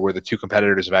card where the 2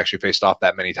 competitors have actually faced off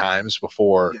that many times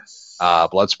before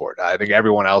Bloodsport. I think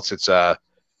everyone else, it's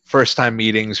first-time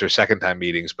meetings or second-time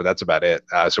meetings, but that's about it.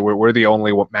 So we're the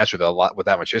only match with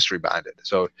that much history behind it.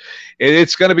 So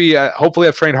it's going to be. Hopefully,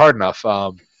 I've trained hard enough.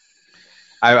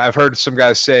 I've heard some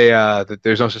guys say that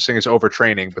there's no such thing as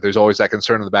overtraining, but there's always that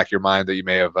concern in the back of your mind that you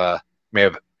may have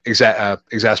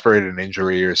exasperated an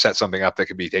injury or set something up that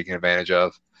could be taken advantage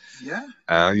of. Yeah.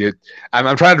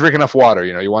 I'm trying to drink enough water.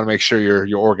 You want to make sure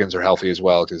your organs are healthy as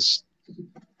well, because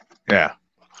yeah.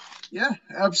 Yeah,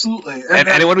 absolutely. And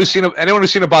anyone who's seen a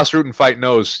Boss Rutan fight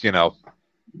knows, you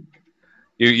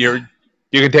can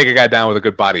take a guy down with a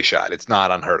good body shot. It's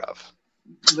not unheard of.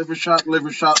 Liver shot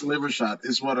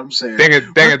is what I'm saying. Dang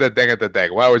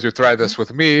it. Why would you try this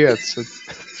with me?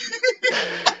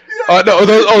 No,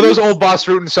 those old Boss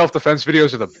Rutan self-defense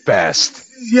videos are the best.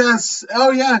 Yes. Oh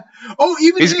yeah. Oh,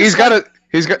 even he's got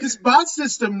his bot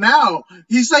system now.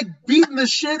 He's like beating the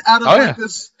shit out of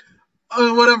this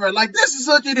whatever. Like, this is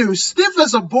what you do. Stiff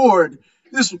as a board.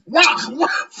 Just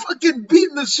fucking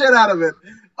beating the shit out of it.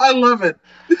 I love it.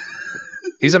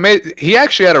 He's amazing. He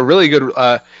actually had a really good.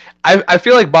 I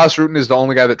feel like Boss Rutan is the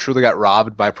only guy that truly got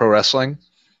robbed by pro wrestling.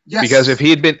 Yes. Because if he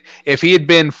had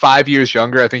been 5 years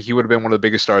younger, I think he would have been one of the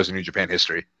biggest stars in New Japan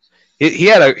history. He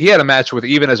had a match with,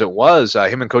 even as it was,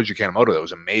 him and Koji Kanemoto that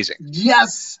was amazing.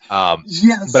 Yes.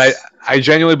 Yes. But I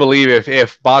genuinely believe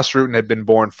if Boss Rutan had been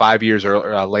born 5 years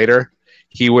later,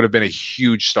 he would have been a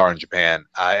huge star in Japan.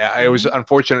 It was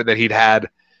unfortunate that he'd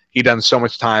done so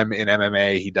much time in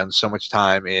MMA. He'd done so much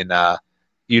time in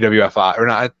UWFI, or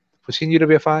not? Was he in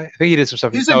UWFI? I think he did some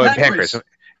stuff. In Pancrase.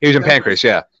 He was in Pancrase,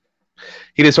 yeah.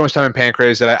 He did so much time in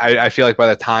Pancrase that I feel like by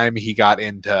the time he got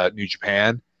into New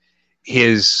Japan,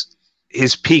 his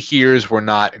peak years were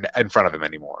not in front of him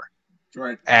anymore.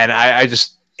 Right. And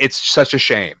it's such a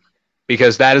shame,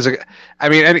 because that is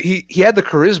and he had the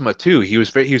charisma too. He was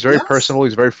very personable.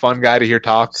 He's a very fun guy to hear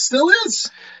talk. Still is.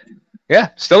 Yeah,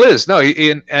 still is. No,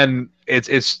 and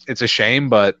it's a shame,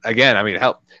 but again,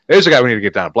 hell, there's a guy we need to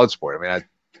get down at Bloodsport. Maybe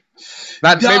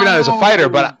not as a fighter,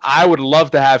 but I would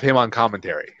love to have him on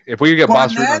commentary. If we could get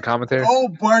Boss Rutan on commentary. Oh,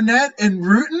 Barnett and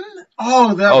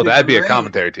Rutan? That'd be a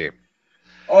commentary team.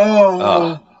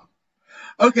 Okay.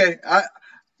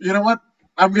 You know what?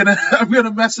 I'm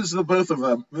gonna message the both of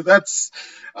them. That's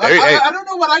I don't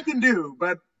know what I can do,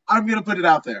 but I'm gonna put it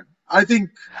out there. I think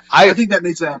that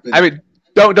needs to happen.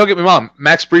 Don't get me wrong.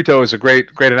 Max Brito is a great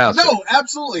announcer. No,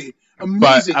 absolutely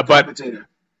amazing commentator.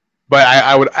 But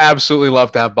I would absolutely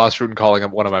love to have Boss Rutan calling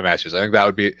up one of my matches. I think that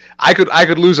would be. I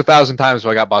could lose 1,000 times if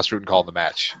I got Boss Rutan calling the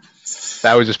match.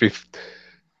 That would just be.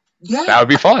 Yeah. That would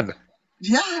be fun.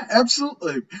 Yeah,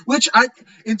 absolutely.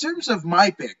 In terms of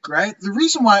my pick, right? The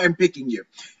reason why I'm picking you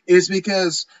is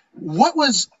because what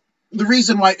was the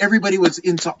reason why everybody was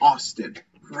into Austin,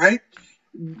 right?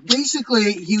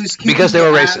 Basically, he was because they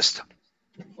were racist.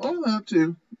 Oh, that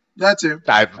too. That too.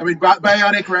 I mean,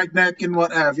 bionic redneck and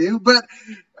what have you. But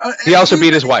he also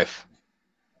beat his wife.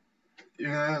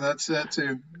 Yeah, that's that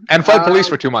too. And fled police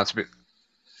for 2 months.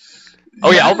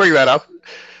 Oh yeah, I'll bring that up.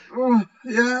 Oh,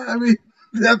 yeah, I mean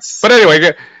that's. But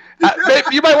anyway,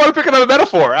 you might want to pick another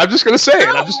metaphor. I'm just going to say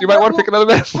it. You might want to pick another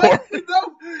metaphor.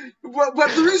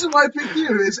 But the reason why I picked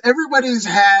you is everybody's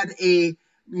had a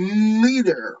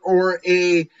leader or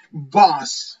a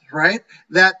boss, right?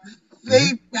 That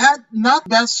they had not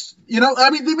best, I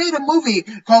mean, they made a movie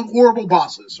called Horrible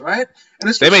Bosses, right?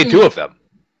 And they made 2 of them.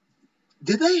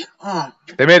 Did they? Oh.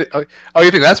 They made. Oh, you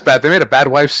think that's bad? They made a Bad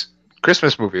Wife's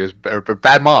Christmas movie, or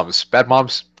Bad Mom's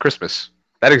Christmas.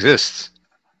 That exists.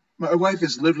 My wife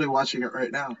is literally watching it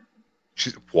right now.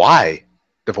 Why?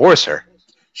 Divorce her.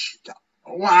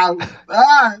 Wow. You're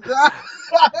not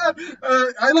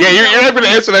going to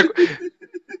answer that.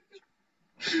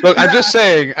 Look, I'm just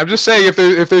saying.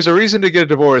 If there's a reason to get a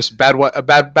divorce, Bad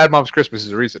Mom's Christmas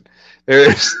is a reason.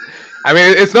 I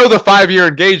mean, it's no the 5-year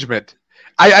engagement.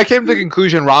 I came to the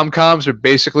conclusion rom-coms are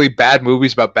basically bad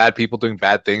movies about bad people doing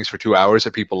bad things for 2 hours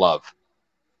that people love.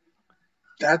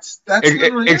 That's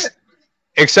literally it.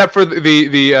 Except for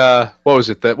the what was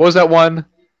it? What was that one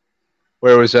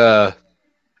where it was I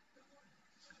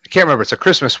can't remember. It's a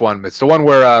Christmas one. It's the one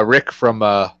where Rick from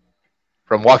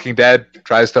Walking Dead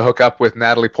tries to hook up with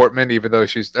Natalie Portman, even though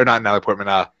they're not Natalie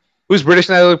Portman. Who's British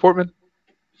Natalie Portman?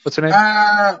 What's her name?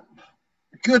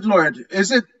 Good Lord,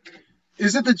 is it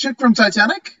the chick from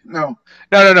Titanic? No.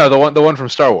 The one from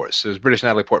Star Wars. It was British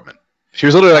Natalie Portman. She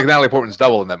was literally like Natalie Portman's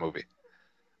double in that movie.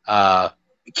 Keira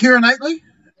Knightley.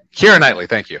 Keira Knightley,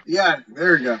 thank you. Yeah,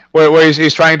 there we go. Where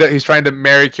he's trying to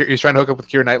hook up with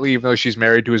Keira Knightley, even though she's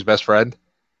married to his best friend.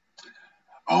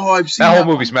 Oh, I've seen that whole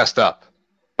movie's messed up.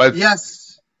 But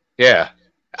yes, yeah,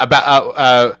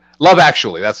 about Love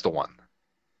Actually. That's the one.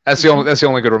 That's the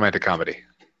only good romantic comedy.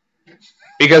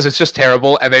 Because it's just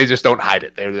terrible, and they just don't hide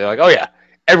it. They're like, oh yeah,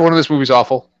 everyone in this movie's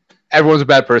awful. Everyone's a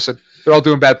bad person. They're all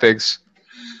doing bad things.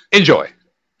 Enjoy.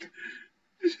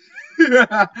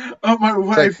 Oh, my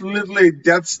wife literally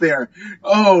death stare.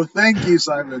 Oh, thank you,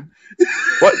 Simon.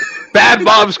 What? Bad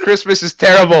Mom's Christmas is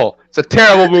terrible. It's a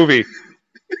terrible movie.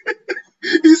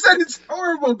 He said it's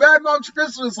horrible. Bad Mom's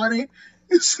Christmas, honey.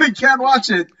 So you can't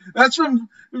watch it. That's from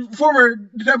former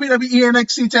WWE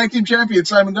NXT Tag Team Champion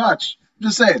Simon Gotch.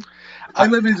 Just saying. I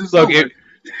live in this. Look,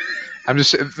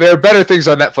 there are better things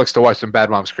on Netflix to watch than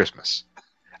Bad Mom's Christmas.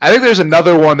 I think there's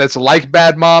another one that's like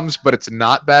Bad Moms, but it's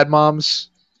not Bad Moms.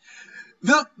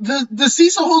 The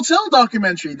Cecil Hotel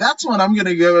documentary. That's one I'm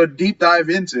gonna go deep dive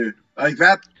into. Like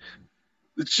that,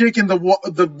 the chick in the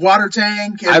water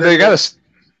tank. And they got a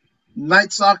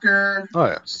night soccer. Oh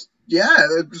yeah. Yeah.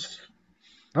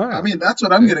 Oh, yeah. I mean, that's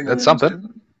what I'm gonna go. That's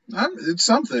something. It's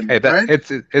something. Hey, right?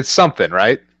 it's something,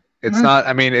 right? It's not.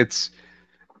 I mean, it's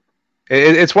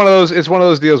one of those. It's one of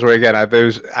those deals where again,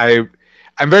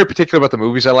 I'm very particular about the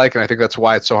movies I like, and I think that's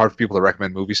why it's so hard for people to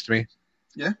recommend movies to me.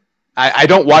 Yeah. I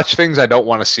don't watch things I don't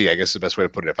want to see. I guess is the best way to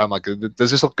put it. If I'm like, does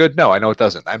this look good? No, I know it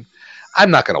doesn't. I'm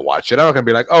not going to watch it. I'm not going to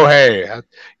be like, oh hey,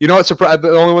 you know what?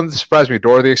 The only one that surprised me,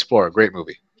 Dora the Explorer, great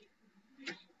movie.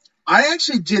 I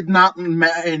actually did not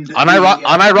mind.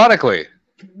 Unironically.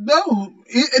 No,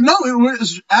 it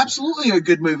was absolutely a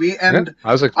good movie, and yeah,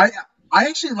 I was like, I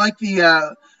actually liked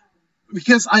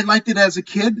because I liked it as a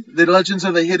kid, the Legends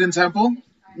of the Hidden Temple,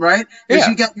 right? Because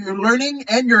you get your learning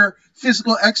and your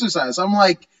physical exercise. I'm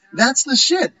like, that's the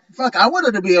shit. Fuck, I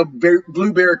wanted to be a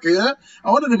blue barracuda.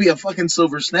 I wanted to be a fucking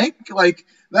silver snake. Like,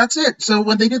 that's it. So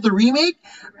when they did the remake,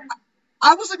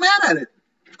 I wasn't mad at it.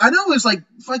 I know it was like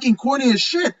fucking corny as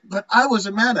shit, but I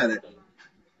wasn't mad at it.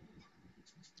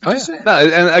 Oh yeah. No,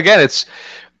 and again,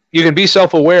 you can be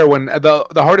self-aware when the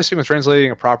hardest thing with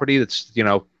translating a property that's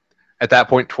at that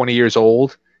point 20 years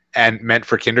old and meant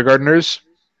for kindergartners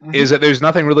is that there's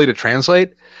nothing really to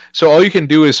translate. So all you can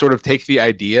do is sort of take the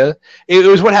idea. It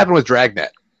was what happened with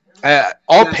Dragnet.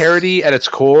 All parody at its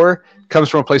core comes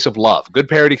from a place of love. Good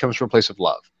parody comes from a place of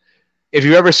love. If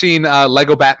you've ever seen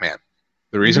Lego Batman,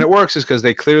 the reason it works is because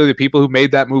the people who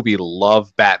made that movie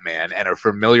love Batman and are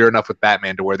familiar enough with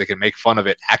Batman to where they can make fun of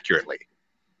it accurately.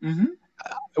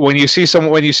 When you see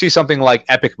something like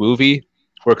Epic Movie,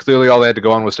 where clearly all they had to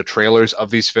go on was the trailers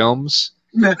of these films,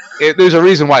 there's a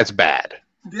reason why it's bad.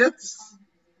 Yes.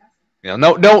 No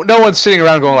one's sitting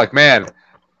around going like, man,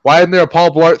 why isn't there a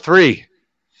Paul Blart 3?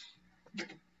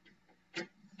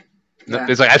 Yeah.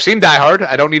 It's like, I've seen Die Hard.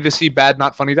 I don't need to see bad,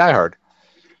 not funny Die Hard.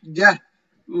 Yeah.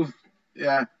 Ooh.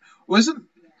 Yeah.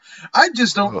 I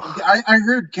just don't. Ugh. I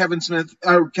heard Kevin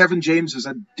James is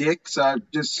a dick. So I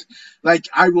just like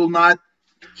I will not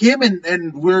him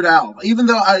and Weird Al. Even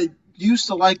though I used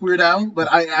to like Weird Al,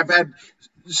 but I've had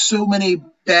so many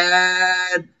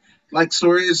bad like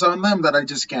stories on them that I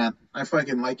just can't. I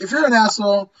fucking like if you're an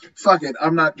asshole, fuck it.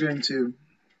 I'm not going to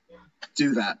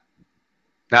do that.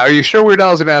 Now, are you sure Weird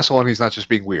Al's an asshole and he's not just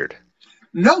being weird?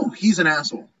 No, he's an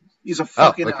asshole. He's a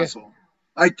fucking okay. asshole.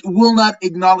 I will not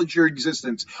acknowledge your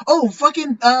existence. Oh,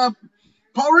 fucking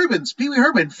Paul Rubens, Pee Wee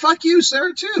Herman. Fuck you,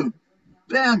 Sarah too.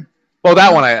 Damn. Well,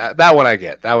 that one I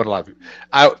get. That one a lot of people.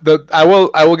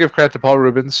 I will give credit to Paul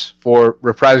Rubens for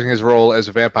reprising his role as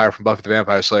a vampire from Buffy the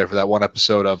Vampire Slayer for that one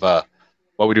episode of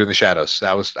What We Do in the Shadows.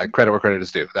 That was I credit where credit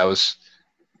is due. That was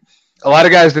a lot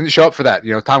of guys didn't show up for that.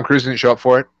 You know, Tom Cruise didn't show up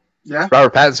for it. Yeah.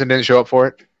 Robert Pattinson didn't show up for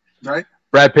it. Right.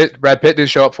 Brad Pitt didn't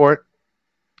show up for it.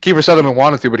 Kiefer Sutherland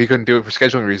wanted to, but he couldn't do it for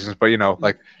scheduling reasons. But you know,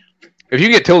 like if you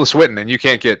get Tilda Swinton and you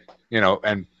can't get, you know,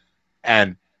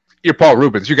 and you're Paul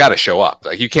Rubens, you got to show up.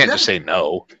 Like you can't just say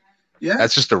no. Yeah.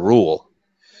 That's just a rule.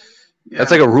 Yeah.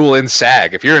 That's like a rule in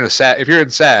SAG. If you're in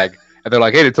SAG and they're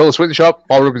like, "Hey, did Tilda Swinton show up?"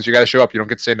 Paul Rubens, you got to show up. You don't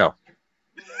get to say no.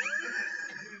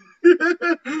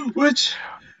 Which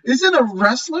isn't a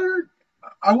wrestler.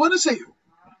 I want to say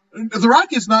The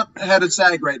Rock is not head of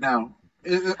SAG right now.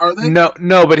 Are they? No,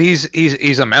 but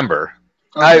he's a member.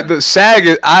 Okay. The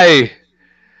SAG.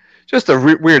 Just a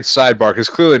weird sidebar because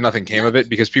clearly nothing came of it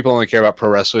because people only care about pro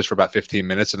wrestlers for about 15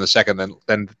 minutes, and the second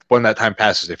then when that time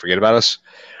passes, they forget about us.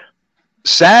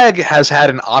 SAG has had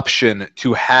an option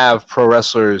to have pro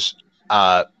wrestlers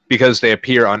because they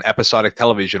appear on episodic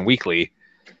television weekly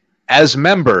as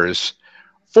members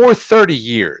for 30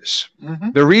 years.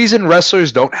 Mm-hmm. The reason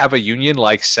wrestlers don't have a union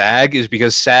like SAG is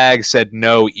because SAG said,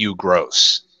 no, you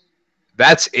gross.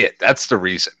 That's it. That's the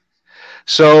reason.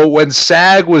 So when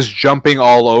SAG was jumping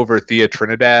all over Thea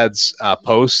Trinidad's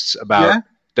posts about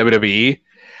WWE,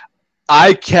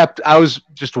 I was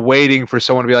just waiting for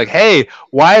someone to be like, hey,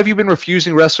 why have you been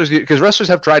refusing wrestlers? Because wrestlers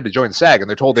have tried to join SAG and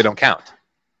they're told they don't count.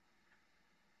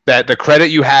 That the credit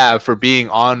you have for being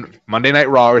on Monday Night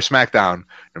Raw or SmackDown,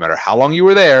 no matter how long you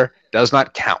were there, does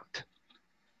not count.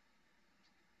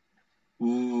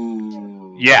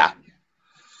 Ooh. Yeah.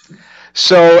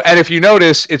 So, and if you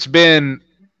notice, it's been,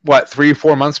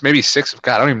 3-4 months, maybe 6?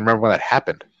 God, I don't even remember when that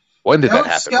happened. When did that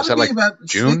happen? Was that like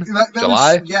June?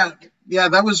 July? Yeah,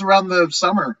 that was around the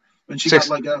summer when she got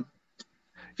like a...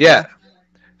 Yeah.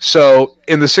 So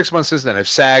in the 6 months since then, if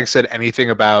SAG said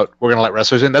anything about we're going to let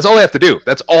wrestlers in, that's all they have to do.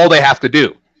 That's all they have to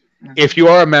do. Mm-hmm. If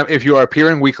you are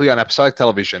appearing weekly on episodic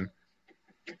television,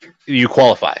 you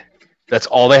qualify. That's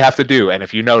all they have to do. And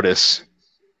if you notice,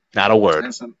 not a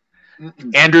word.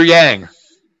 Andrew Yang.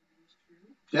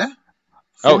 Yeah.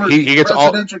 He gets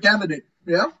presidential candidate.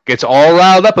 Yeah. Gets all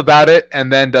riled up about it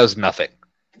and then does nothing.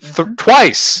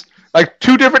 Twice. Like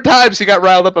 2 different times he got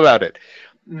riled up about it.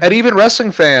 And even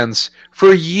wrestling fans,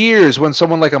 for years, when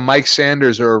someone like a Mike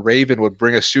Sanders or a Raven would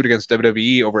bring a suit against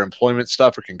WWE over employment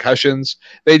stuff or concussions,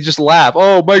 they'd just laugh.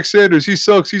 Oh, Mike Sanders, he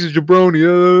sucks. He's a jabroni.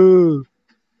 Oh.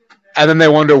 And then they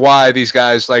wonder why these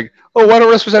guys like, oh, why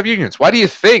don't wrestlers have unions? Why do you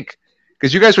think?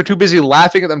 Because you guys were too busy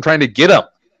laughing at them trying to get them.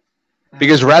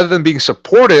 Because rather than being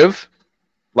supportive,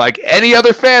 like any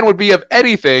other fan would be of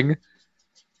anything,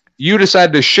 you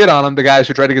decided to shit on them, the guys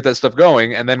who tried to get that stuff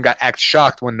going, and then act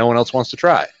shocked when no one else wants to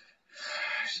try.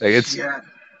 Like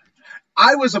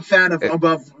I was a fan of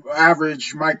above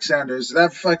average Mike Sanders.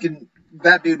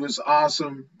 That dude was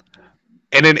awesome.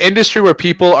 In an industry where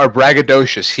people are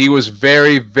braggadocious, he was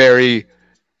very, very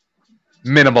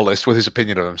minimalist with his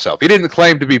opinion of himself. He didn't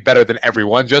claim to be better than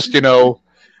everyone. Just, he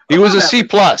was a C+.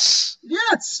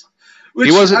 Yes.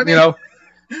 He wasn't,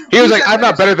 he was like, I'm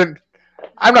not better than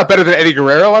Eddie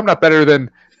Guerrero. I'm not better than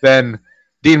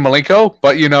Dean Malenko,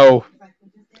 but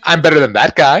I'm better than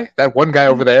that guy, that one guy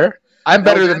over there. I'm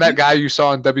better than that guy you saw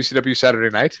on WCW Saturday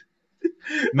Night.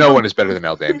 No one is better than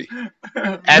El Dandy.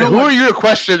 And who are you to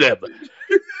question him?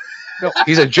 No,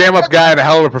 he's a jam-up guy and a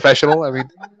hell of a professional. I mean,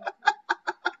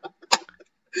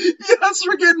 yes,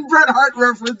 we're getting Bret Hart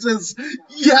references.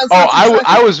 Yes.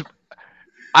 Oh,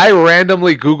 I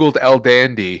randomly Googled El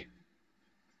Dandy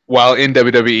while in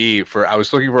WWE I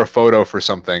was looking for a photo for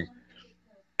something,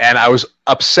 and I was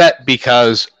upset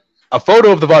because a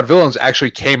photo of the Vaudevillains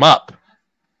actually came up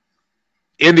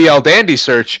in the El Dandy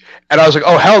search, and I was like,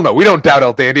 oh, hell no, we don't doubt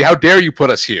El Dandy. How dare you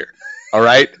put us here? All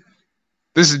right?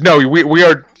 We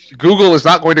are, Google is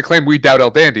not going to claim we doubt El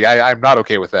Dandy. I'm not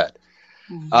okay with that.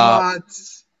 What?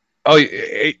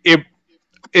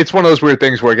 It's one of those weird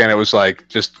things where, again, it was like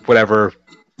just whatever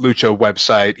Lucha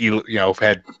website,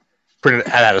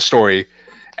 had out a story,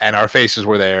 and our faces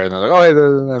were there, and they're like, oh,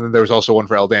 hey, and there was also one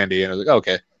for El Dandy, and I was like,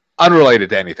 okay, unrelated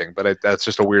to anything, but that's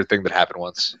just a weird thing that happened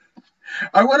once.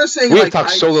 I want to say we have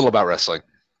talked so little about wrestling.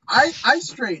 I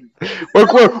strained.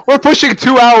 We're pushing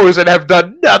 2 hours and have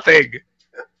done nothing.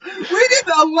 We did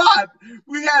a lot.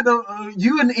 We had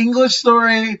you an English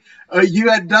story. You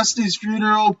had Dusty's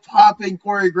funeral, popping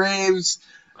Corey Graves.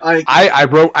 Like I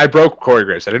broke Corey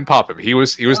Graves. I didn't pop him. He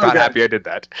was not happy I did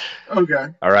that. Okay.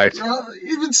 All right. Well,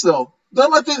 even still,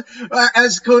 don't let the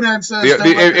as Conan says,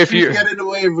 don't let the truth get in the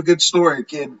way of a good story,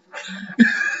 kid.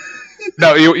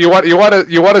 No, you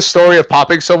want a story of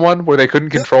popping someone where they couldn't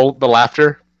control the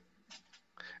laughter?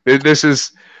 This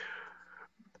is.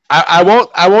 I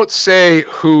won't say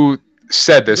who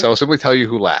said this. I will simply tell you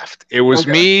who laughed. It was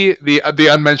me, the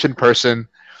unmentioned person,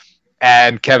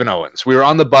 and Kevin Owens. We were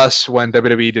on the bus when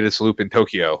WWE did its loop in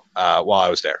Tokyo while I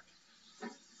was there.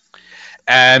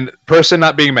 And person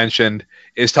not being mentioned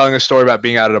is telling a story about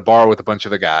being out at a bar with a bunch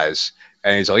of the guys.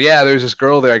 And he's like, yeah, there's this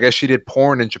girl there. I guess she did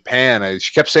porn in Japan. And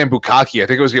she kept saying bukkake. I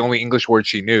think it was the only English word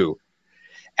she knew.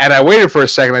 And I waited for a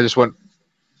second. I just went,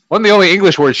 wasn't the only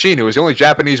English word she knew. It was the only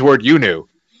Japanese word you knew.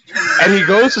 And he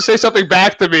goes to say something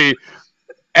back to me.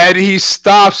 And he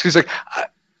stops. He's like,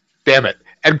 damn it.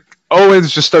 And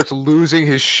Owens just starts losing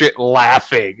his shit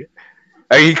laughing.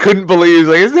 Like, he couldn't believe. He's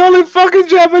like, it's the only fucking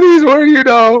Japanese word you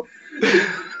know.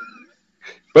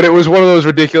 But it was one of those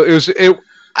ridiculous.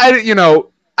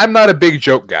 I'm not a big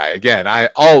joke guy. Again, I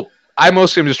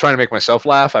mostly am just trying to make myself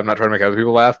laugh. I'm not trying to make other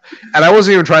people laugh. And I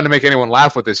wasn't even trying to make anyone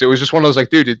laugh with this. It was just one of those like,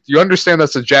 dude, you understand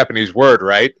that's a Japanese word,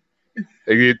 right?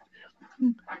 Like,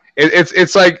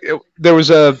 it's like there was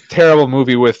a terrible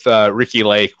movie with Ricky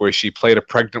Lake where she played a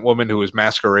pregnant woman who was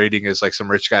masquerading as like some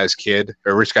rich guy's kid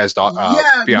or rich guy's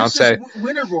fiance.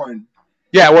 Winterborn.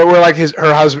 Yeah, where like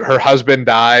her husband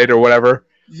died or whatever.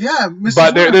 Yeah, Mrs.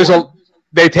 But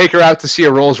they take her out to see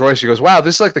a Rolls Royce. She goes, "Wow,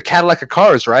 this is like the Cadillac of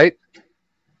cars, right?"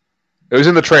 It was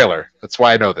in the trailer. That's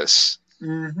why I know this.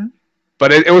 Mm-hmm.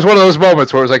 But it was one of those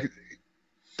moments where it was like,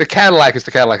 the Cadillac is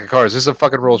the Cadillac of cars. This is a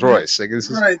fucking Rolls Royce. Like, this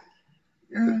is right.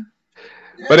 Yeah.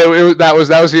 But that was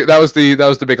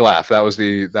the big laugh. That was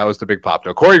the big pop.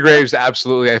 No, Corey Graves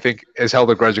absolutely, I think, has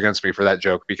held a grudge against me for that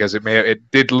joke because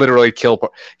it did literally kill.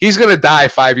 He's gonna die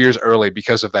 5 years early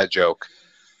because of that joke.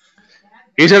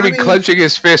 He's gonna be clenching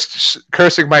his fists,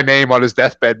 cursing my name on his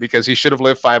deathbed because he should have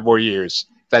lived 5 more years.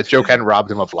 That joke hadn't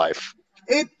robbed him of life.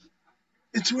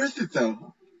 It's worth it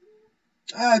though.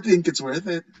 I think it's worth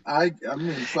it. I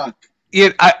mean, fuck.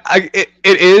 It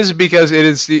is because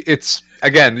it's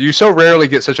again, you so rarely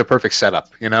get such a perfect setup,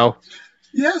 you know?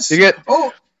 Yes. You get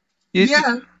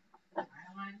yeah.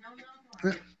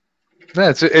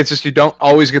 It's just you don't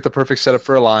always get the perfect setup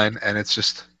for a line, and it's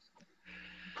just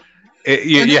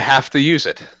you have to use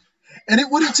it. And it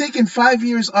would have taken 5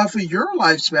 years off of your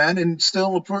lifespan and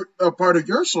still a part of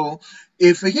your soul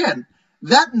if, again,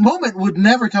 that moment would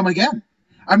never come again.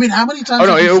 I mean, how many times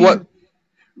have you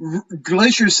seen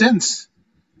Glacier since?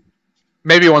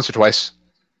 Maybe once or twice.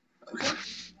 Okay.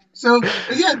 So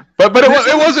again, but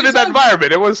it wasn't in that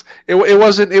environment. It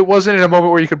wasn't in a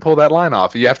moment where you could pull that line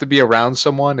off. You have to be around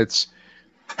someone.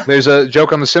 There's a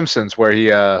joke on The Simpsons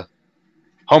where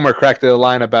Homer cracked a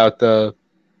line about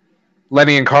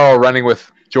Lenny and Carl running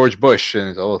with George Bush,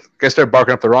 and I guess they're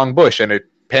barking up the wrong bush, and it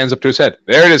pans up to his head.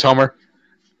 There it is, Homer.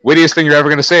 Wittiest thing you're ever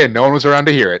going to say, and no one was around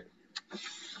to hear it.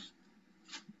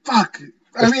 Fuck.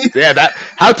 I mean, yeah,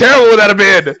 how terrible would that have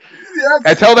been? Yeah.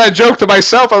 I tell that joke to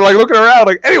myself. I'm like looking around,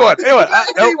 like anyone. Nope.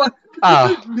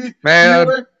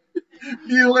 Man,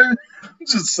 Bueller.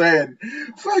 Just saying,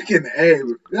 fucking A.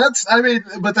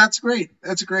 But that's great.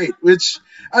 That's great. Which,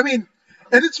 I mean,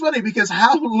 and it's funny because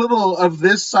how little of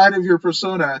this side of your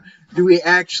persona do we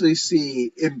actually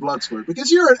see in Bloodsport?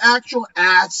 Because you're an actual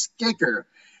ass kicker,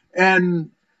 and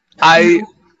I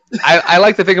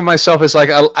like to think of myself as I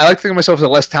like to think of myself as a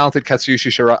less talented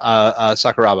Katsuyoshi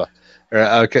Sakuraba,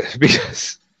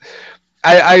 because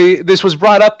this was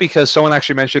brought up because someone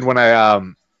actually mentioned when I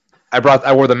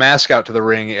wore the mask out to the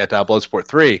ring at Bloodsport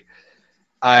 3,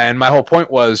 and my whole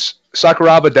point was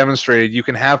Sakuraba demonstrated you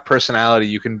can have personality,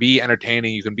 you can be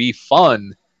entertaining, you can be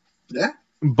fun, yeah.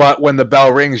 But when the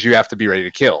bell rings, you have to be ready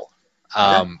to kill.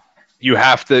 You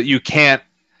have to. You can't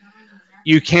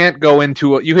go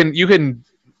into you can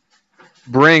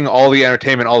bring all the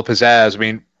entertainment, all the pizzazz. I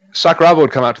mean, Sakuraba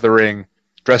would come out to the ring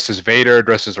dressed as Vader,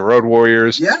 dressed as the Road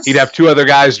Warriors. Yes. He'd have 2 other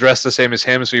guys dressed the same as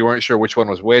him, so you weren't sure which one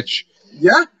was which.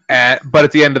 Yeah. But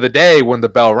at the end of the day, when the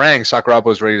bell rang, Sakuraba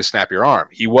was ready to snap your arm.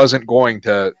 He wasn't going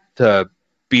to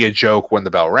be a joke when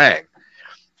the bell rang.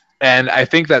 And I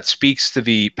think that speaks to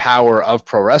the power of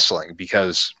pro wrestling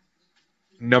because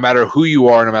no matter who you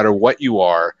are, no matter what you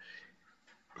are,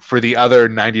 for the other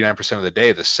 99% of the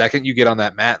day, the second you get on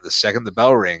that mat, the second the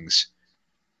bell rings,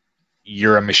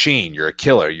 you're a machine, you're a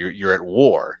killer, you're at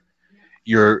war.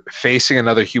 You're facing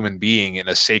another human being in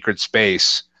a sacred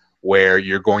space where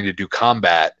you're going to do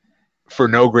combat for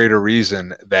no greater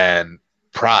reason than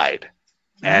pride.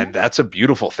 And that's a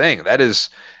beautiful thing. That is,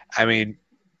 I mean,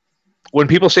 when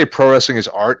people say pro wrestling is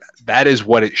art, that is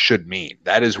what it should mean.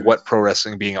 That is what pro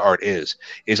wrestling being art is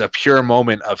a pure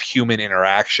moment of human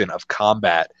interaction, of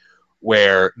combat,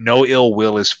 where no ill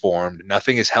will is formed,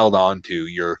 nothing is held on to.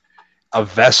 You're a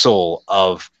vessel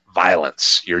of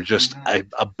violence. You're just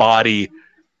a body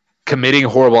committing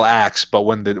horrible acts, but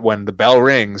when the bell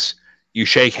rings, you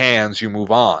shake hands, you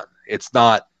move on. It's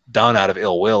not done out of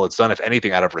ill will. It's done, if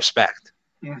anything, out of respect.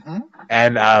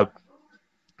 And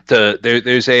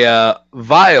there's a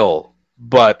vile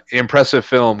but impressive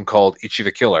film called Ichi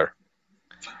the Killer.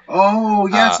 Oh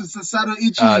yes, it's the Sato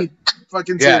Ichi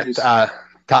fucking series.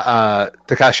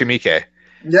 Takashi Miike.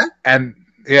 Yeah, and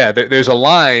there's a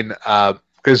line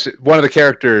because one of the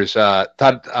characters,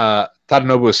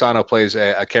 Tadanobu Asano, plays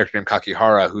a character named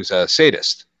Kakihara who's a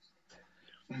sadist.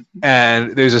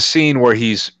 And there's a scene where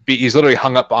he's literally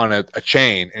hung up on a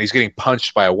chain and he's getting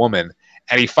punched by a woman,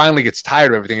 and he finally gets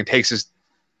tired of everything and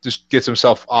just gets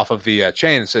himself off of the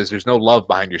chain and says, "There's no love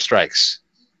behind your strikes."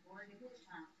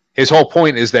 His whole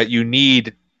point is that you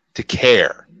need to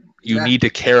care. You need to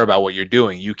care about what you're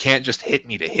doing. You can't just hit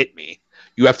me to hit me.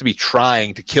 You have to be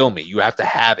trying to kill me. You have to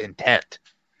have intent.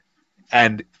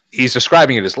 And he's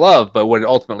describing it as love, but what it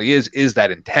ultimately is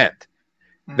that intent,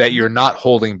 that you're not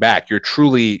holding back. You're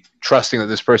truly trusting that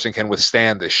this person can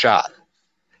withstand this shot.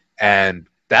 And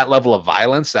that level of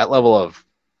violence, that level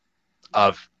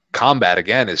of combat,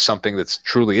 again, is something that's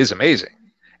truly is amazing.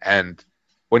 And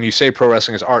when you say pro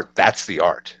wrestling is art, that's the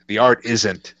art. The art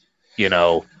isn't,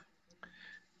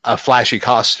 a flashy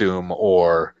costume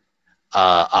or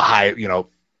a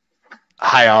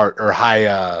high art or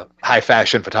high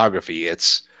fashion photography.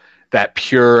 It's that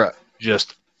pure,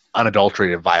 just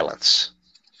unadulterated violence.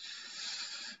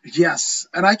 Yes,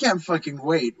 and I can't fucking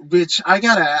wait, which I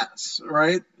gotta ask,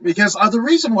 right? Because the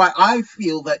reason why I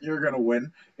feel that you're gonna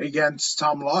win against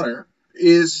Tom Lauder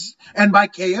is, and by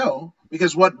KO,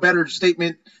 because what better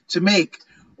statement to make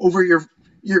over your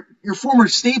former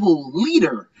stable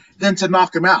leader than to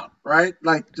knock him out, right?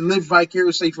 Like, to live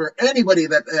vicariously for anybody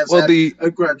that has had a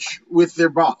grudge with their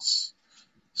boss.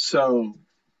 So,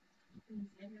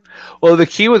 well, the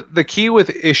key with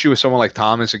issue with someone like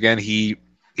Tom is, again, he's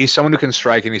someone who can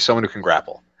strike and he's someone who can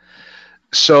grapple.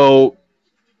 So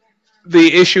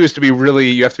the issue is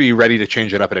you have to be ready to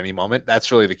change it up at any moment.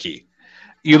 That's really the key.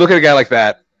 You look at a guy like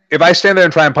that. If I stand there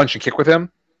and try and punch and kick with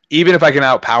him, even if I can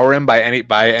outpower him by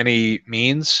any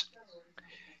means,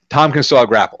 Tom can still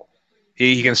out-grapple.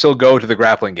 He can still go to the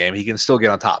grappling game. He can still get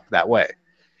on top that way.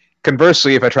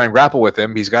 Conversely, if I try and grapple with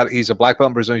him, he's a black belt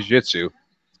in Brazilian Jiu-Jitsu.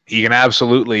 He can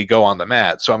absolutely go on the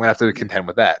mat, so I'm going to have to contend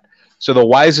with that. So the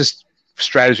wisest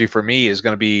strategy for me is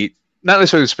going to be not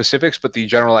necessarily the specifics, but the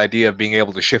general idea of being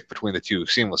able to shift between the two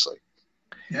seamlessly.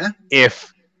 Yeah.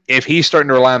 If he's starting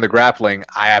to rely on the grappling,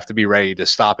 I have to be ready to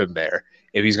stop him there.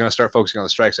 If he's going to start focusing on the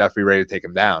strikes, I have to be ready to take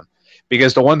him down.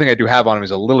 Because the one thing I do have on him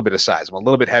is a little bit of size. I'm a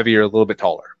little bit heavier, a little bit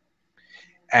taller.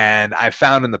 And I've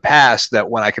found in the past that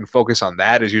when I can focus on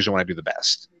that is usually when I do the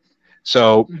best.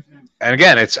 So, and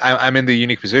again, I'm in the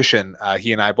unique position,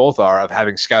 he and I both are, of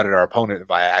having scouted our opponent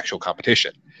via actual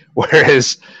competition.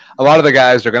 Whereas a lot of the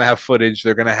guys, they're going to have footage,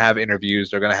 they're going to have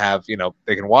interviews, they're going to have,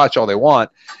 they can watch all they want,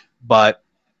 but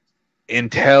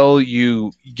until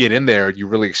you get in there, you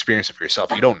really experience it for yourself.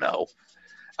 You don't know.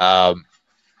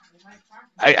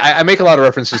 I make a lot of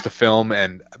references to film,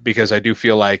 and because I do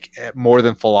feel like more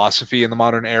than philosophy in the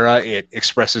modern era, it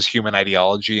expresses human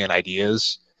ideology and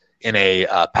ideas in a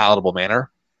palatable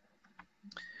manner.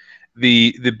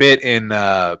 The bit in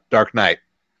Dark Knight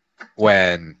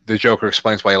when the Joker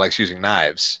explains why he likes using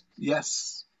knives.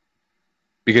 Yes.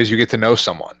 Because you get to know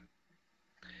someone.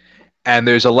 And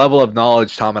there's a level of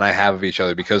knowledge Tom and I have of each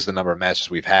other because of the number of matches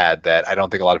we've had that I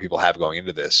don't think a lot of people have going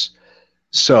into this.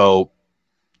 So,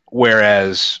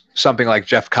 whereas something like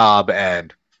Jeff Cobb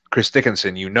and Chris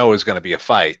Dickinson, is going to be a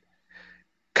fight.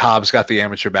 Cobb's got the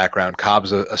amateur background.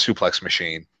 Cobb's a suplex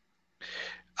machine.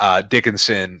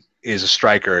 Dickinson is a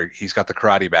striker. He's got the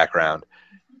karate background.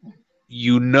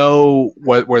 You know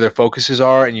where their focuses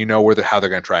are, and you know how they're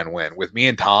going to try and win. With me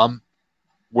and Tom,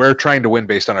 we're trying to win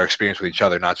based on our experience with each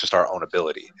other, not just our own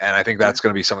ability. And I think that's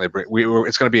going to be something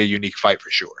it's going to be a unique fight for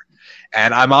sure.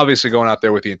 And I'm obviously going out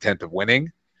there with the intent of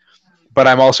winning, but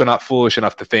I'm also not foolish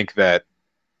enough to think that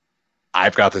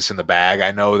I've got this in the bag.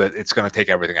 I know that it's going to take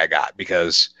everything I got,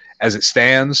 because as it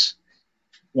stands,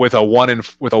 with a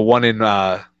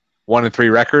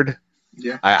 1-3 record,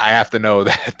 Yeah. I have to know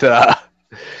that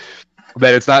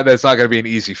that it's not going to be an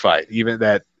easy fight. Even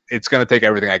that it's going to take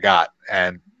everything I got,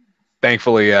 and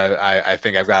thankfully, I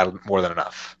think I've got more than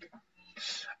enough.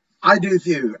 I do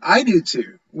too.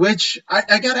 Which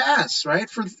I gotta ask, right?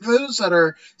 For those that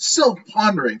are still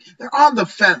pondering, they're on the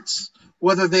fence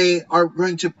whether they are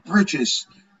going to purchase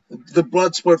the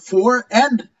Bloodsport 4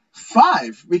 and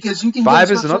 5, because you can 5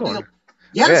 get a is special another deal. one.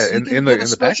 Yes, Yeah, you can in get a the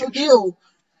special package. deal,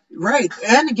 right?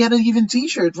 And get an even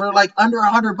T-shirt for like under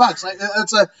 $100. Like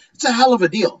it's a hell of a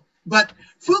deal. But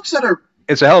folks that are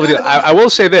It's a hell of a deal. I will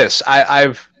say this: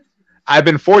 I've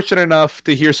been fortunate enough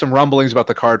to hear some rumblings about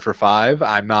the card for 5.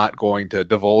 I'm not going to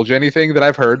divulge anything that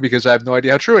I've heard because I have no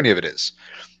idea how true any of it is.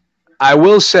 I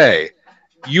will say,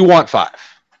 you want 5.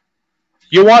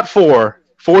 You want 4.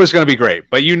 4 is going to be great,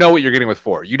 but you know what you're getting with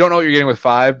 4. You don't know what you're getting with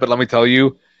 5, but let me tell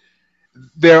you,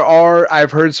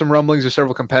 I've heard some rumblings of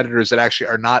several competitors that actually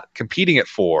are not competing at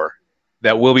 4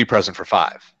 that will be present for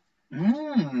 5.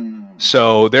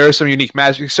 So there are some unique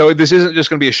matches. So this isn't just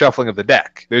going to be a shuffling of the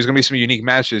deck. There's going to be some unique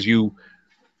matches you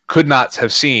could not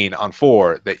have seen on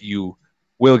 4 that you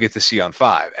will get to see on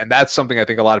 5. And that's something I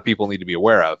think a lot of people need to be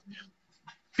aware of.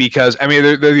 Because, I mean,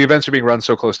 the events are being run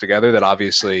so close together that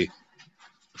obviously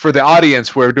for the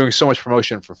audience, we're doing so much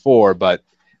promotion for 4, but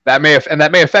that may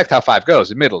affect how 5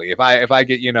 goes, admittedly. If I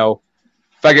get,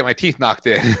 if I get my teeth knocked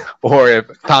in or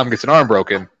if Tom gets an arm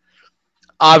broken,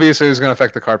 obviously it's going to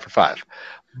affect the card for 5.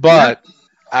 But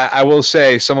I will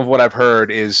say some of what I've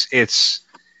heard is it's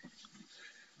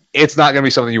not going to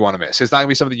be something you want to miss. It's not going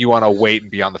to be something you want to wait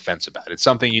and be on the fence about. It's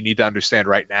something you need to understand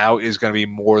right now is going to be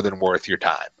more than worth your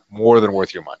time, more than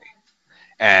worth your money.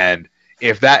 And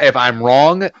if I'm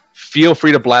wrong, feel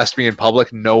free to blast me in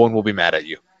public. No one will be mad at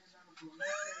you.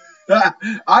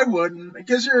 I wouldn't,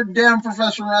 because you're a damn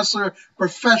professional wrestler,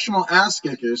 professional ass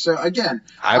kicker. So again,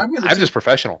 I'm just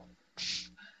professional.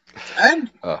 And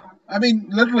I mean,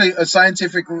 literally a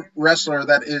scientific wrestler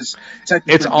that is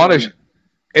technically.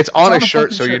 It's on a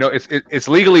shirt, so it's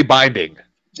legally binding.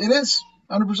 It is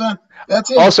 100%. That's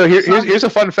it. Also, here's a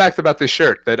fun fact about this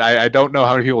shirt that I don't know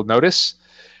how many people notice.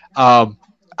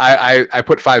 I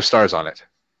put 5 stars on it.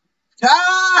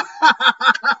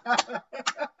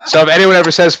 So if anyone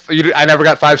ever says I never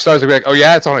got 5 stars, they'll be like, "Oh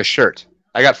yeah, it's on his shirt.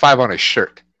 I got 5 on his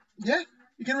shirt." Yeah,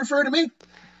 you can refer to me.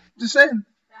 Just saying,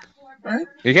 right?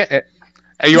 You get it.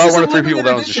 You are one of 3 people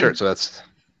that owns the shirt, so that's.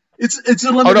 It's a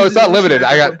limited. Oh no, it's not limited.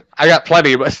 I got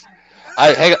plenty, but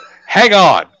hang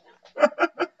on.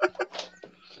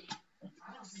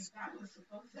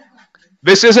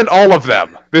 This isn't all of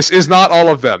them. This is not all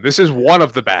of them. This is one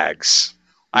of the bags.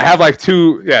 I have like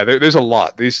 2. Yeah, there's a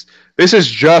lot. This is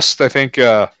just, I think. These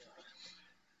are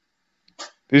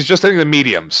just, I think, the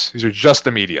mediums. These are just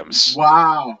the mediums.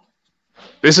 Wow.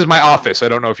 This is my office. I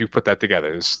don't know if you put that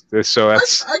together. So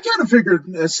that's. I kind of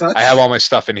figured as such. I have all my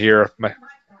stuff in here.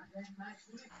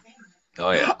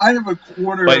 Oh yeah. I have a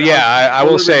quarter. But yeah, I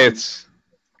will say it's.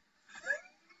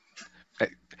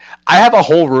 I have a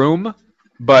whole room,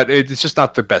 but it's just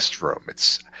not the best room.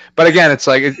 But again, it's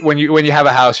like when you have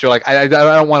a house, you're like, I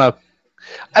don't want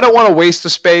to waste the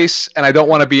space, and I don't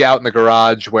want to be out in the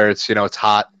garage where it's it's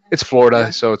hot. It's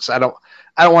Florida, so I don't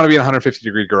want to be in a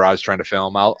 150-degree garage trying to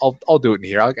film. I'll do it in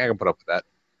here. I can put up with that.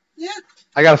 Yeah.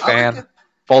 I got a fan,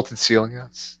 vaulted ceiling.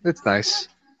 It's nice.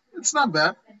 It's not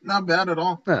bad. Not bad at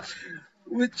all. Yeah.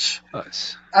 Which,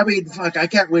 nice. I mean, fuck, I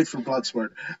can't wait for Bloodsport.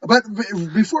 But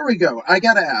before we go, I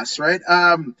gotta ask, right?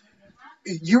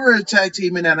 You were a tag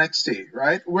team in NXT,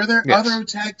 right? Were there other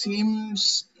tag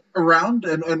teams around,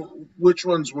 and which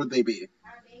ones would they be?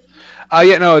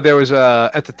 There was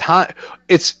at the time.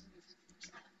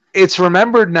 It's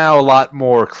remembered now a lot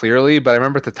more clearly, but I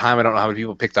remember at the time I don't know how many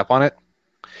people picked up on it.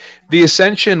 The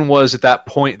Ascension was at that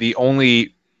point the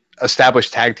only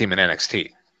established tag team in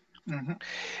NXT. Mm-hmm.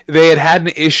 They had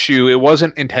an issue. It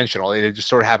wasn't intentional. It just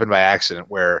sort of happened by accident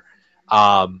where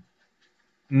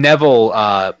Neville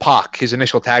Pac, his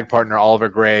initial tag partner, Oliver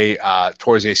Gray,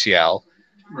 tore his ACL.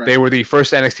 Right. They were the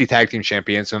first NXT Tag Team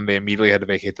Champions, and they immediately had to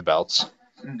vacate the belts.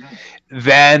 Mm-hmm.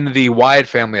 Then the Wyatt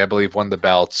family, I believe, won the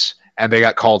belts, and they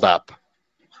got called up.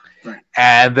 Right.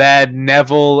 And then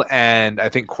Neville and I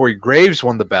think Corey Graves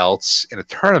won the belts in a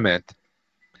tournament.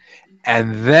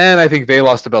 And then I think they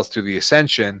lost the belts to the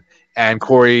Ascension. And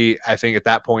Corey, I think at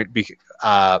that point,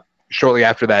 shortly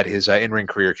after that, his in-ring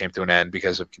career came to an end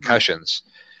because of concussions.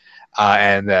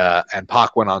 And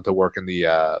Pac went on to work in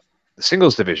the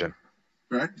singles division.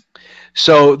 Right.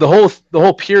 So the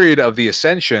whole period of the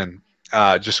Ascension,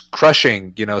 just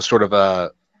crushing, sort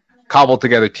of cobbled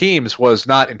together teams was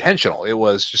not intentional. It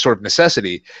was just sort of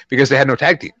necessity because they had no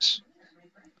tag teams.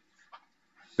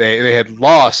 They had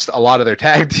lost a lot of their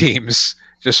tag teams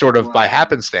just sort of by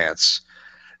happenstance.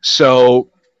 So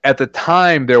at the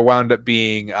time, there wound up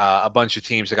being a bunch of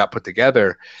teams that got put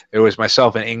together. There was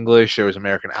myself in English. There was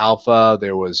American Alpha.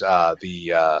 There was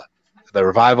the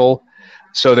Revival.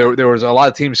 So there was a lot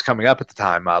of teams coming up at the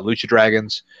time, Lucha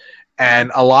Dragons.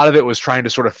 And a lot of it was trying to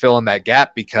sort of fill in that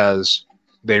gap because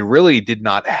they really did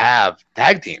not have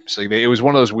tag teams. Like it was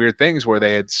one of those weird things where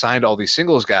they had signed all these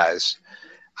singles guys.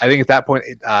 I think at that point,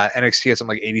 NXT had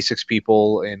something like 86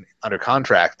 people under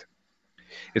contract.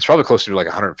 It's probably closer to like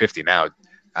 150 now.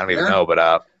 I don't even know,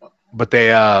 but they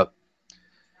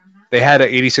had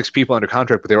 86 people under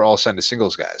contract, but they were all signed as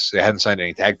singles guys. They hadn't signed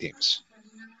any tag teams.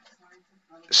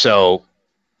 So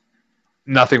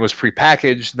nothing was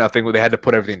prepackaged. Nothing. They had to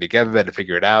put everything together. They had to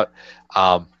figure it out.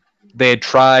 They had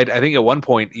tried, I think at one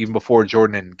point, even before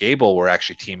Jordan and Gable were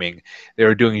actually teaming, they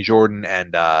were doing Jordan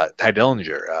and Ty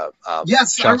Dillinger.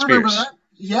 Yes, Sean I remember Spears. that.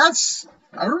 Yes,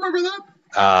 I remember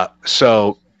that.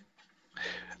 So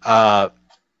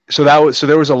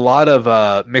there was a lot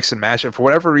of mix and match, and for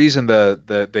whatever reason, they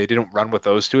didn't run with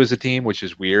those two as a team, which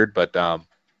is weird, but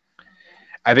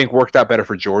I think worked out better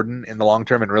for Jordan in the long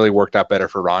term, and really worked out better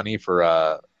for Ronnie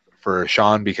for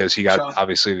Sean because he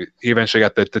eventually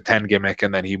got the 10 gimmick,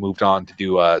 and then he moved on to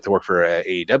do to work for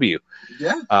AEW.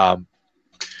 Yeah.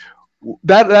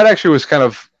 That actually was kind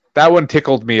of. That one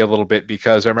tickled me a little bit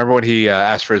because I remember when he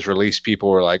asked for his release, people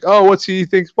were like, "Oh, what's he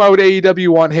think? Why would AEW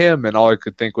want him?" And all I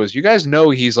could think was, "You guys know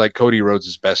he's like Cody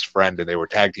Rhodes' best friend, and they were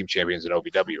tag team champions in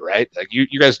OVW, right? Like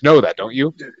you guys know that, don't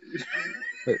you?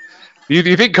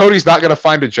 You think Cody's not going to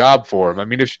find a job for him? I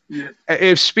mean,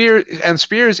 if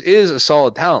Spears is a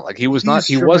solid talent, like he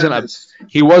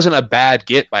wasn't a bad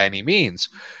get by any means."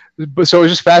 But so it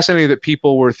was just fascinating that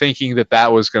people were thinking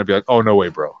that was going to be like, oh, no way,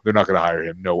 bro. They're not going to hire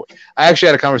him. No way. I actually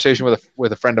had a conversation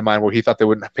with a friend of mine where he thought they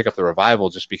wouldn't pick up the Revival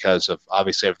just because of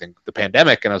obviously everything, the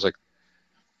pandemic. And I was like,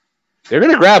 they're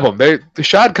going to grab him. The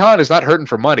Shad Khan is not hurting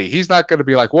for money. He's not going to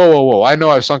be like, whoa. I know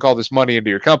I've sunk all this money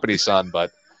into your company, son, but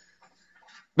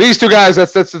these two guys,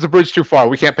 that's a bridge too far.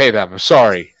 We can't pay them. I'm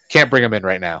sorry. Can't bring them in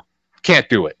right now. Can't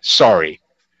do it. Sorry.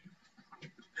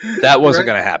 That wasn't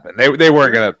going to happen. They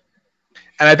weren't going to.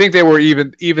 And I think they were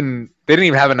even they didn't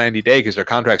even have a 90-day because their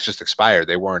contracts just expired.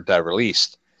 They weren't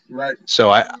released. Right.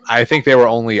 So I think they were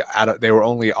only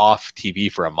off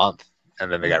TV for a month,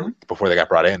 and then before they got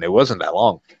brought in. It wasn't that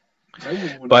long.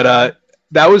 But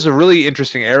that was a really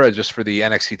interesting era just for the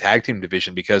NXT Tag Team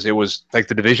division because it was like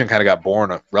the division kind of got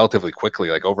born relatively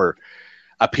quickly, like over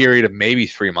a period of maybe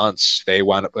 3 months. They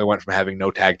went from having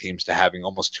no tag teams to having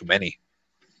almost too many.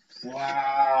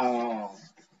 Wow.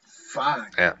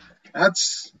 Fuck. Yeah.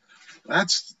 That's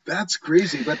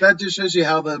crazy, but that just shows you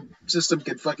how the system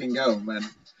can fucking go, man.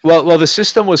 Well, the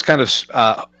system was kind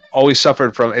of always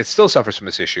suffered from. It still suffers from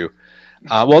this issue.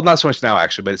 Well, not so much now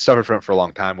actually, but it suffered from it for a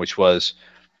long time, which was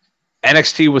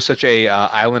NXT was such a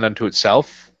island unto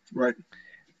itself, right?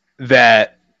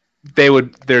 That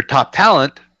their top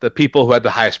talent, the people who had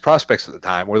the highest prospects at the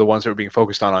time, were the ones that were being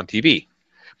focused on TV,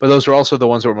 but those were also the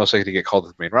ones that were most likely to get called to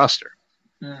the main roster.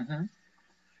 Mm-hmm.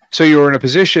 So you were in a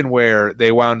position where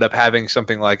they wound up having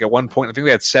something like, at one point, I think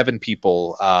they had 7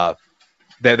 people that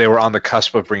they were on the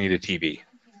cusp of bringing to TV.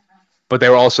 But they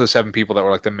were also 7 people that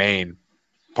were like the main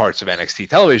parts of NXT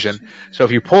television. So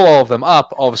if you pull all of them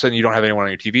up, all of a sudden you don't have anyone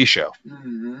on your TV show.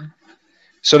 Mm-hmm.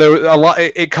 So there was a lot.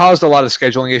 It caused a lot of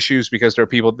scheduling issues because there were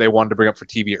people they wanted to bring up for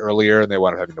TV earlier and they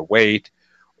wound up having to wait,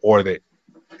 or it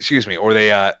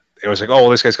was like, oh, well,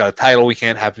 this guy's got a title. We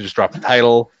can't have him just drop the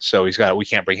title. So we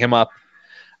can't bring him up.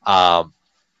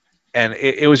 And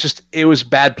it was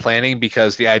bad planning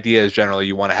because the idea is generally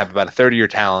you want to have about a third of your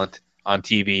talent on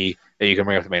TV that you can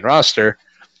bring up the main roster.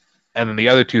 And then the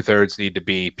other 2/3 need to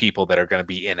be people that are going to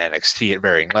be in NXT at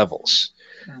varying levels.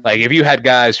 Mm-hmm. Like if you had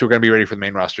guys who are going to be ready for the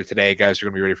main roster today, guys who are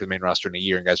going to be ready for the main roster in a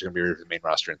year, and guys who are going to be ready for the main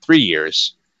roster in 3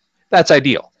 years, that's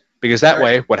ideal because that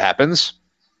way, what happens?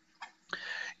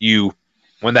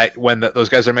 When those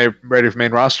guys are ready for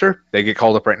main roster, they get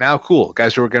called up right now. Cool.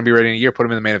 Guys who are going to be ready in a year, put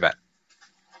them in the main event.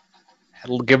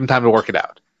 Give them time to work it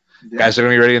out. Yeah. Guys that are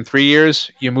going to be ready in 3 years,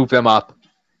 you move them up.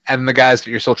 And the guys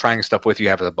that you're still trying stuff with, you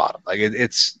have at the bottom. Like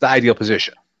it's the ideal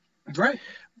position. Right.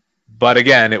 But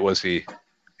again, it was the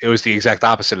exact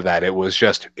opposite of that. It was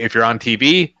just, if you're on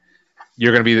TV,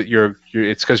 you're going to be,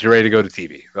 it's because you're ready to go to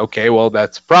TV. Okay, well,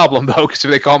 that's a problem, though, because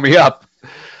if they call me up,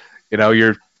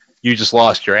 you just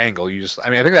lost your angle. I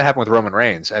think that happened with Roman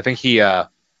Reigns. I think he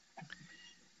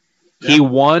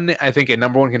won, I think, a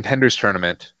number 1 contenders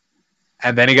tournament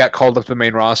and then he got called up to the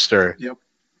main roster,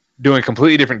 doing a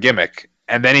completely different gimmick,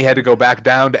 and then he had to go back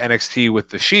down to NXT with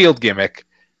the Shield gimmick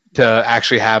to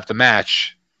actually have the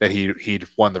match that he'd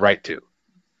won the right to.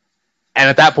 And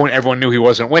at that point, everyone knew he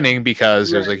wasn't winning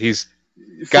because it was like he's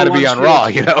got to be on Raw,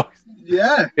 you know?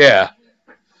 Yeah.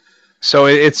 So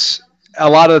it's a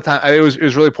lot of the time it was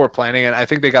really poor planning, and I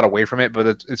think they got away from it.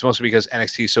 But it's mostly because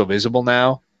NXT is so visible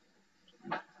now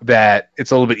that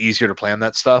it's a little bit easier to plan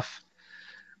that stuff.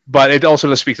 But it also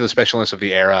does speak to the specialness of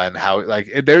the era and how, like,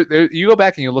 you go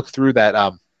back and you look through that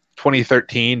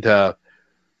 2013 to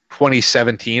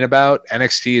 2017 about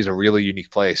NXT is a really unique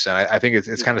place, and I think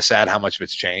it's kind of sad how much of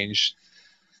it's changed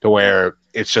to where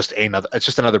it's just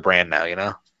another brand now, you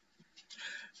know.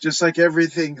 Just like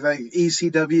everything, like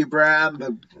ECW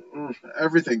brand,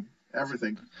 everything.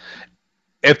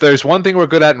 If there's one thing we're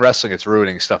good at in wrestling, it's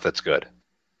ruining stuff that's good.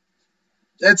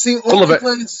 That's the only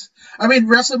place. I mean,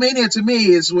 WrestleMania to me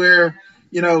is where,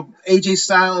 you know, AJ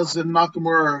Styles and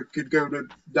Nakamura could go to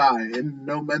die, and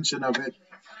no mention of it.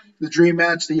 The dream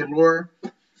match, the allure.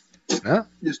 Yeah.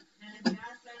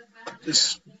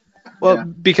 Just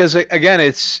because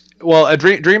again,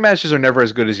 dream matches are never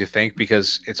as good as you think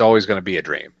because it's always going to be a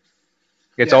dream.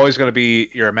 It's always going to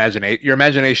be your imagination. Your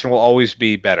imagination will always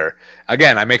be better.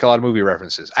 Again, I make a lot of movie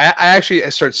references. I actually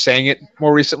start saying it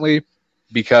more recently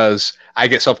because I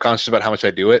get self-conscious about how much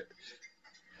I do it.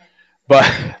 But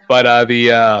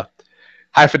the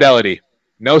high fidelity,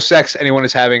 no sex anyone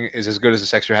is having is as good as the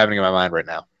sex you're having in my mind right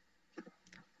now.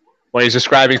 When he's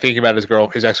describing thinking about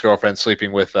his ex-girlfriend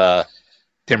sleeping with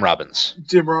Tim Robbins.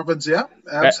 Tim Robbins, yeah.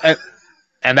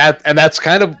 And that's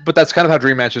kind of how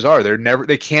dream matches are.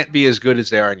 They can't be as good as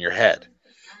they are in your head.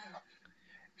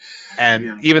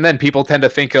 And even then, people tend to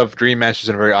think of dream matches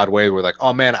in a very odd way. We're like,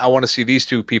 oh man, I want to see these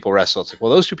two people wrestle. It's like,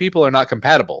 well, those two people are not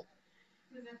compatible.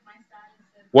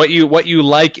 What you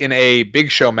like in a Big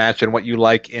Show match and what you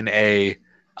like in a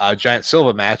Giant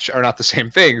Silva match are not the same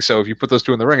thing. So if you put those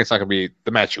two in the ring, it's not going to be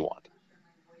the match you want.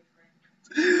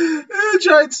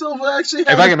 Giant Silva actually.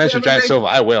 If I can mention Giant Silva,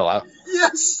 I will.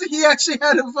 Yes, he actually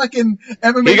had a fucking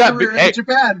MMA career in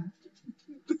Japan.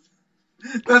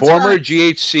 Former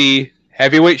GHC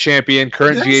heavyweight champion,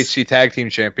 current GHC Tag Team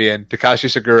Champion, Takashi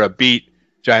Sagura beat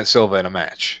Giant Silva in a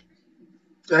match.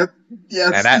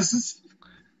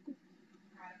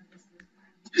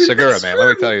 Segura, man, let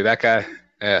me tell you, that guy,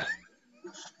 yeah.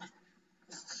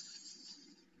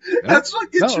 That's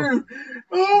fucking true.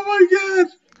 Oh my god.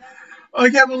 I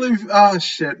can't believe. Oh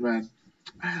shit, man.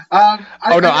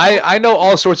 I know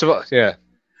all sorts of yeah.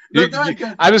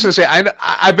 I'm just gonna say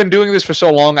I've been doing this for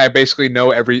so long. I basically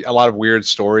know a lot of weird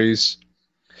stories.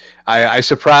 I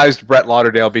surprised Brett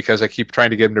Lauderdale because I keep trying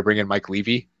to get him to bring in Mike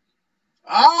Levy.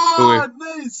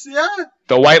 Nice, yeah.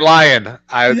 The White Lion.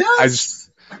 I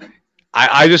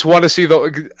just want to see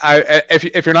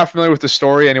if you're not familiar with the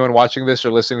story, anyone watching this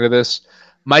or listening to this,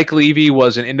 Mike Levy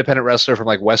was an independent wrestler from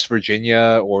like West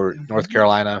Virginia or North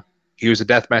Carolina. He was a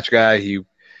deathmatch guy.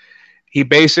 He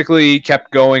basically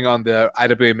kept going on the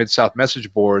IWA Mid-South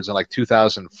message boards in like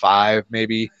 2005,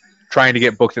 maybe, trying to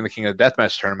get booked in the King of the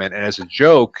Deathmatch tournament. And as a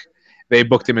joke, they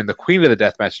booked him in the Queen of the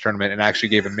Deathmatch tournament and actually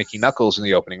gave him Mickey Knuckles in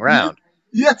the opening round.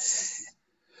 Yes.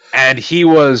 And he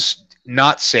was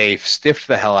not safe, stiffed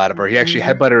the hell out of her. He actually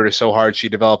headbutted her so hard she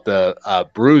developed a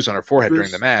bruise on her forehead during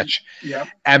the match. Yeah.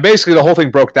 And basically the whole thing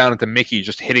broke down into Mickey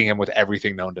just hitting him with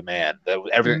everything known to man.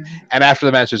 Everything. And after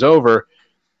the match is over,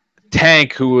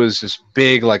 Tank, who was this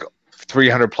big, like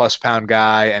 300-plus pound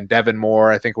guy, and Devin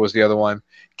Moore, I think was the other one,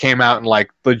 came out and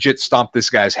like legit stomped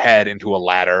this guy's head into a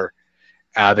ladder.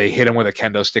 They hit him with a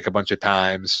kendo stick a bunch of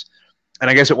times. And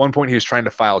I guess at one point he was trying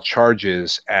to file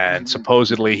charges, and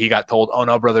supposedly he got told, oh,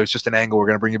 no, brother, it's just an angle. We're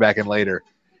going to bring you back in later.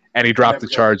 And he dropped the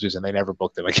charges, and they never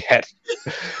booked him again.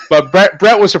 But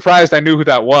Brett was surprised I knew who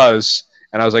that was.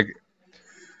 And I was like,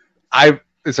 I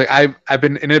was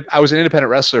an independent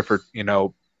wrestler for,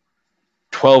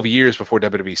 12 years before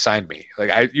WWE signed me.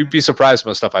 Like, you'd be surprised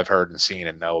by the stuff I've heard and seen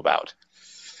and know about.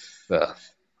 But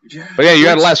yeah, you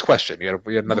had a last question. You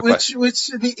had another question.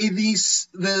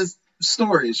 The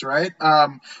stories, right?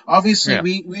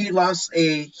 Obviously, we lost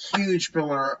a huge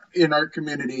pillar in our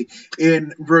community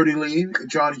in Brody Lee,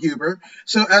 John Huber.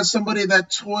 So as somebody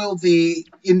that toiled the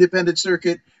independent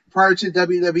circuit prior to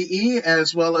WWE,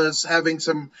 as well as having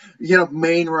some,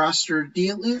 main roster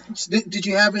dealings, did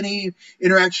you have any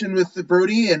interaction with the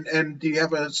Brody? And do you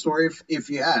have a story if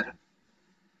you had?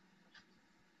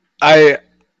 I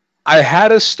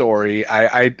had a story.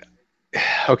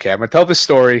 Okay, I'm gonna tell the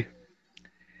story.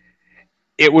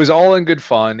 It was all in good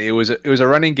fun. It was a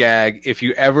running gag. If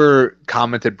you ever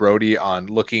commented Brody on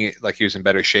looking like he was in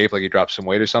better shape, like he dropped some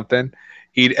weight or something,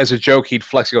 he'd as a joke he'd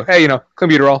flex and go, hey,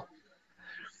 clenbuterol,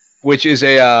 which is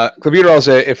clenbuterol is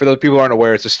if for those people who aren't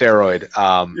aware, it's a steroid.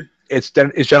 It's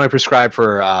generally prescribed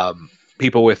for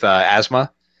people with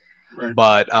asthma, Right.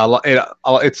 but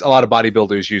it's a lot of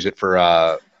bodybuilders use it for.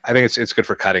 I think it's good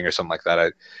for cutting or something like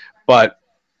that. But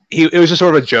it was just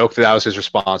sort of a joke that was his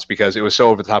response because it was so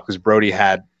over the top because Brody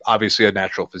had obviously a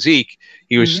natural physique.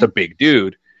 He was just a big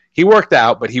dude. He worked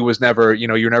out, but he was never,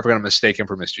 you're never going to mistake him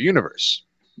for Mr. Universe.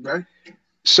 Right.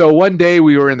 So one day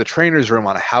we were in the trainer's room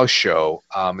on a house show.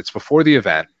 It's before the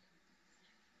event.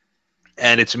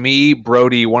 And it's me,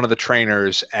 Brody, one of the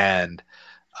trainers, and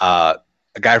a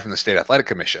guy from the State Athletic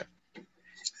Commission.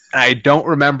 And I don't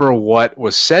remember what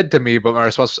was said to me, but my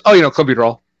response was,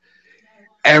 clenbuterol.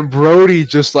 And Brody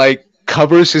just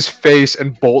covers his face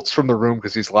and bolts from the room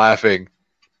because he's laughing.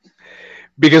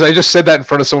 Because I just said that in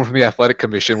front of someone from the Athletic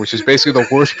Commission, which is basically the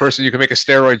worst person you can make a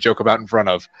steroid joke about in front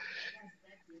of.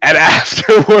 And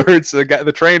afterwards,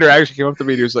 the trainer actually came up to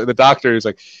me. He was like, the doctor, he was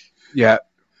like, yeah,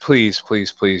 please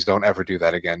don't ever do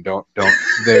that again. Don't.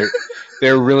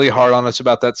 They're really hard on us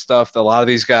about that stuff. A lot of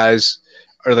these guys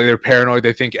are they're paranoid.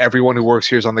 They think everyone who works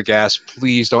here is on the gas.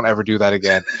 Please don't ever do that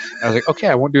again. And I was like, okay,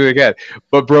 I won't do it again.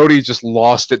 But Brody just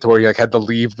lost it to where he had to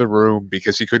leave the room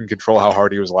because he couldn't control how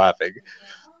hard he was laughing.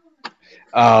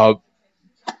 And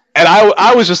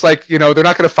I was just like, they're not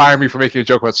going to fire me for making a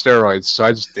joke about steroids, so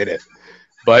I just did it.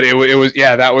 But it was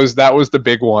that was the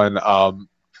big one.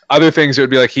 Other things, it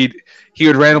would be like he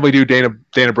would randomly do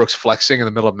Dana Brooks flexing in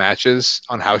the middle of matches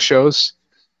on house shows.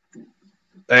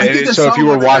 So if you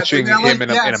were watching him in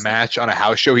a match on a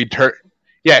house show, he'd turn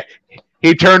to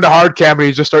hard cam and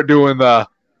he'd just start doing the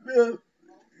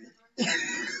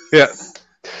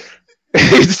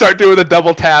he'd start doing the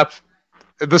double tap,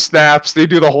 the snaps. They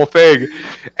do the whole thing,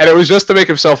 and it was just to make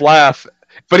himself laugh.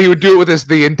 But he would do it with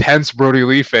the intense Brody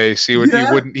Lee face. He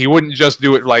wouldn't just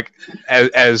do it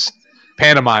as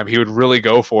pantomime. He would really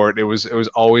go for it. It was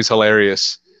always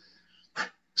hilarious.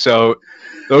 So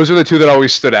those are the two that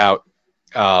always stood out.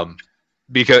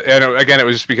 Because, and again, it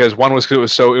was just because one was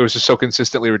because it was just so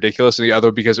consistently ridiculous, and the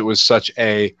other because it was such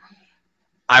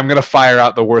I'm gonna fire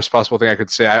out the worst possible thing I could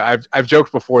say. I've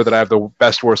joked before that I have the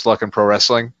best worst luck in pro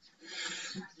wrestling.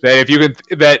 That if you could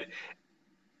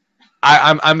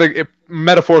I'm the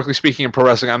metaphorically speaking in pro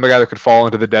wrestling, I'm the guy that could fall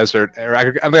into the desert, or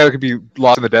I'm the guy that could be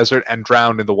lost in the desert and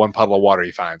drowned in the one puddle of water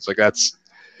he finds.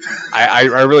 I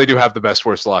really do have the best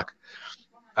worst luck.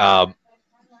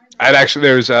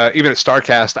 There's even at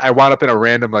StarCast, I wound up in a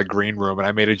random green room and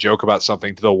I made a joke about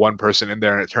something to the one person in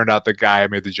there, and it turned out the guy I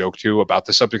made the joke to about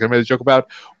the subject I made the joke about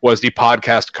was the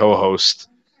podcast co-host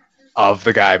of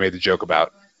the guy I made the joke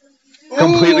about,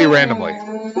 completely randomly.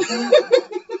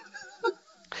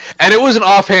 And it was an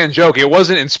offhand joke. It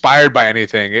wasn't inspired by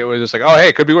anything. It was just like, oh,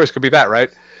 hey, could be worse, could be that, right?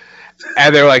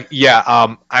 And they were like, yeah,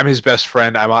 I'm his best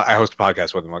friend. I host a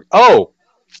podcast with him. I'm like, oh,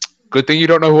 good thing you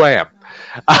don't know who I am.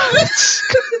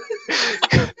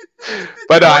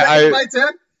 But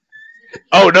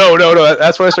oh no,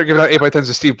 that's when I started giving out 8x10s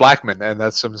to Steve Blackman, and I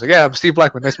was like, yeah, I'm Steve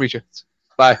Blackman, nice to meet you,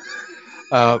 bye.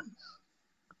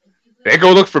 They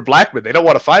go look for Blackman. They don't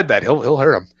want to find that. He'll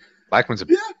hurt him.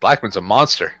 Blackman's a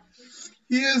monster.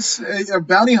 He is a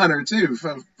bounty hunter too.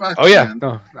 Oh yeah,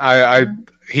 no,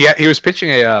 he was pitching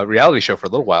a reality show for a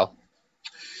little while.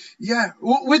 Yeah,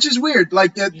 which is weird.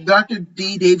 Dr.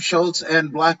 D, Dave Schultz,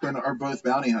 and Blackman are both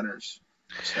bounty hunters.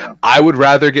 So. I would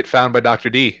rather get found by Dr.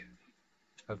 D.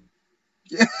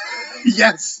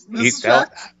 Yes. I'm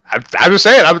just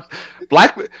saying.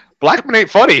 Blackman ain't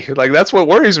funny. That's what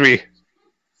worries me.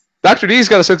 Dr. D's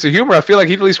got a sense of humor. I feel like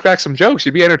he'd at least crack some jokes.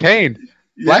 He'd be entertained.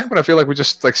 Yeah. Blackman, I feel like we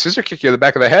just scissor kick you in the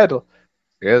back of the head.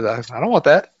 Yeah, I don't want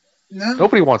that. No.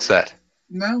 Nobody wants that.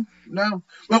 No.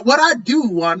 But what I do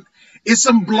want is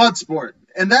some Bloodsport,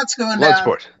 and that's going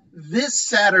down this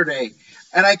Saturday,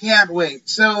 and I can't wait.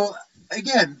 So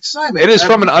again, Simon, it is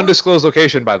from an undisclosed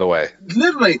location, by the way.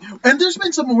 Literally, and there's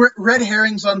been some red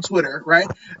herrings on Twitter, right?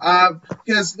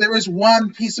 Because there was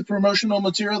one piece of promotional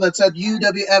material that said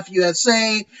UWF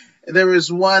USA. There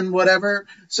was one whatever.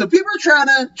 So people are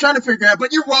trying to figure out,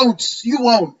 but you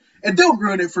won't, and don't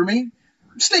ruin it for me.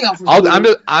 Stay off of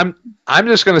Twitter. I'm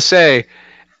just gonna say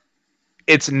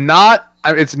it's not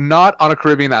on a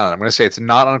Caribbean island. I'm going to say it's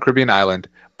not on a Caribbean island,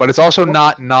 but it's also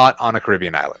not on a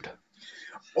Caribbean island.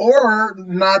 Or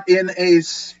not in a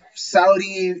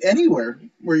Saudi anywhere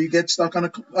where you get stuck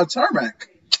on a tarmac.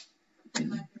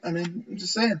 I mean, I'm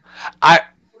just saying.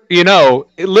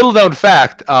 Little known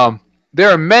fact, there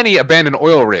are many abandoned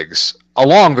oil rigs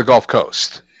along the Gulf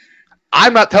Coast.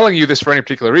 I'm not telling you this for any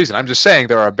particular reason. I'm just saying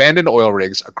there are abandoned oil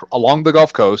rigs along the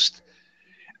Gulf Coast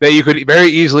that you could very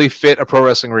easily fit a pro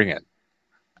wrestling ring in.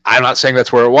 I'm not saying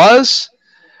that's where it was.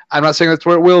 I'm not saying that's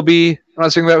where it will be. I'm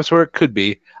not saying that's where it could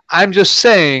be. I'm just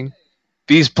saying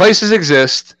these places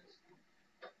exist,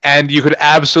 and you could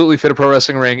absolutely fit a pro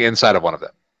wrestling ring inside of one of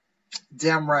them.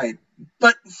 Damn right.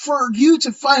 But for you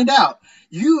to find out,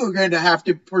 you are going to have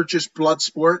to purchase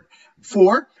Bloodsport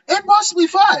 4 and possibly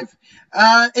 5.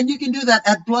 And you can do that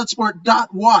at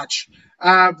bloodsport.watch.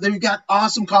 They've got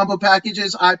awesome combo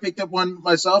packages. I picked up one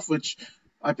myself, which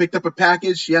I picked up a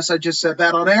package. Yes, I just said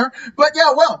that on air. But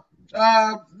yeah, well,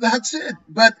 that's it.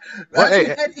 But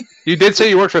you did say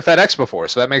you worked for FedEx before,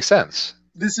 so that makes sense.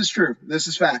 This is true. This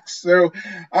is facts. So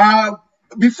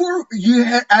before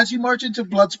as you march into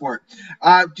Bloodsport,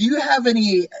 do you have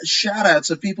any shout outs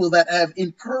of people that have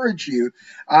encouraged you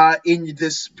in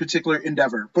this particular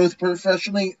endeavor, both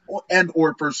professionally and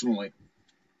or personally?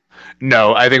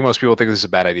 No, I think most people think this is a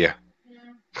bad idea.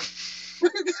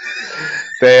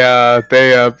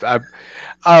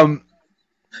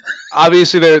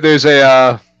 Obviously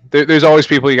there's always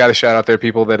people you got to shout out there,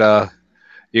 people that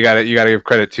you got to give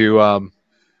credit to.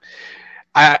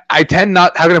 I tend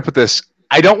not, how can I put this?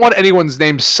 I don't want anyone's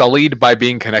name sullied by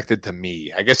being connected to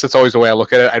me. I guess that's always the way I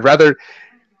look at it. I'd rather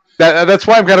that's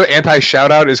why I'm kind of anti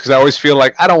shout out, is because I always feel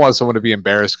like I don't want someone to be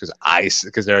embarrassed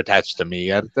because they're attached to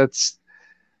me. I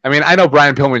mean, I know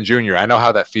Brian Pillman Jr. I know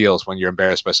how that feels when you're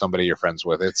embarrassed by somebody you're friends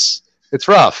with. It's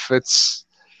rough.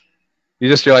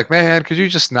 You're like, man, could you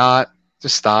just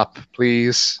stop,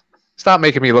 please? Stop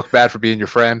making me look bad for being your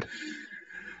friend.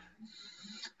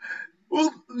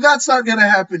 Well, that's not going to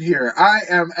happen here. I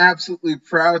am absolutely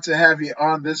proud to have you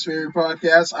on this very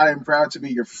podcast. I am proud to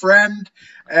be your friend.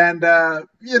 And,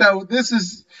 this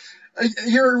is,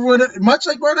 you're much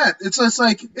like Barnett. It's just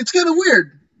like, it's kind of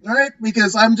weird, right?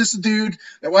 Because I'm just a dude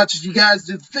that watches you guys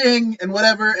do the thing and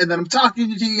whatever. And then I'm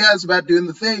talking to you guys about doing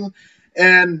the thing.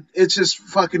 And it's just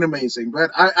fucking amazing.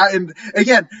 But and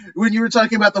again, when you were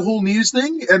talking about the whole news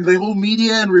thing and the whole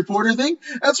media and reporter thing,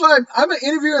 that's why I'm an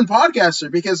interviewer and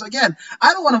podcaster. Because again,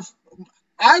 I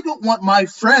don't want my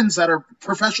friends that are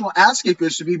professional ass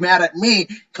kickers to be mad at me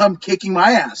come kicking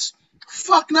my ass.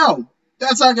 Fuck no,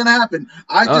 that's not gonna happen.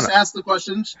 I just ask the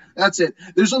questions. That's it.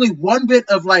 There's only one bit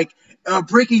of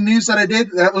breaking news that I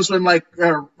did. That was when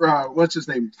what's his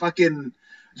name? Fucking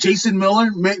Jason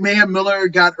Miller, Mayhem Miller,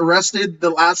 got arrested the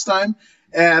last time,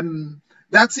 and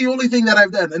that's the only thing that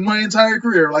I've done in my entire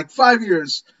career, 5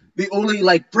 years. The only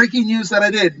breaking news that I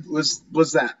did was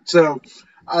that. So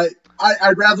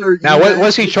I'd rather. Now,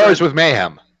 was he charged with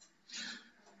mayhem?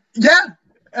 Yeah,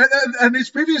 and his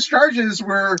previous charges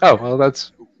were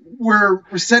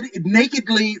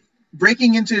nakedly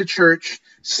breaking into a church,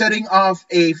 setting off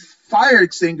a fire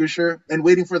extinguisher, and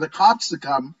waiting for the cops to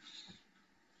come.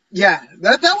 Yeah,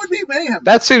 that would be mayhem.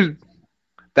 That seems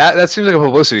like a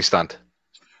publicity stunt.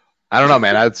 I don't know,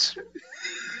 man. That's a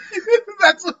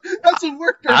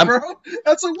worker, bro.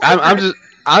 That's a worker.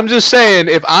 I'm just saying,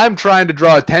 if I'm trying to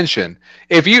draw attention,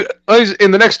 if you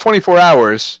in the next 24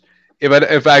 hours,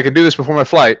 if I can do this before my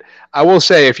flight, I will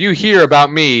say, if you hear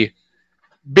about me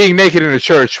being naked in a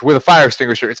church with a fire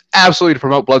extinguisher, it's absolutely to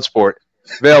promote Bloodsport.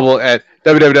 Available at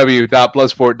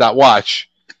www.bloodsport.watch.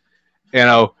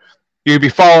 You can be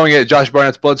following it, Josh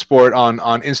Barnett's Bloodsport, on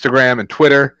Instagram and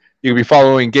Twitter. You can be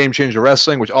following Game Changer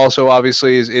Wrestling, which also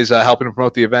obviously is helping to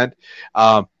promote the event.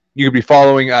 You can be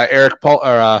following Eric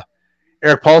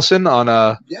Paulson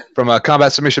from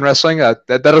Combat Submission Wrestling.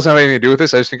 That doesn't have anything to do with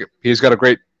this. I just think he's got a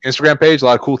great Instagram page, a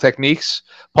lot of cool techniques.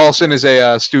 Paulson is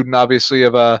a student, obviously,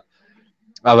 of Dan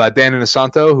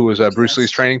Inosanto, who was Bruce Lee's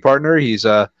training partner. He's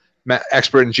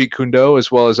expert in Jeet Kune Do,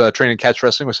 as well as training catch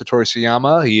wrestling with Satoru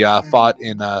Sayama. He fought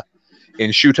in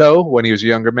Shuto when he was a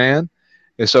younger man.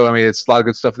 And so, I mean, it's a lot of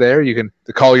good stuff there. You can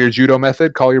call your judo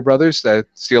method, call your brothers, that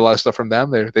steal a lot of stuff from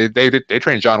them. They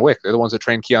train John Wick. They're the ones that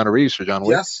train Keanu Reeves for John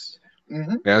Wick. Yes.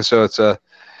 Mm-hmm. Yeah, so it's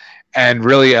and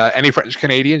really any French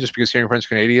Canadian, just because hearing French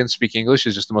Canadians speak English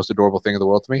is just the most adorable thing in the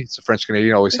world to me. It's a French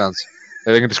Canadian always sounds,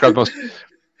 they can describe the most.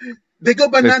 They go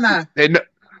banana.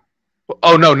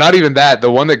 Oh no, not even that.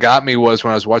 The one that got me was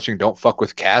when I was watching Don't Fuck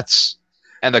with Cats,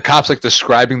 and the cop's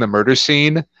describing the murder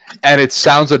scene, and it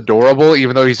sounds adorable,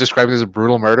 even though he's describing it as a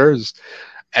brutal murder.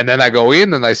 And then I go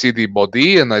in and I see the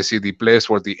body and I see the place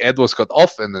where the head was cut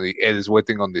off, and then the head is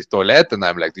waiting on the toilet, and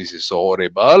I'm like, this is so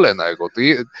horrible. And I go to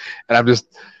it, and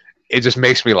it just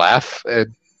makes me laugh.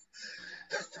 And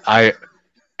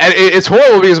it's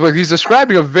horrible because he's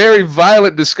describing a very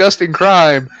violent, disgusting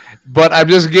crime, but I'm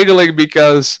just giggling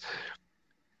because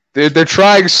they're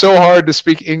trying so hard to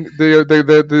speak.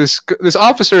 This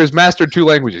officer has mastered 2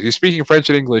 languages. He's speaking French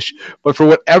and English, but for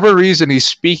whatever reason, he's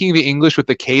speaking the English with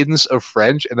the cadence of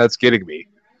French, and that's getting me.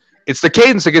 It's the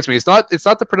cadence that gets me. It's not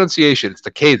the pronunciation. It's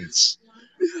the cadence.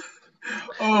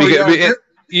 Oh, Because,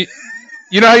 yeah.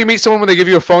 you know how you meet someone when they give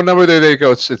you a phone number? They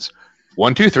go, it's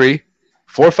 1, 2, 3,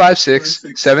 4, 5, 6,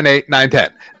 7, 8, 9,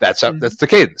 10. That's the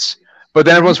cadence. But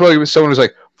then every once in a while, someone who's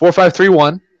like 4, 5, 3,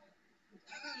 1,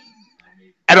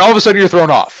 and all of a sudden you're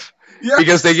thrown off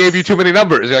because they gave you too many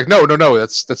numbers. You're like, no,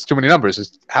 that's too many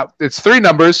numbers. It's 3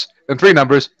 numbers, then 3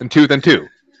 numbers, then 2, then 2.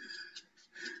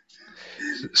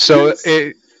 So,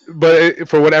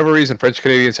 for whatever reason, French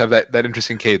Canadians have that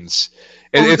interesting cadence.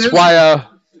 It's why.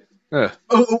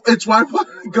 It's why.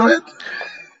 Go ahead.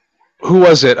 Who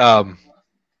was it? I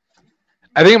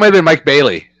think it might have been Mike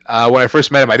Bailey. When I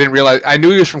first met him, I didn't realize. I knew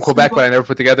he was from Quebec, but I never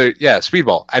put together. Yeah,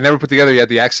 Speedball. I never put together he had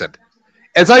the accent.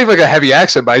 It's not even like a heavy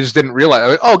accent, but I just didn't realize. I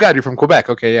was like, oh God, you're from Quebec.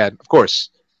 Okay, yeah, of course.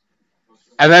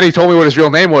 And then he told me what his real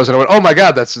name was, and I went, oh my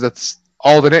God, that's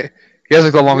all the name. He has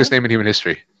like the longest name in human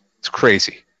history. It's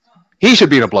crazy. He should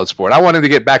be in a Bloodsport. I want him to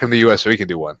get back in the U.S. so he can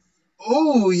do one.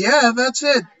 Oh yeah, that's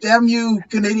it. Damn you,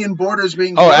 Canadian borders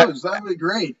being closed. That would be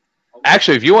great.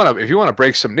 Actually, if you want to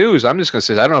break some news, I'm just going to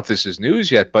say I don't know if this is news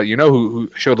yet, but you know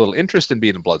who showed a little interest in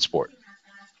being in Bloodsport?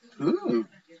 Ooh.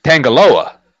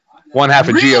 Tangaloa, one half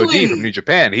of Really? God from New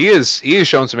Japan. He has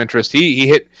shown some interest.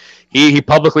 He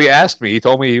publicly asked me. He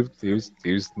told me he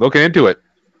was looking into it.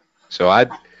 So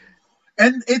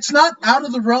And it's not out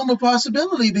of the realm of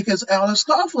possibility because Alice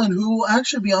Coughlin, who will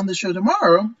actually be on the show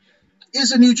tomorrow,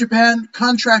 is a New Japan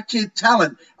contracted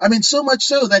talent. I mean, so much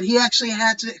so that he actually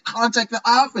had to contact the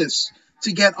office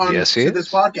to get on to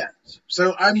this podcast.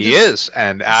 So he is,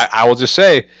 and I will just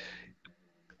say,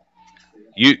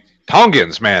 you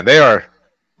Tongans, man, they are.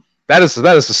 That is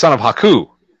the son of Haku.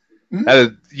 Mm-hmm. That is,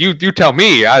 you tell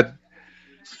me. I'm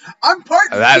part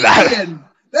Canadian.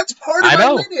 That's part of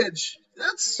my lineage.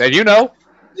 Then you know.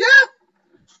 Yeah.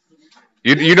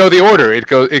 You know the order. It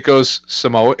goes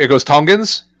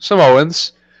Tongans,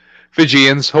 Samoans,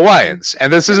 Fijians, Hawaiians,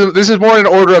 and this is more in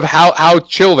order of how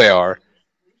chill they are.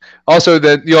 Also,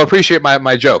 that you'll appreciate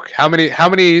my joke. How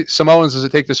many Samoans does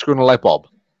it take to screw in a light bulb?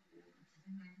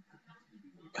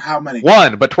 How many?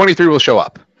 1, but 23 will show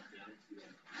up.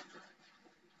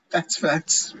 That's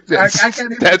facts. I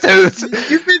can't even.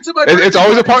 You've been to my. It's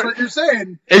always a part. What you're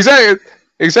saying.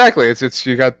 Exactly. It's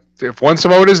you got if one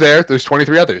Samoan is there's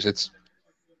 23 others. It's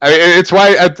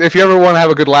why if you ever want to have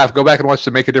a good laugh, go back and watch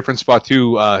the Make a Difference Spot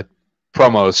 2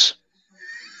 promos.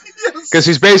 Because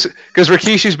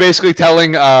Rikishi's basically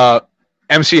telling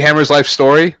MC Hammer's life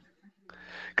story.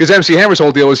 Because MC Hammer's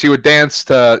whole deal was he would dance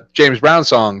to James Brown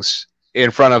songs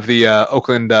in front of the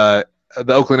Oakland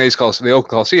A's Coliseum, the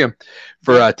Oakland Coliseum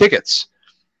for tickets,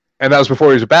 and that was before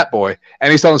he was a Bat Boy.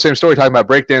 And he's telling the same story, talking about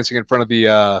breakdancing in front of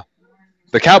the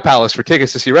Cow Palace for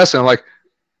tickets to see wrestling. I'm like,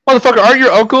 motherfucker, aren't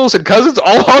your uncles and cousins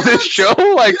all on this show?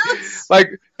 Like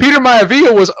Peter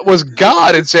Maivia was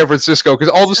God in San Francisco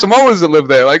because all the Samoans that live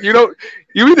there. Like, you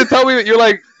mean to tell me that you're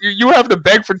like you have to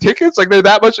beg for tickets? Like they're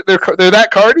that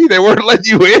cardy? They weren't letting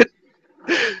you in.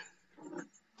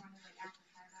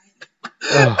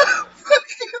 Oh.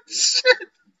 Shit.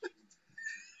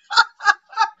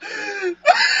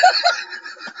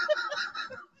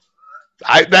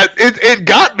 It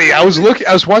got me. I was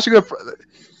watching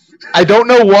I don't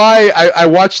know why I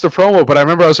watched the promo, but I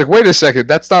remember I was like, wait a second,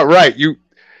 that's not right.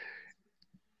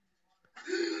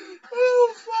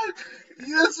 Oh fuck.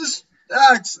 This is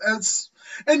facts.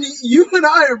 And you and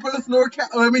I are both NorCal.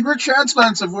 I mean, we're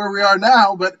transplants of where we are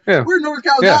now, but we're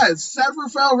NorCal guys. San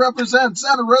Rafael represents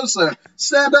Santa Rosa.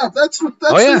 Stand up. That's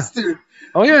this dude.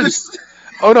 Oh yeah.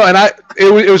 Oh no, and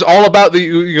it was all about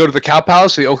you go to the Cow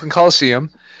Palace, the Oakland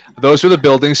Coliseum. Those were the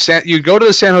buildings. You go to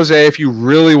the San Jose if you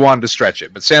really wanted to stretch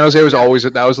it, but San Jose was always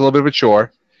that was a little bit of a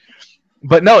chore.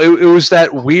 But no, it was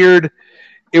that weird.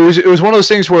 It was one of those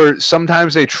things where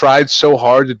sometimes they tried so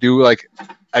hard to do like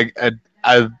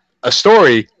a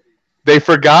story, they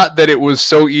forgot that it was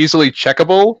so easily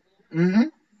checkable. Mm-hmm.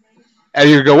 And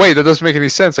you go, wait, that doesn't make any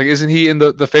sense. Like, isn't he in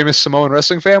the famous Samoan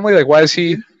wrestling family? Like, why is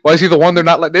he the one they're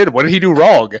not letting in? What did he do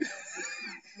wrong?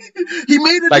 He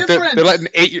made a difference. They're letting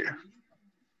 8-year.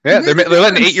 Yeah, they're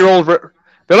letting 8-year-old. They're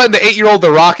letting the 8-year-old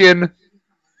The Rock in.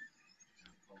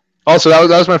 Also, that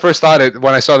was my first thought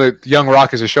when I saw the Young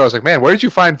Rock as a show. I was like, man, where did you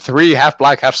find 3 half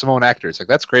black, half Samoan actors? Like,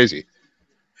 that's crazy.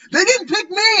 They didn't pick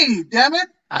me. Damn it.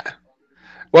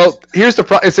 Well, here's the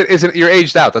problem. You're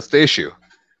aged out. That's the issue.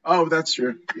 Oh, that's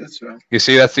true. That's right. You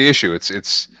see, that's the issue.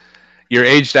 It's you're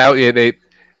aged out.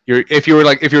 If you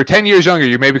were 10 years younger,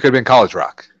 you maybe could have been College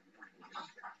Rock.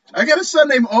 I got a son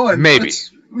named Owen. Maybe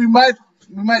we might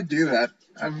do that.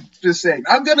 I'm just saying.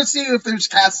 I'm gonna see if there's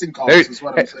casting calls. Is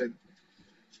what I'm saying.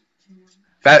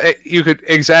 That you could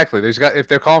exactly. If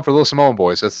they're calling for little Samoan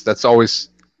boys, that's always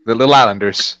the little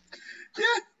Islanders. Yeah,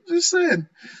 just saying.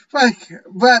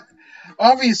 But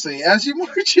obviously, as you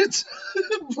march into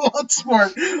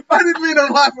Bloodsport, I didn't mean to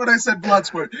laugh when I said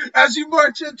Bloodsport. As you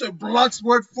march into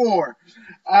Bloodsport 4,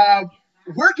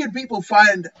 where can people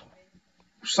find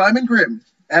Simon Grimm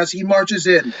as he marches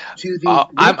in to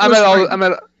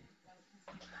the?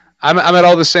 I'm at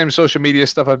all the same social media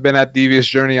stuff. I've been at Devious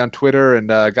Journey on Twitter and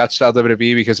Gotch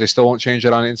WWE because they still won't change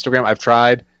it on Instagram. I've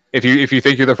tried. If you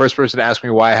think you're the first person to ask me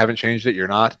why I haven't changed it, you're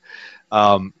not.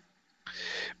 Just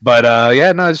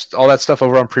all that stuff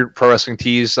over on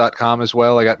ProWrestlingTees.com as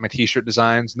well. I got my T-shirt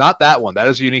designs. Not that one. That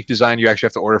is a unique design you actually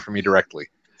have to order from me directly,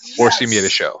 or see me at a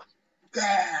show.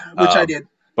 Yeah, which I did.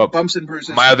 But bumps in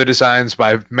person. My other designs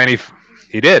by many.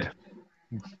 He did.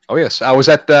 Oh yes, I was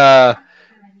at.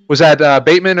 Was that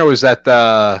Bateman or was that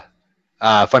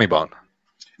Funny Bone?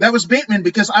 That was Bateman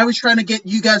because I was trying to get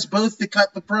you guys both to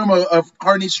cut the promo of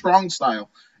Harney Strong style,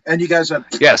 and you guys went.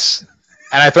 Yes,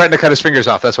 and I threatened to cut his fingers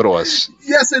off. That's what it was.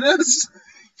 Yes, it is.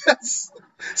 Yes.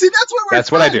 See, that's what we're. That's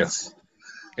friends. What I do.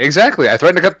 Exactly. I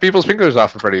threatened to cut people's fingers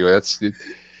off in front of you. You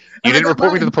didn't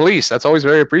report me to the police. That's always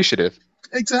very appreciative.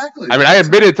 Exactly. I mean, I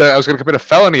admitted that I was going to commit a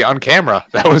felony on camera.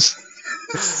 That was.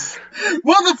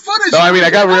 Well, the footage. No, I mean, I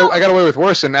got away with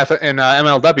worse in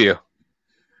MLW.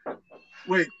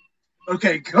 Wait.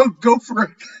 Okay, go for it.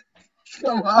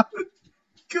 Come on.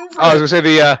 Go for it. I was going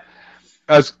to say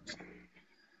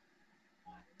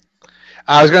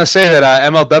I was going to say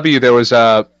that MLW there was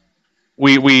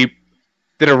we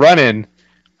did a run-in.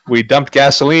 We dumped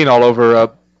gasoline all over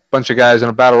a bunch of guys in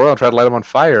a battle royal and tried to light them on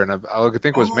fire. And all I could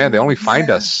think was, man, they only fined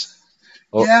us.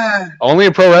 Yeah. Only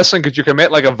in pro wrestling could you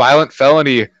commit like a violent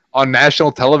felony on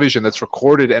national television that's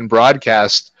recorded and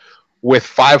broadcast with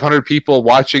 500 people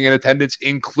watching in attendance,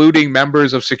 including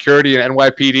members of security and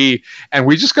NYPD, and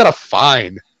we just got a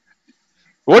fine. It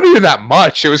wasn't even that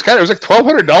much. It was like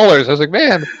 $1,200. I was like,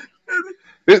 man,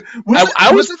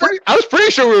 I was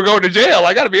pretty sure we were going to jail.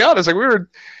 I got to be honest. Like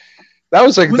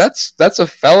that's a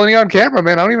felony on camera,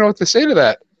 man. I don't even know what to say to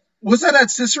that. Was that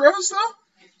at Cicero's though?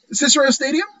 Cicero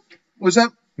Stadium? Was that?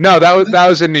 No, that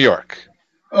was in New York.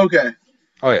 Okay.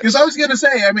 Oh yeah. Because I was gonna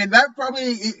say, I mean, that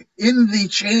probably in the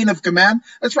chain of command,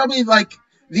 that's probably like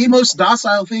the most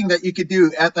docile thing that you could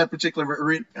do at that particular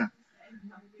arena.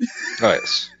 Oh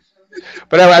yes.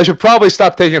 But anyway, I should probably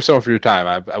stop taking up so much of your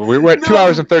time. We're at 2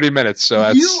 hours and 30 minutes, so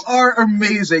that's... You are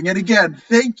amazing, and again,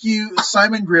 thank you,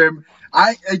 Simon Grimm.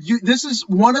 This is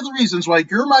one of the reasons why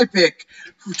you're my pick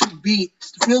to beat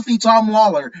Filthy Tom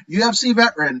Lawler, UFC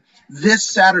veteran, this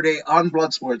Saturday on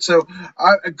Bloodsport. So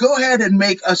go ahead and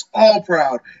make us all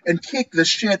proud and kick the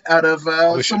shit out of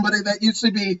somebody that used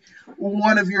to be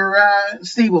one of your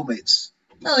stablemates.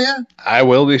 Hell yeah. I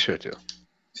will be sure to.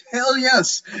 Hell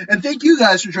yes. And thank you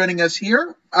guys for joining us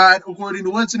here at According to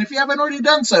Woods. And if you haven't already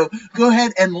done so, go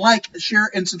ahead and like, share,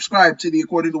 and subscribe to the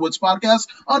According to Woods podcast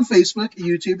on Facebook,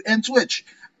 YouTube, and Twitch.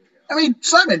 I mean,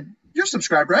 Simon, you're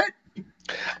subscribed, right?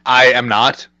 I am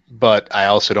not, but I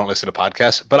also don't listen to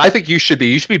podcasts. But I think you should be.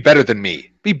 You should be better than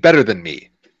me. Be better than me.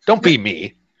 Don't be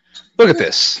me. Look at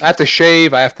this. I have to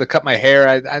shave. I have to cut my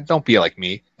hair. I don't be like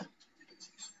me.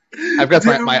 I've got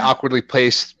my awkwardly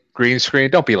placed green screen.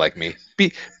 Don't be like me.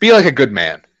 Be like a good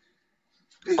man.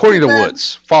 According to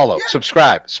Woods. Follow. Yeah.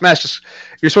 Subscribe. Smash this.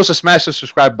 You're supposed to smash the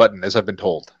subscribe button, as I've been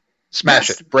told. Smash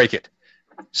it. Break it.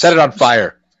 Set it on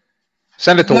fire.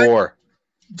 Send it to war.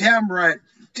 Damn right.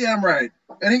 Damn right.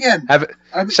 And again,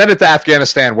 send it to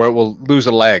Afghanistan where it will lose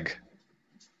a leg.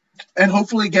 And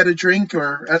hopefully get a drink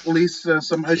or at least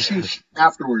some hashish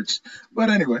afterwards.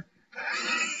 But anyway.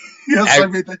 Yes,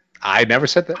 I never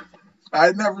said that.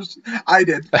 I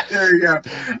did. There you go.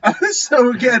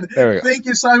 So again, thank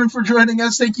you, Simon, for joining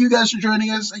us. Thank you guys for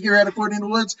joining us here at According to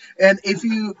Woods. And if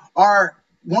you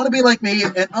want to be like me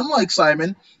and unlike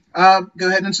Simon, go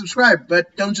ahead and subscribe.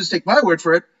 But don't just take my word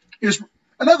for it. Here's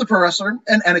another pro wrestler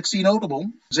and NXT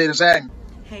notable, Zeta Zhang.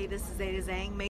 Hey, this is Zeta Zhang.